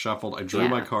after I shuffled. I drew Yeah.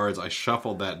 my cards, I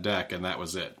shuffled that deck, and that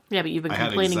was it. Yeah, but you've been I had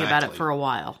complaining about it exactly- for a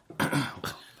while.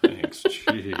 Thanks,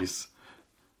 jeez.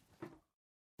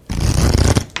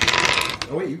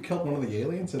 Oh wait, you killed one of the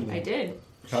aliens in the I did.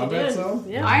 combat zone?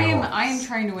 Yeah. I am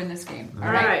trying to win this game. All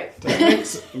right. Take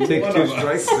 2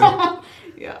 strikes. Then.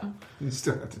 Yeah. You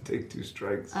still have to take 2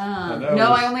 strikes. No,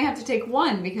 I only have to take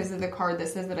 1 because of the card that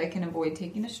says that I can avoid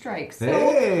taking a strike. So,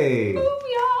 Hey!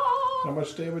 booyah! How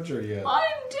much damage are you at? I'm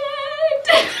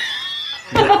dead.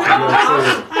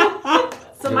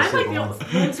 So am I like the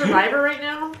only survivor right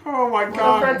now? Oh my My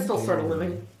god. friend's still sort of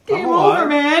living. Game over,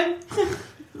 man.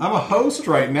 I'm a host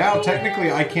right now.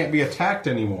 Technically, I can't be attacked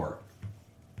anymore.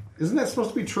 Isn't that supposed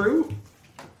to be true?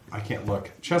 I can't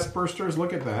look. Chest bursters,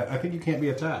 look at that. I think you can't be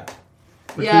attacked.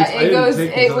 Which Yeah, means I it didn't goes.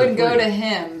 take It these would other go three. to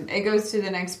him. It goes to the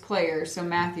next player, so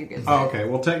Matthew gets Oh, it. okay.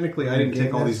 Well, technically, I didn't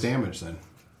take all these damage then.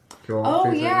 Kill all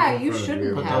Oh, face yeah, items in you front of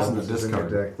shouldn't Put have. those in the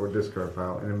Discard. deck or discard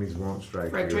pile. Enemies won't strike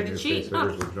Fred you. tried to and your cheat. face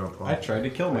items will jump I off. tried to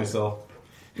kill myself.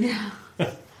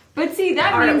 But see,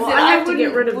 that All right, means well, that I I have to wouldn't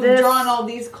get rid of have this. drawn all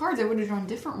these cards. I would have drawn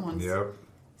different ones. Yep.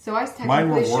 So I technically Mine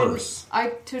were shouldn't- worse.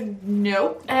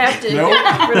 Nope. I have to Nope.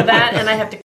 get rid of that, and I have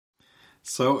to.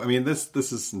 So, I mean, this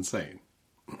is insane.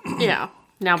 Yeah.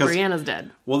 Now 'Cause- Brianna's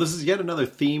dead. Well, this is yet another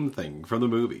theme thing from the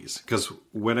movies. Because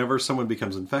whenever someone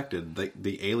becomes infected,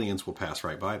 the aliens will pass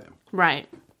right by them. Right.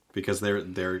 Because they're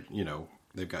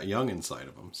they've got young inside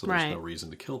of them, so there's Right. no reason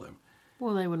to kill them.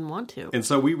 Well, they wouldn't want to. And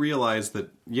so we realized that,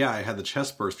 I had the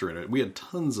chest burster in it. We had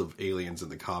tons of aliens in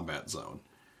the combat zone.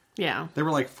 Yeah. There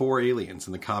were like 4 aliens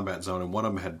in the combat zone, and one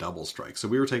of them had double strike. So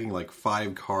we were taking like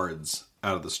 5 cards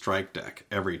out of the strike deck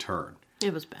every turn.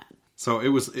 It was bad. So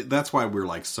that's why we're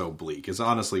like so bleak. Is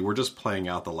honestly, we're just playing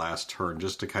out the last turn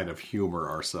just to kind of humor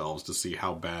ourselves to see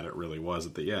how bad it really was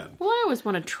at the end. Well, I always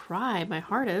want to try my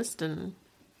hardest and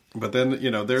But then,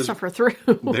 there's suffer through.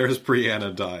 there's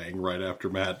Brianna dying right after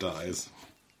Matt dies.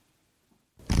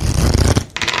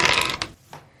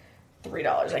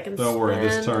 $3 I can Don't worry,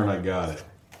 this spend. turn I got it.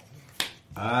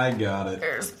 I got it.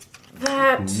 There's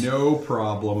that. No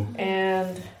problem.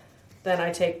 And then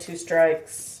I take 2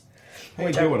 strikes. How you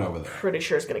Which doing I'm over there? pretty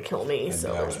sure is going to kill me. So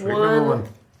doubt there's it. Strike number 1. 1.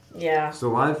 Yeah. Still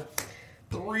alive?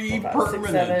 3 5, 6,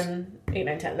 permanent. 7, 8,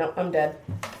 9, 10. No, I'm dead.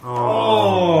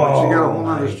 Oh, but you got a whole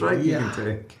other strike you can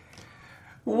take.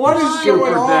 What is Super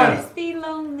going on? death. It's the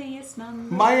loneliest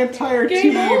number. My entire Game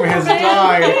team over, has man.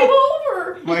 died. Game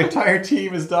over. My entire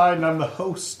team has died, and I'm the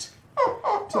host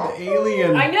to the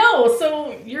alien. I know.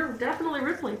 So you're definitely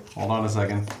Ripley. Hold on a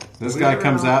second. This guy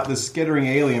comes out, this skittering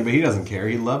alien, but he doesn't care.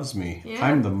 He loves me. Yeah.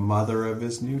 I'm the mother of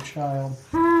his new child.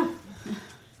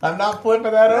 I'm not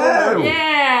flipping that over.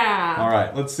 Yeah. All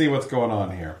right, let's see what's going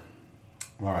on here.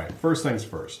 All right, first things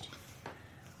first.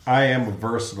 I am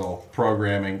versatile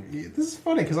programming. This is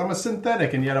funny because I'm a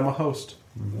synthetic and yet I'm a host.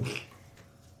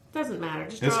 Doesn't matter.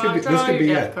 Just This draw, could be- draw this could your be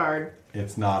death it. card.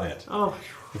 It's not it. Oh,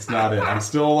 It's not it. I'm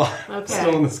still alive. Okay.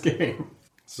 Still in this game.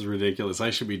 This is ridiculous. I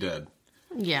should be dead.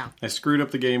 yeah. I screwed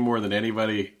up the game more than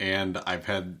anybody, and I've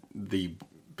had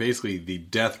basically the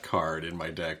death card in my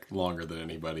deck longer than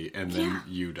anybody, and then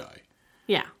you die.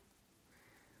 Yeah.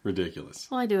 Ridiculous.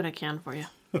 Well, I do what I can for you.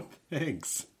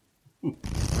 Thanks.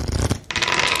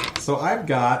 So I've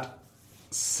got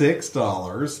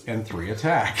 $6 and 3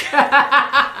 attack.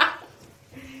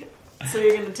 So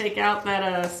you're going to take out that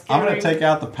I'm going to take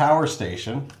out the power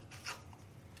station.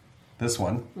 This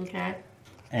one. Okay.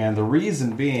 And the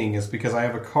reason being is because I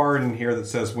have a card in here that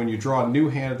says when you draw a new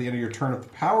hand at the end of your turn, if the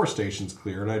power station's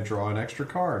cleared, I draw an extra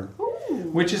card.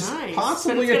 Which is nice.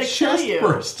 possibly But a it's gonna chest kill you.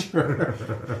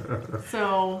 burster.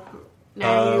 So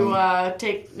now you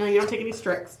take... No, you don't take any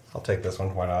strikes. I'll take this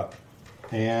one. Why not?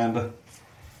 And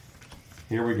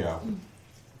Here we go.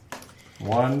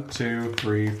 1, 2,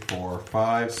 3, 4,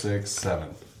 5, 6,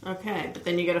 7. Okay, but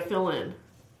then you got to fill in.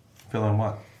 Fill in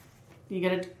what? You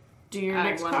got to do your Add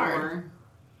next one card. more.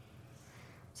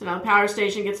 So now the power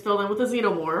station gets filled in with a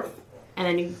xenomorph, and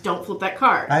then you don't flip that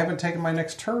card. I haven't taken my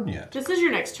next turn yet. This is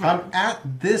your next turn. I'm at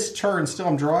this turn still.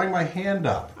 I'm drawing my hand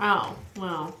up. Oh,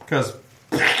 well. Because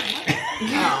Oh.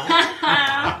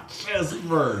 chest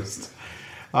burst.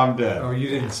 I'm dead. Oh, you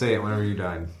didn't say it whenever you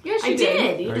died. Yes, I you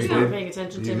did. You Oh, just you weren't did? paying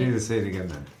attention You to need me. to say it again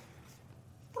then.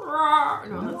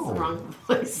 No, that's the wrong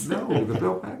place. No, the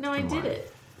Bill Paxton No, I did one.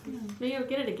 it. Maybe I'll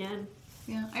get it again.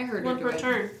 Yeah, I heard One it. per already.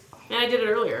 turn. And I did it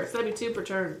earlier, so that'd be 2 per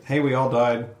turn. Hey, we all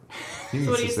died. He needs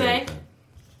what do to you it say? then.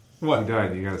 What? You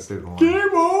died. You gotta stay the line.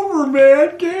 Game over,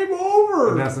 man. Game over.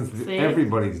 And now since See?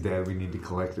 everybody's dead, we need to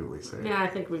collectively say it. Yeah, I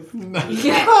think we've... Come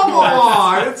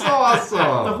on, it's The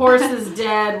awesome. horse is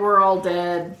dead. We're all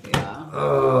dead.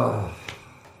 Yeah,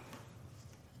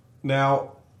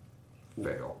 Now,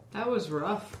 Fail. that was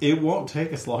rough. it won't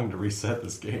take us long to reset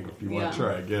this game if you want Yeah. to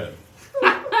try again.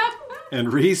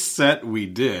 And reset we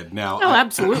did. Now, Oh,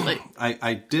 absolutely.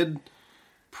 I did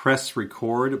press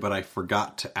record, but I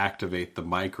forgot to activate the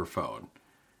microphone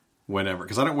whenever,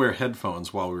 because I don't wear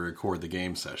headphones while we record the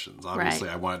game sessions. Obviously,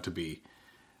 Right. I want it to be,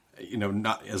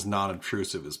 not as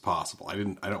non-intrusive as possible. I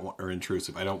don't want, or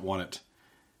intrusive. I don't want it,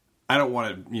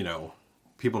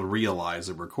 people to realize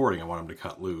that we're recording. I want them to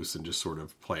cut loose and just sort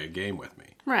of play a game with me.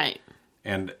 Right.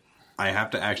 And I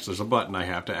have to actually, there's a button I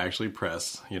have to actually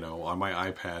press, on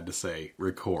my iPad to say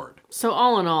record. So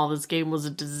all in all, this game was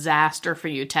a disaster for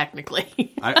you,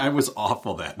 technically. I was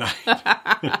awful that night.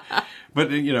 But,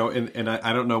 and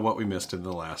I don't know what we missed in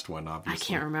the last one, I obviously.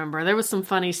 can't remember. There was some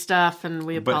funny stuff, and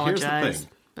we But here's the apologize. thing.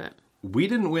 But We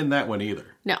didn't win that one either.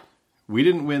 no. We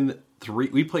didn't win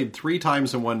we played 3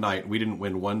 times in one night. We didn't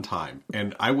win 1 time.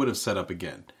 And I would have set up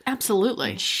again.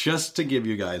 Absolutely. Just to give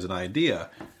you guys an idea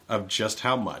of just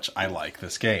how much I like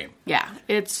this game. Yeah,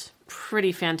 it's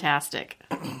pretty fantastic.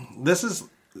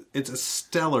 It's a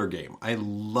stellar game. I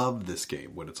love this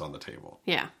game when it's on the table.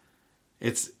 Yeah.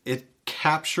 It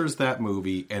captures that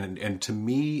movie, and to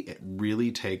me, it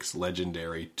really takes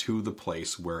Legendary to the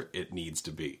place where it needs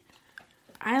to be.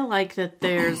 I like that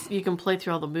you can play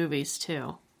through all the movies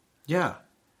too. Yeah.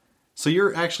 So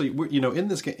you're actually, in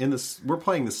this game, we're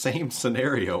playing the same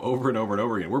scenario over and over and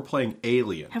over again. We're playing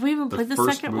Alien. Have we even played the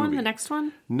first second one, movie. the next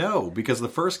one? No, because the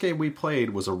first game we played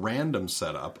was a random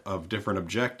setup of different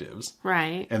objectives.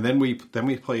 Right. And then we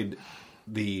played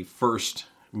the first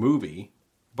movie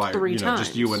by 3 just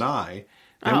times. you and I.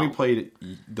 Then we Oh. played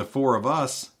the 4 of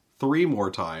us 3 more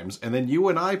times, and then you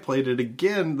and I played it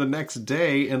again the next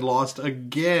day and lost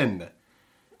again.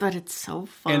 But it's so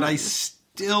fun. And I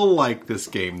still like this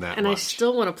game that And I much.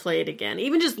 still want to play it again.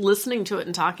 Even just listening to it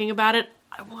and talking about it,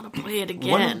 I want to play it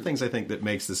again. One of the things I think that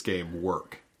makes this game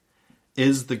work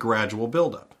is the gradual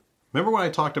buildup. Remember when I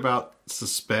talked about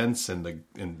suspense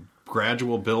and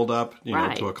gradual buildup,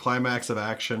 Right. to a climax of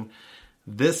action?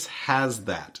 This has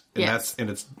that, and Yes.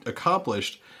 it's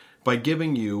accomplished by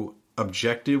giving you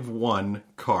Objective 1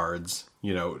 cards,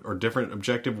 or different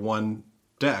Objective 1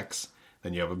 decks.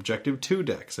 Then you have Objective 2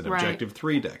 decks and Right. Objective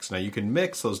 3 decks. Now you can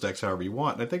mix those decks however you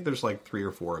want, and I think there's like 3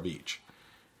 or 4 of each.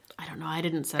 I don't know. I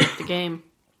didn't set up the game.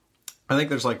 I think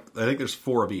there's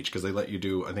 4 of each because they let you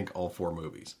do all 4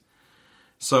 movies.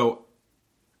 So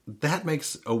that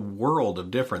makes a world of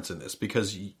difference in this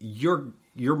because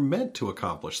you're meant to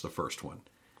accomplish the first one.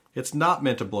 It's not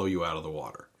meant to blow you out of the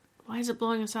water. Why is it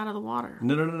blowing us out of the water?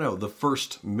 No. The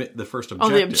first objective. Oh,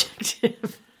 the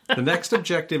objective. The next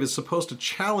objective is supposed to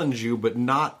challenge you, but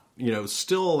not,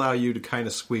 still allow you to kind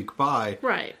of squeak by.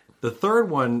 Right. The third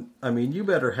one, you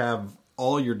better have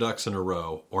all your ducks in a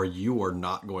row, or you are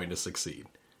not going to succeed.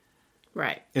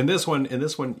 Right. In this one,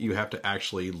 you have to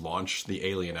actually launch the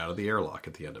alien out of the airlock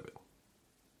at the end of it.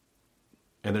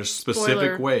 And there's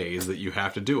specific Spoiler. ways that you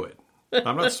have to do it.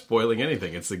 I'm not spoiling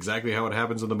anything. It's exactly how it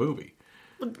happens in the movie.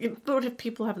 But if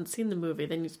people haven't seen the movie,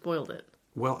 then you spoiled it.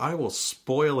 Well, I will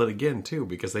spoil it again, too,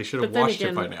 because they should have But then watched it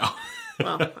again- by now.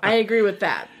 Well, I agree with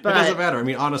that. It But doesn't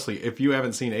matter. Honestly, if you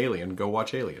haven't seen Alien, go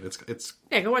watch Alien. It's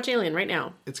yeah, go watch Alien right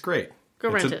now. great.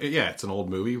 Go It's rent it. Yeah, it's an old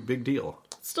movie. Big deal.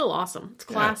 It's still awesome. It's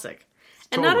classic.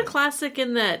 And not Totally. a classic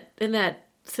in that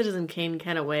Citizen Kane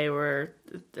kind of way where,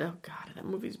 oh god, that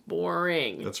movie's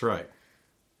boring. That's right.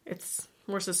 It's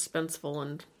more suspenseful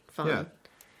and fun. Yeah.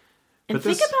 And But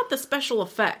think this- about the special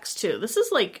effects too. This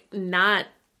is like not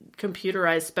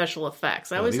computerized special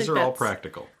effects. I always These think are all that's-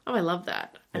 practical. Oh, I love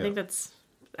that. I Yeah. think that's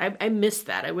I miss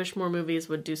that. I wish more movies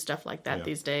would do stuff like that Yeah.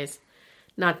 these days.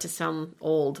 not to sound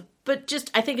old, but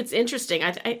just I think it's interesting.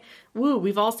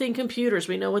 We've all seen computers.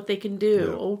 We know what they can do.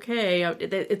 Yeah. Okay,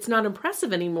 it's not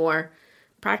impressive anymore.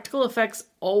 Practical effects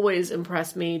always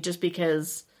impress me just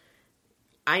because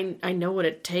I know what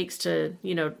it takes to,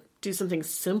 do something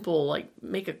simple, like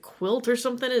make a quilt or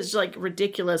something is like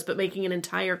ridiculous, but making an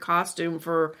entire costume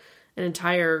for an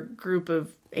entire group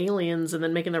of aliens and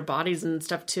then making their bodies and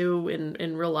stuff too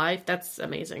in real life, that's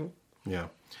amazing. Yeah.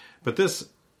 But this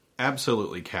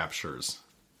absolutely captures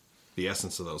the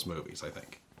essence of those movies, I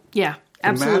think. Yeah, Thematically,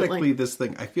 absolutely. this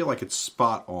thing, I feel like it's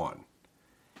spot on.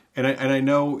 And I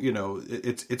know,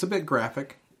 it's a bit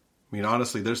graphic. I mean,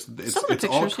 honestly, it's all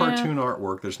pictures, cartoon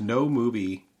artwork. There's no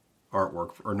movie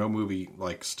artwork or no movie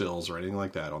like stills or anything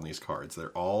like that on these cards.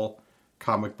 They're all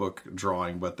comic book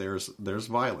drawing, but there's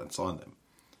violence on them.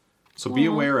 So be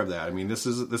aware of that. I mean, this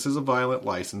is a violent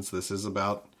license. This is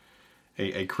about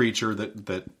a creature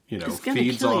that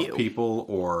feeds kill off you. people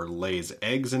or lays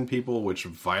eggs in people, which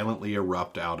violently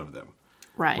erupt out of them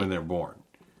Right. when they're born.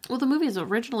 Well, the movies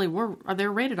originally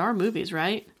they're rated R movies,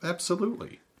 right?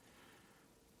 Absolutely.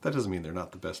 That doesn't mean they're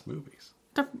not the best movies.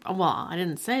 Well, I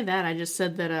didn't say that. I just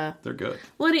said that. They're good.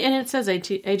 Well, and it says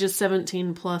ages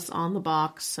 17 plus on the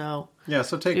box, so Yeah,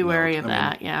 so take be wary note. of I mean,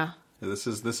 that. Yeah. This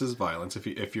is violence.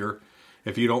 If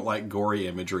you don't like gory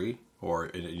imagery or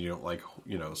you don't like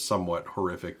somewhat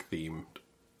horrific themed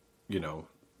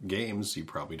games, you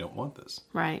probably don't want this.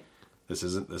 Right. This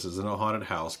isn't a haunted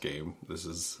house game. This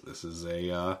is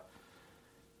a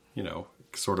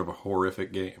sort of a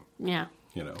horrific game. Yeah.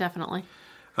 Definitely.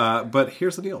 But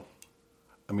here's the deal.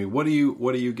 I mean, what do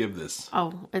you give this?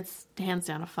 Oh, it's hands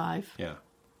down a 5. Yeah,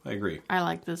 I agree. I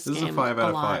like this game. This is a 5 out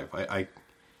of lot. 5.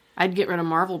 I'd get rid of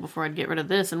Marvel before I'd get rid of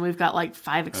this, and we've got like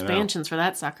 5 expansions for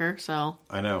that sucker. So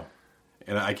I know,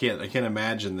 and I can't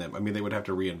imagine them. I mean, they would have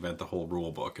to reinvent the whole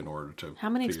rule book in order to. how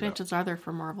many figure it out. expansions are there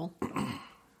for Marvel?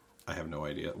 I have no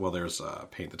idea. Well, there's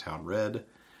Paint the Town Red.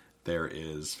 There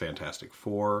is Fantastic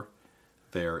Four.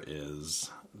 There is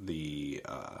the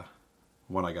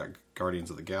one I got, Guardians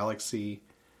of the Galaxy.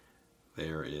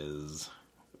 There is.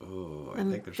 Oh, I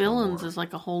think there's one Villains more. is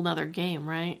like a whole nother game,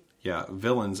 right? Yeah,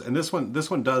 Villains, and this one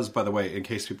does. By the way, in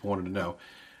case people wanted to know,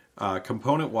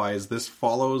 component wise, this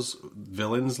follows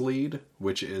Villains lead,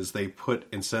 which is they put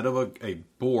instead of a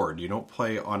board, you don't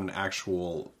play on an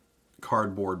actual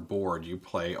cardboard board. You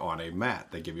play on a mat.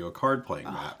 They give you a card playing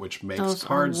mat, which makes those are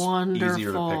cards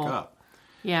easier to wonderful. pick up.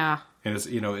 Yeah. And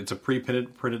it's a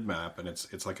printed map, and it's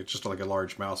just like a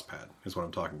large mouse pad is what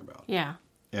I'm talking about. Yeah.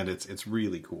 And it's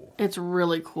really cool. It's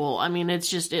really cool. I mean, it's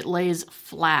just, it lays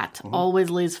flat. Mm-hmm. Always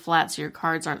lays flat so your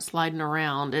cards aren't sliding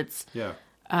around. It's, Yeah.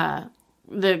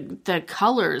 the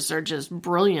colors are just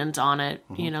brilliant on it.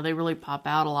 Mm-hmm. They really pop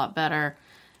out a lot better.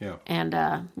 Yeah. And,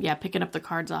 picking up the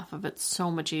cards off of it's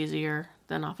so much easier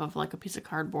than off of like a piece of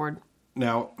cardboard.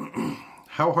 Now,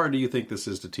 how hard do you think this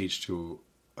is to teach to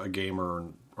a gamer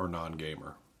or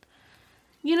non-gamer?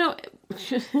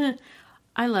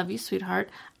 I love you, sweetheart.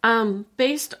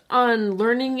 Based on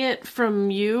learning it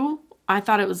from you, I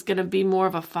thought it was going to be more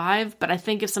of a 5, but I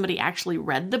think if somebody actually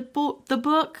read the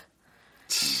book,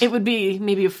 it would be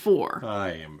maybe a 4. I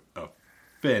am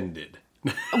offended.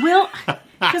 Well,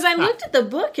 because I looked at the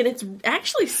book and it's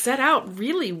actually set out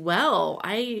really well.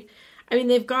 I mean,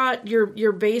 they've got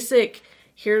your basic,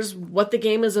 here's what the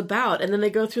game is about, and then they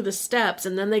go through the steps,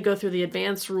 and then they go through the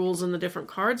advanced rules and the different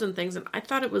cards and things, and I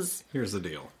thought it was... Here's the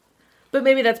deal. But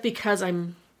maybe that's because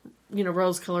I'm,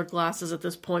 rose-colored glasses at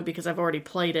this point because I've already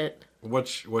played it.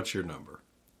 What's your number?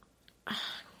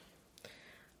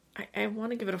 I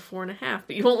want to give it a 4.5,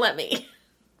 but you won't let me.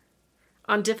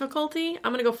 On difficulty,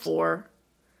 I'm going to go 4.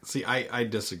 See, I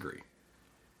disagree.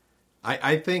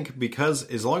 I think because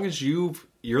as long as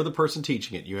you're the person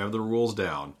teaching it, you have the rules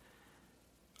down,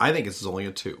 I think this is only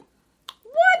a 2.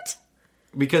 What?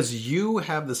 Because you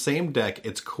have the same deck,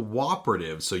 it's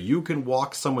cooperative, so you can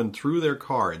walk someone through their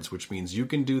cards, which means you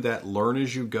can do that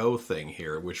learn-as-you-go thing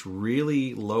here, which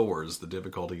really lowers the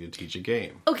difficulty to teach a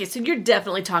game. Okay, so you're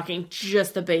definitely talking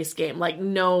just the base game, like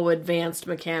no advanced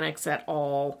mechanics at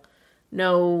all,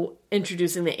 no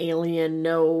introducing the alien,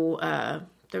 no,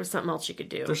 there was something else you could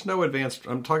do. There's no advanced,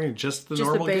 I'm talking just the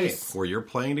normal game, base. where you're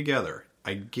playing together.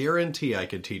 I guarantee I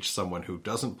could teach someone who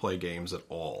doesn't play games at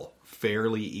all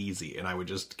fairly easy, and I would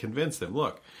just convince them,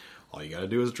 look, all you got to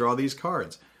do is draw these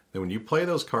cards. Then when you play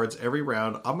those cards every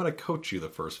round, I'm going to coach you the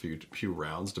first few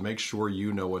rounds to make sure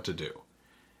you know what to do.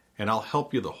 And I'll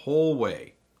help you the whole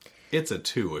way. It's a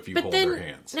 2 if you hold their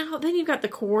hands. Now, then you've got the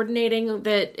coordinating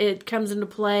that it comes into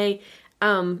play.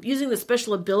 using the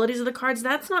special abilities of the cards,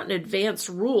 that's not an advanced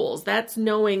rules. That's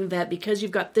knowing that because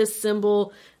you've got this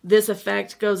symbol, this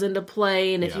effect goes into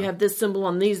play, and if you have this symbol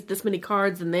on this many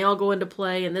cards, then they all go into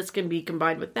play, and this can be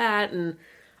combined with that. And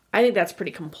I think that's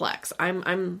pretty complex.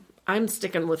 I'm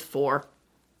sticking with 4.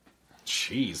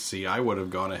 Jeez, see, I would have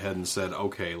gone ahead and said,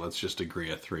 okay, let's just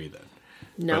agree at 3 then.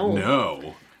 No. But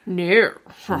no. No.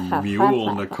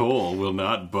 Mule Nicole will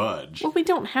not budge. Well, we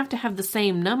don't have to have the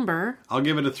same number. I'll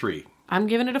give it a 3. I'm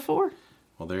giving it a 4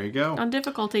 Well, there you go. on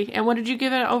difficulty. And what did you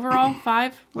give it overall?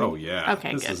 5? Oh, yeah.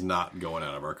 Okay, This good. is not going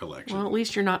out of our collection. Well, at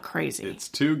least you're not crazy. It's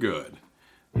too good.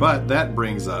 But that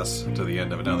brings us to the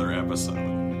end of another episode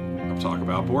of Talk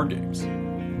About Board Games.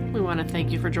 We want to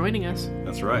thank you for joining us.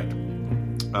 That's right.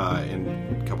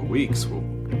 In a couple weeks, we'll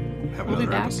have We'll be another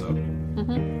back. episode.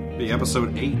 Mm-hmm. Be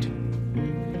episode 8.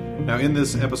 Now, in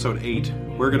this episode 8,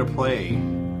 we're going to play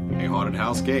a haunted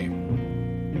house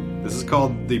game. This is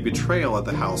called The Betrayal at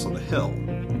the House on the Hill.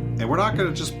 And we're not going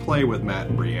to just play with Matt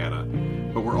and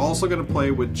Brianna, but we're also going to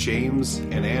play with James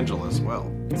and Angela as well.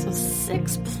 So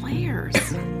 6 players.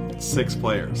 6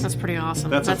 players. That's pretty awesome.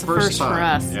 That's a a first time. for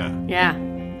us. Yeah. Yeah.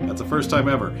 That's the first time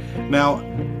ever. Now,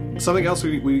 something else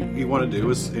we want to do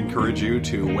is encourage you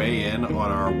to weigh in on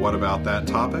our What About That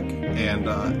topic. And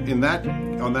on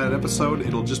that episode,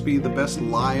 it'll just be the best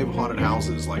live haunted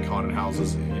houses, like haunted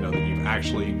houses, that you've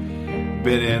actually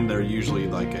been in. They're usually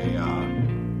like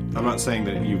I'm not saying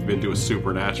that you've been to a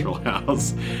supernatural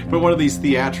house, but one of these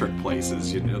theatrical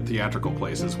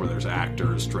places where there's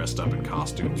actors dressed up in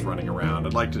costumes running around.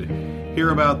 I'd like to hear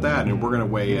about that, and we're going to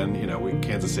weigh in.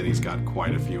 Kansas City's got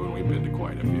quite a few, and we've been to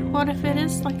quite a few. What if it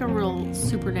is like a real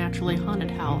supernaturally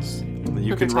haunted house? You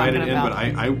that can they're write it talking in, about?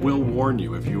 but I will warn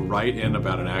you, if you write in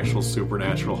about an actual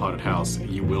supernatural haunted house,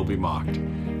 you will be mocked.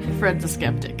 Fred's a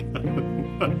skeptic.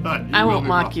 I won't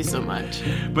mock you so much.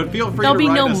 But feel free There'll to be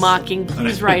write no us. mocking.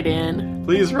 Please write in.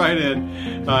 Please write in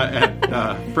at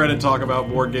Fred at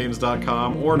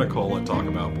talkaboutboardgames.com or Nicole at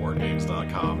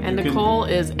talkaboutboardgames.com. And You can- Nicole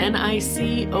is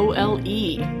Nicole.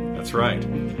 That's right.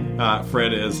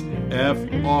 Fred is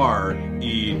FRED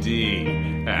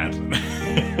at...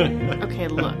 Okay,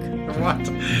 look. What?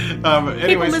 People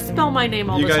Anyways, misspell my name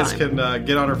all you the guys time. can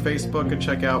get on our Facebook and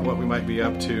check out what we might be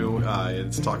up to.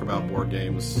 It's Talk About Board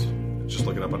Games. Just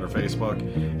look it up on our Facebook.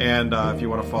 And if you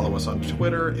want to follow us on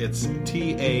Twitter, it's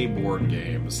TA Board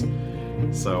Games.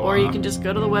 So, Or you can just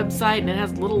go to the website and it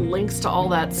has little links to all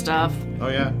that stuff. Oh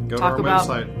yeah, go Talk to our about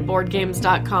website.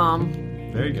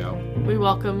 boardgames.com. There you go. We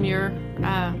welcome your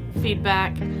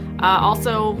feedback.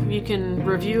 Also, you can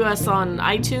review us on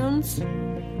iTunes.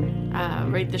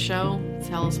 Rate the show.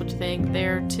 Tell us what you think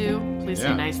there, too. Please say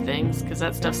Yeah. nice things, because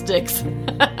that stuff sticks.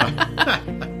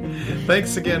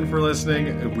 Thanks again for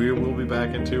listening. We will be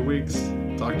back in 2 weeks.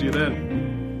 Talk to you then.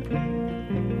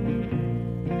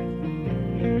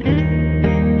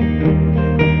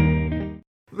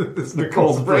 This is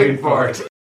Nicole's brain fart.